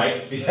 Yourself, said, right?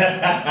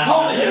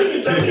 How the hell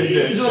you tell me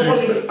this? It's not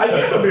possible. I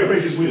cannot be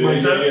racist with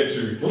myself.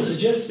 True. No,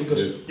 suggest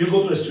because you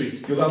go to the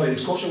street, you have a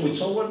discussion with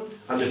someone,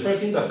 and the first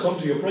thing that comes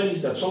to your brain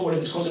is that someone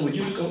is discussing with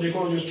you because they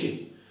color your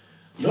skin.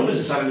 Not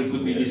necessarily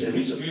could be this a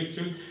reason.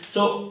 True.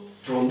 So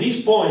from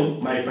this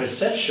point, my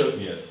perception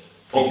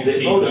of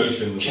the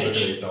problem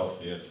changed.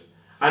 Yourself. Yes.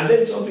 And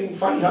then something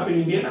funny happened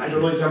in Vienna. I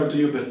don't know if it happened to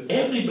you, but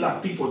every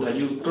black people that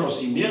you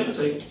cross in Vienna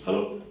say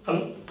hello,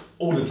 hello.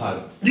 All the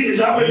time. This is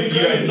happening.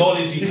 You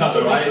acknowledge each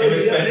other, right?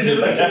 This is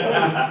like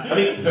I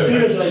mean,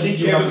 experience like this.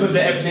 Because the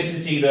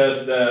ethnicity,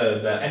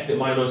 the ethnic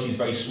minority is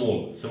very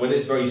small. So when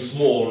it's very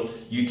small,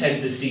 you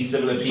tend to see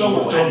similar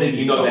people and then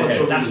you know their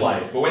head. That's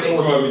why. But when it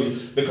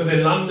grows, because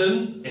in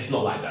London, it's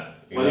not like that.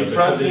 Well, in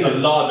France, it's a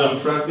larger.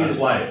 That's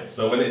why.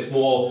 So when it's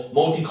more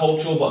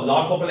multicultural but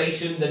large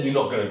population, then you're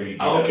not going to really do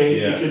that. Okay,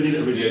 you can lead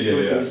a reason.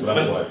 Yeah. So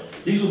that's why.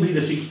 These would be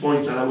the 6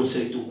 points that I would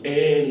say to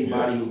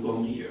anybody who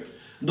comes here.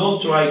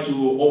 Don't try to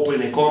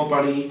open a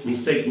company,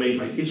 mistake made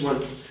like this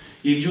one.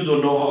 If you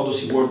don't know how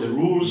does it work, the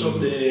rules of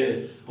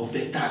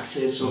the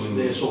taxes, of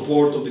the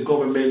support of the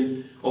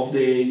government, of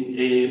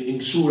the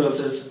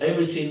insurances,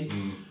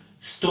 everything,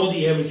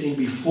 study everything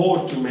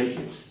before to make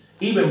it.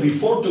 Even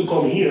before to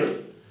come here,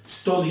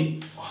 study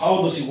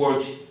how does it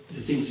work, the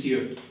things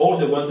here, all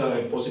the ones that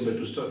are possible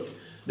to study.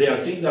 There are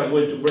things that are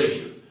going to break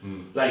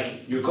you.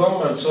 Like you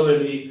come and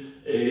suddenly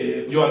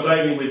you are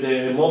driving with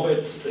a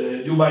moped,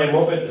 you buy a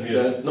moped,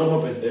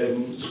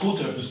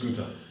 scooter. The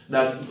scooter.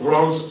 That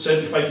runs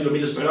 35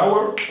 kilometers per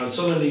hour, and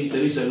suddenly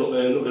there is a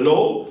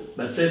law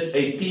that says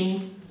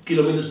 18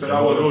 kilometers per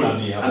hour rule.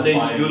 And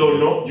then you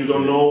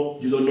don't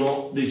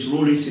know this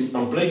rule is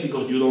in place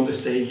because you don't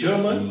stay in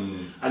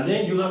German, and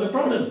then you have a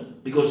problem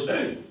because,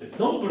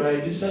 no, but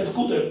this is a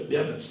scooter.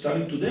 Yeah, but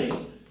starting today,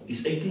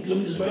 it's 18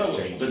 kilometers per hour.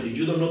 But if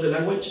you don't know the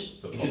language,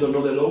 if you don't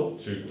know the law,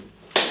 true.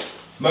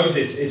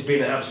 Moses, it's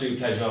been an absolute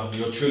pleasure.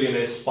 You're truly an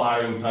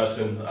inspiring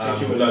person.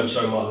 You've learned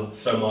so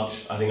much.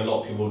 I think a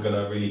lot of people are going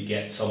to really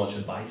get so much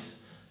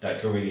advice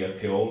that can really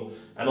appeal.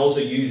 And also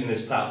using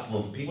this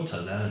platform for people to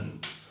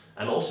learn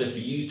and also for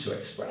you to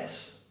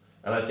express.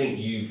 And I think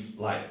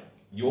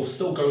you're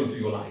still going through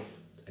your life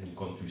and you've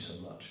gone through so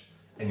much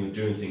and you're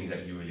doing things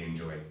that you really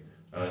enjoy.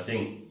 And I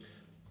think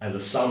as a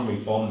summary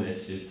from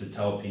this is to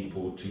tell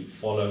people to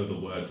follow the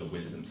words of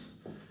wisdoms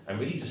and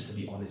really just to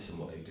be honest in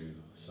what they do.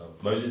 So,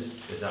 Moses,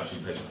 it's an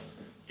absolute pleasure.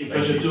 A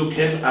pleasure too,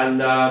 Ken. And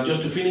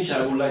just to finish,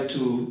 I would like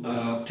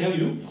to tell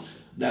you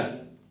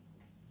that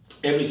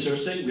every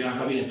Thursday we are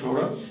having a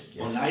program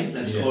online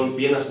that's called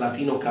Vienna's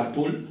Latino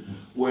Carpool,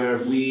 where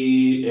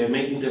we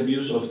make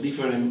interviews of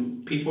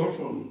different people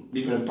from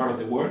different parts of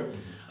the world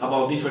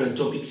about different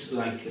topics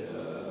like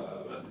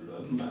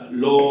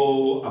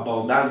law,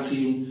 about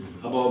dancing,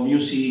 about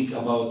music,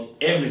 about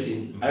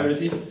everything.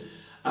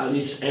 And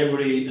it's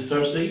every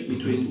Thursday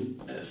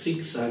between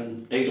 6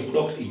 and 8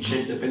 o'clock. It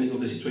changes depending on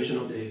the situation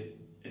of the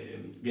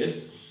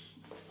guest.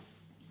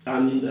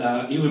 And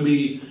it will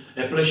be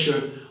a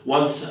pleasure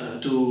once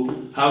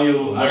to have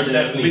you as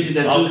a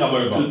visitor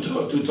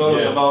to tell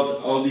us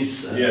about all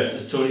this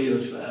story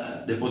of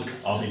the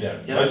podcast. I'll be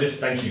there. Yeah. Moses,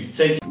 thank you.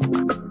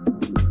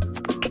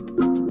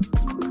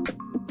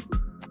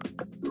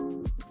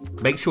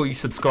 Make sure you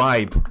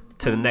subscribe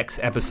to the next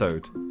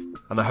episode,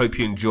 and I hope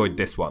you enjoyed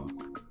this one.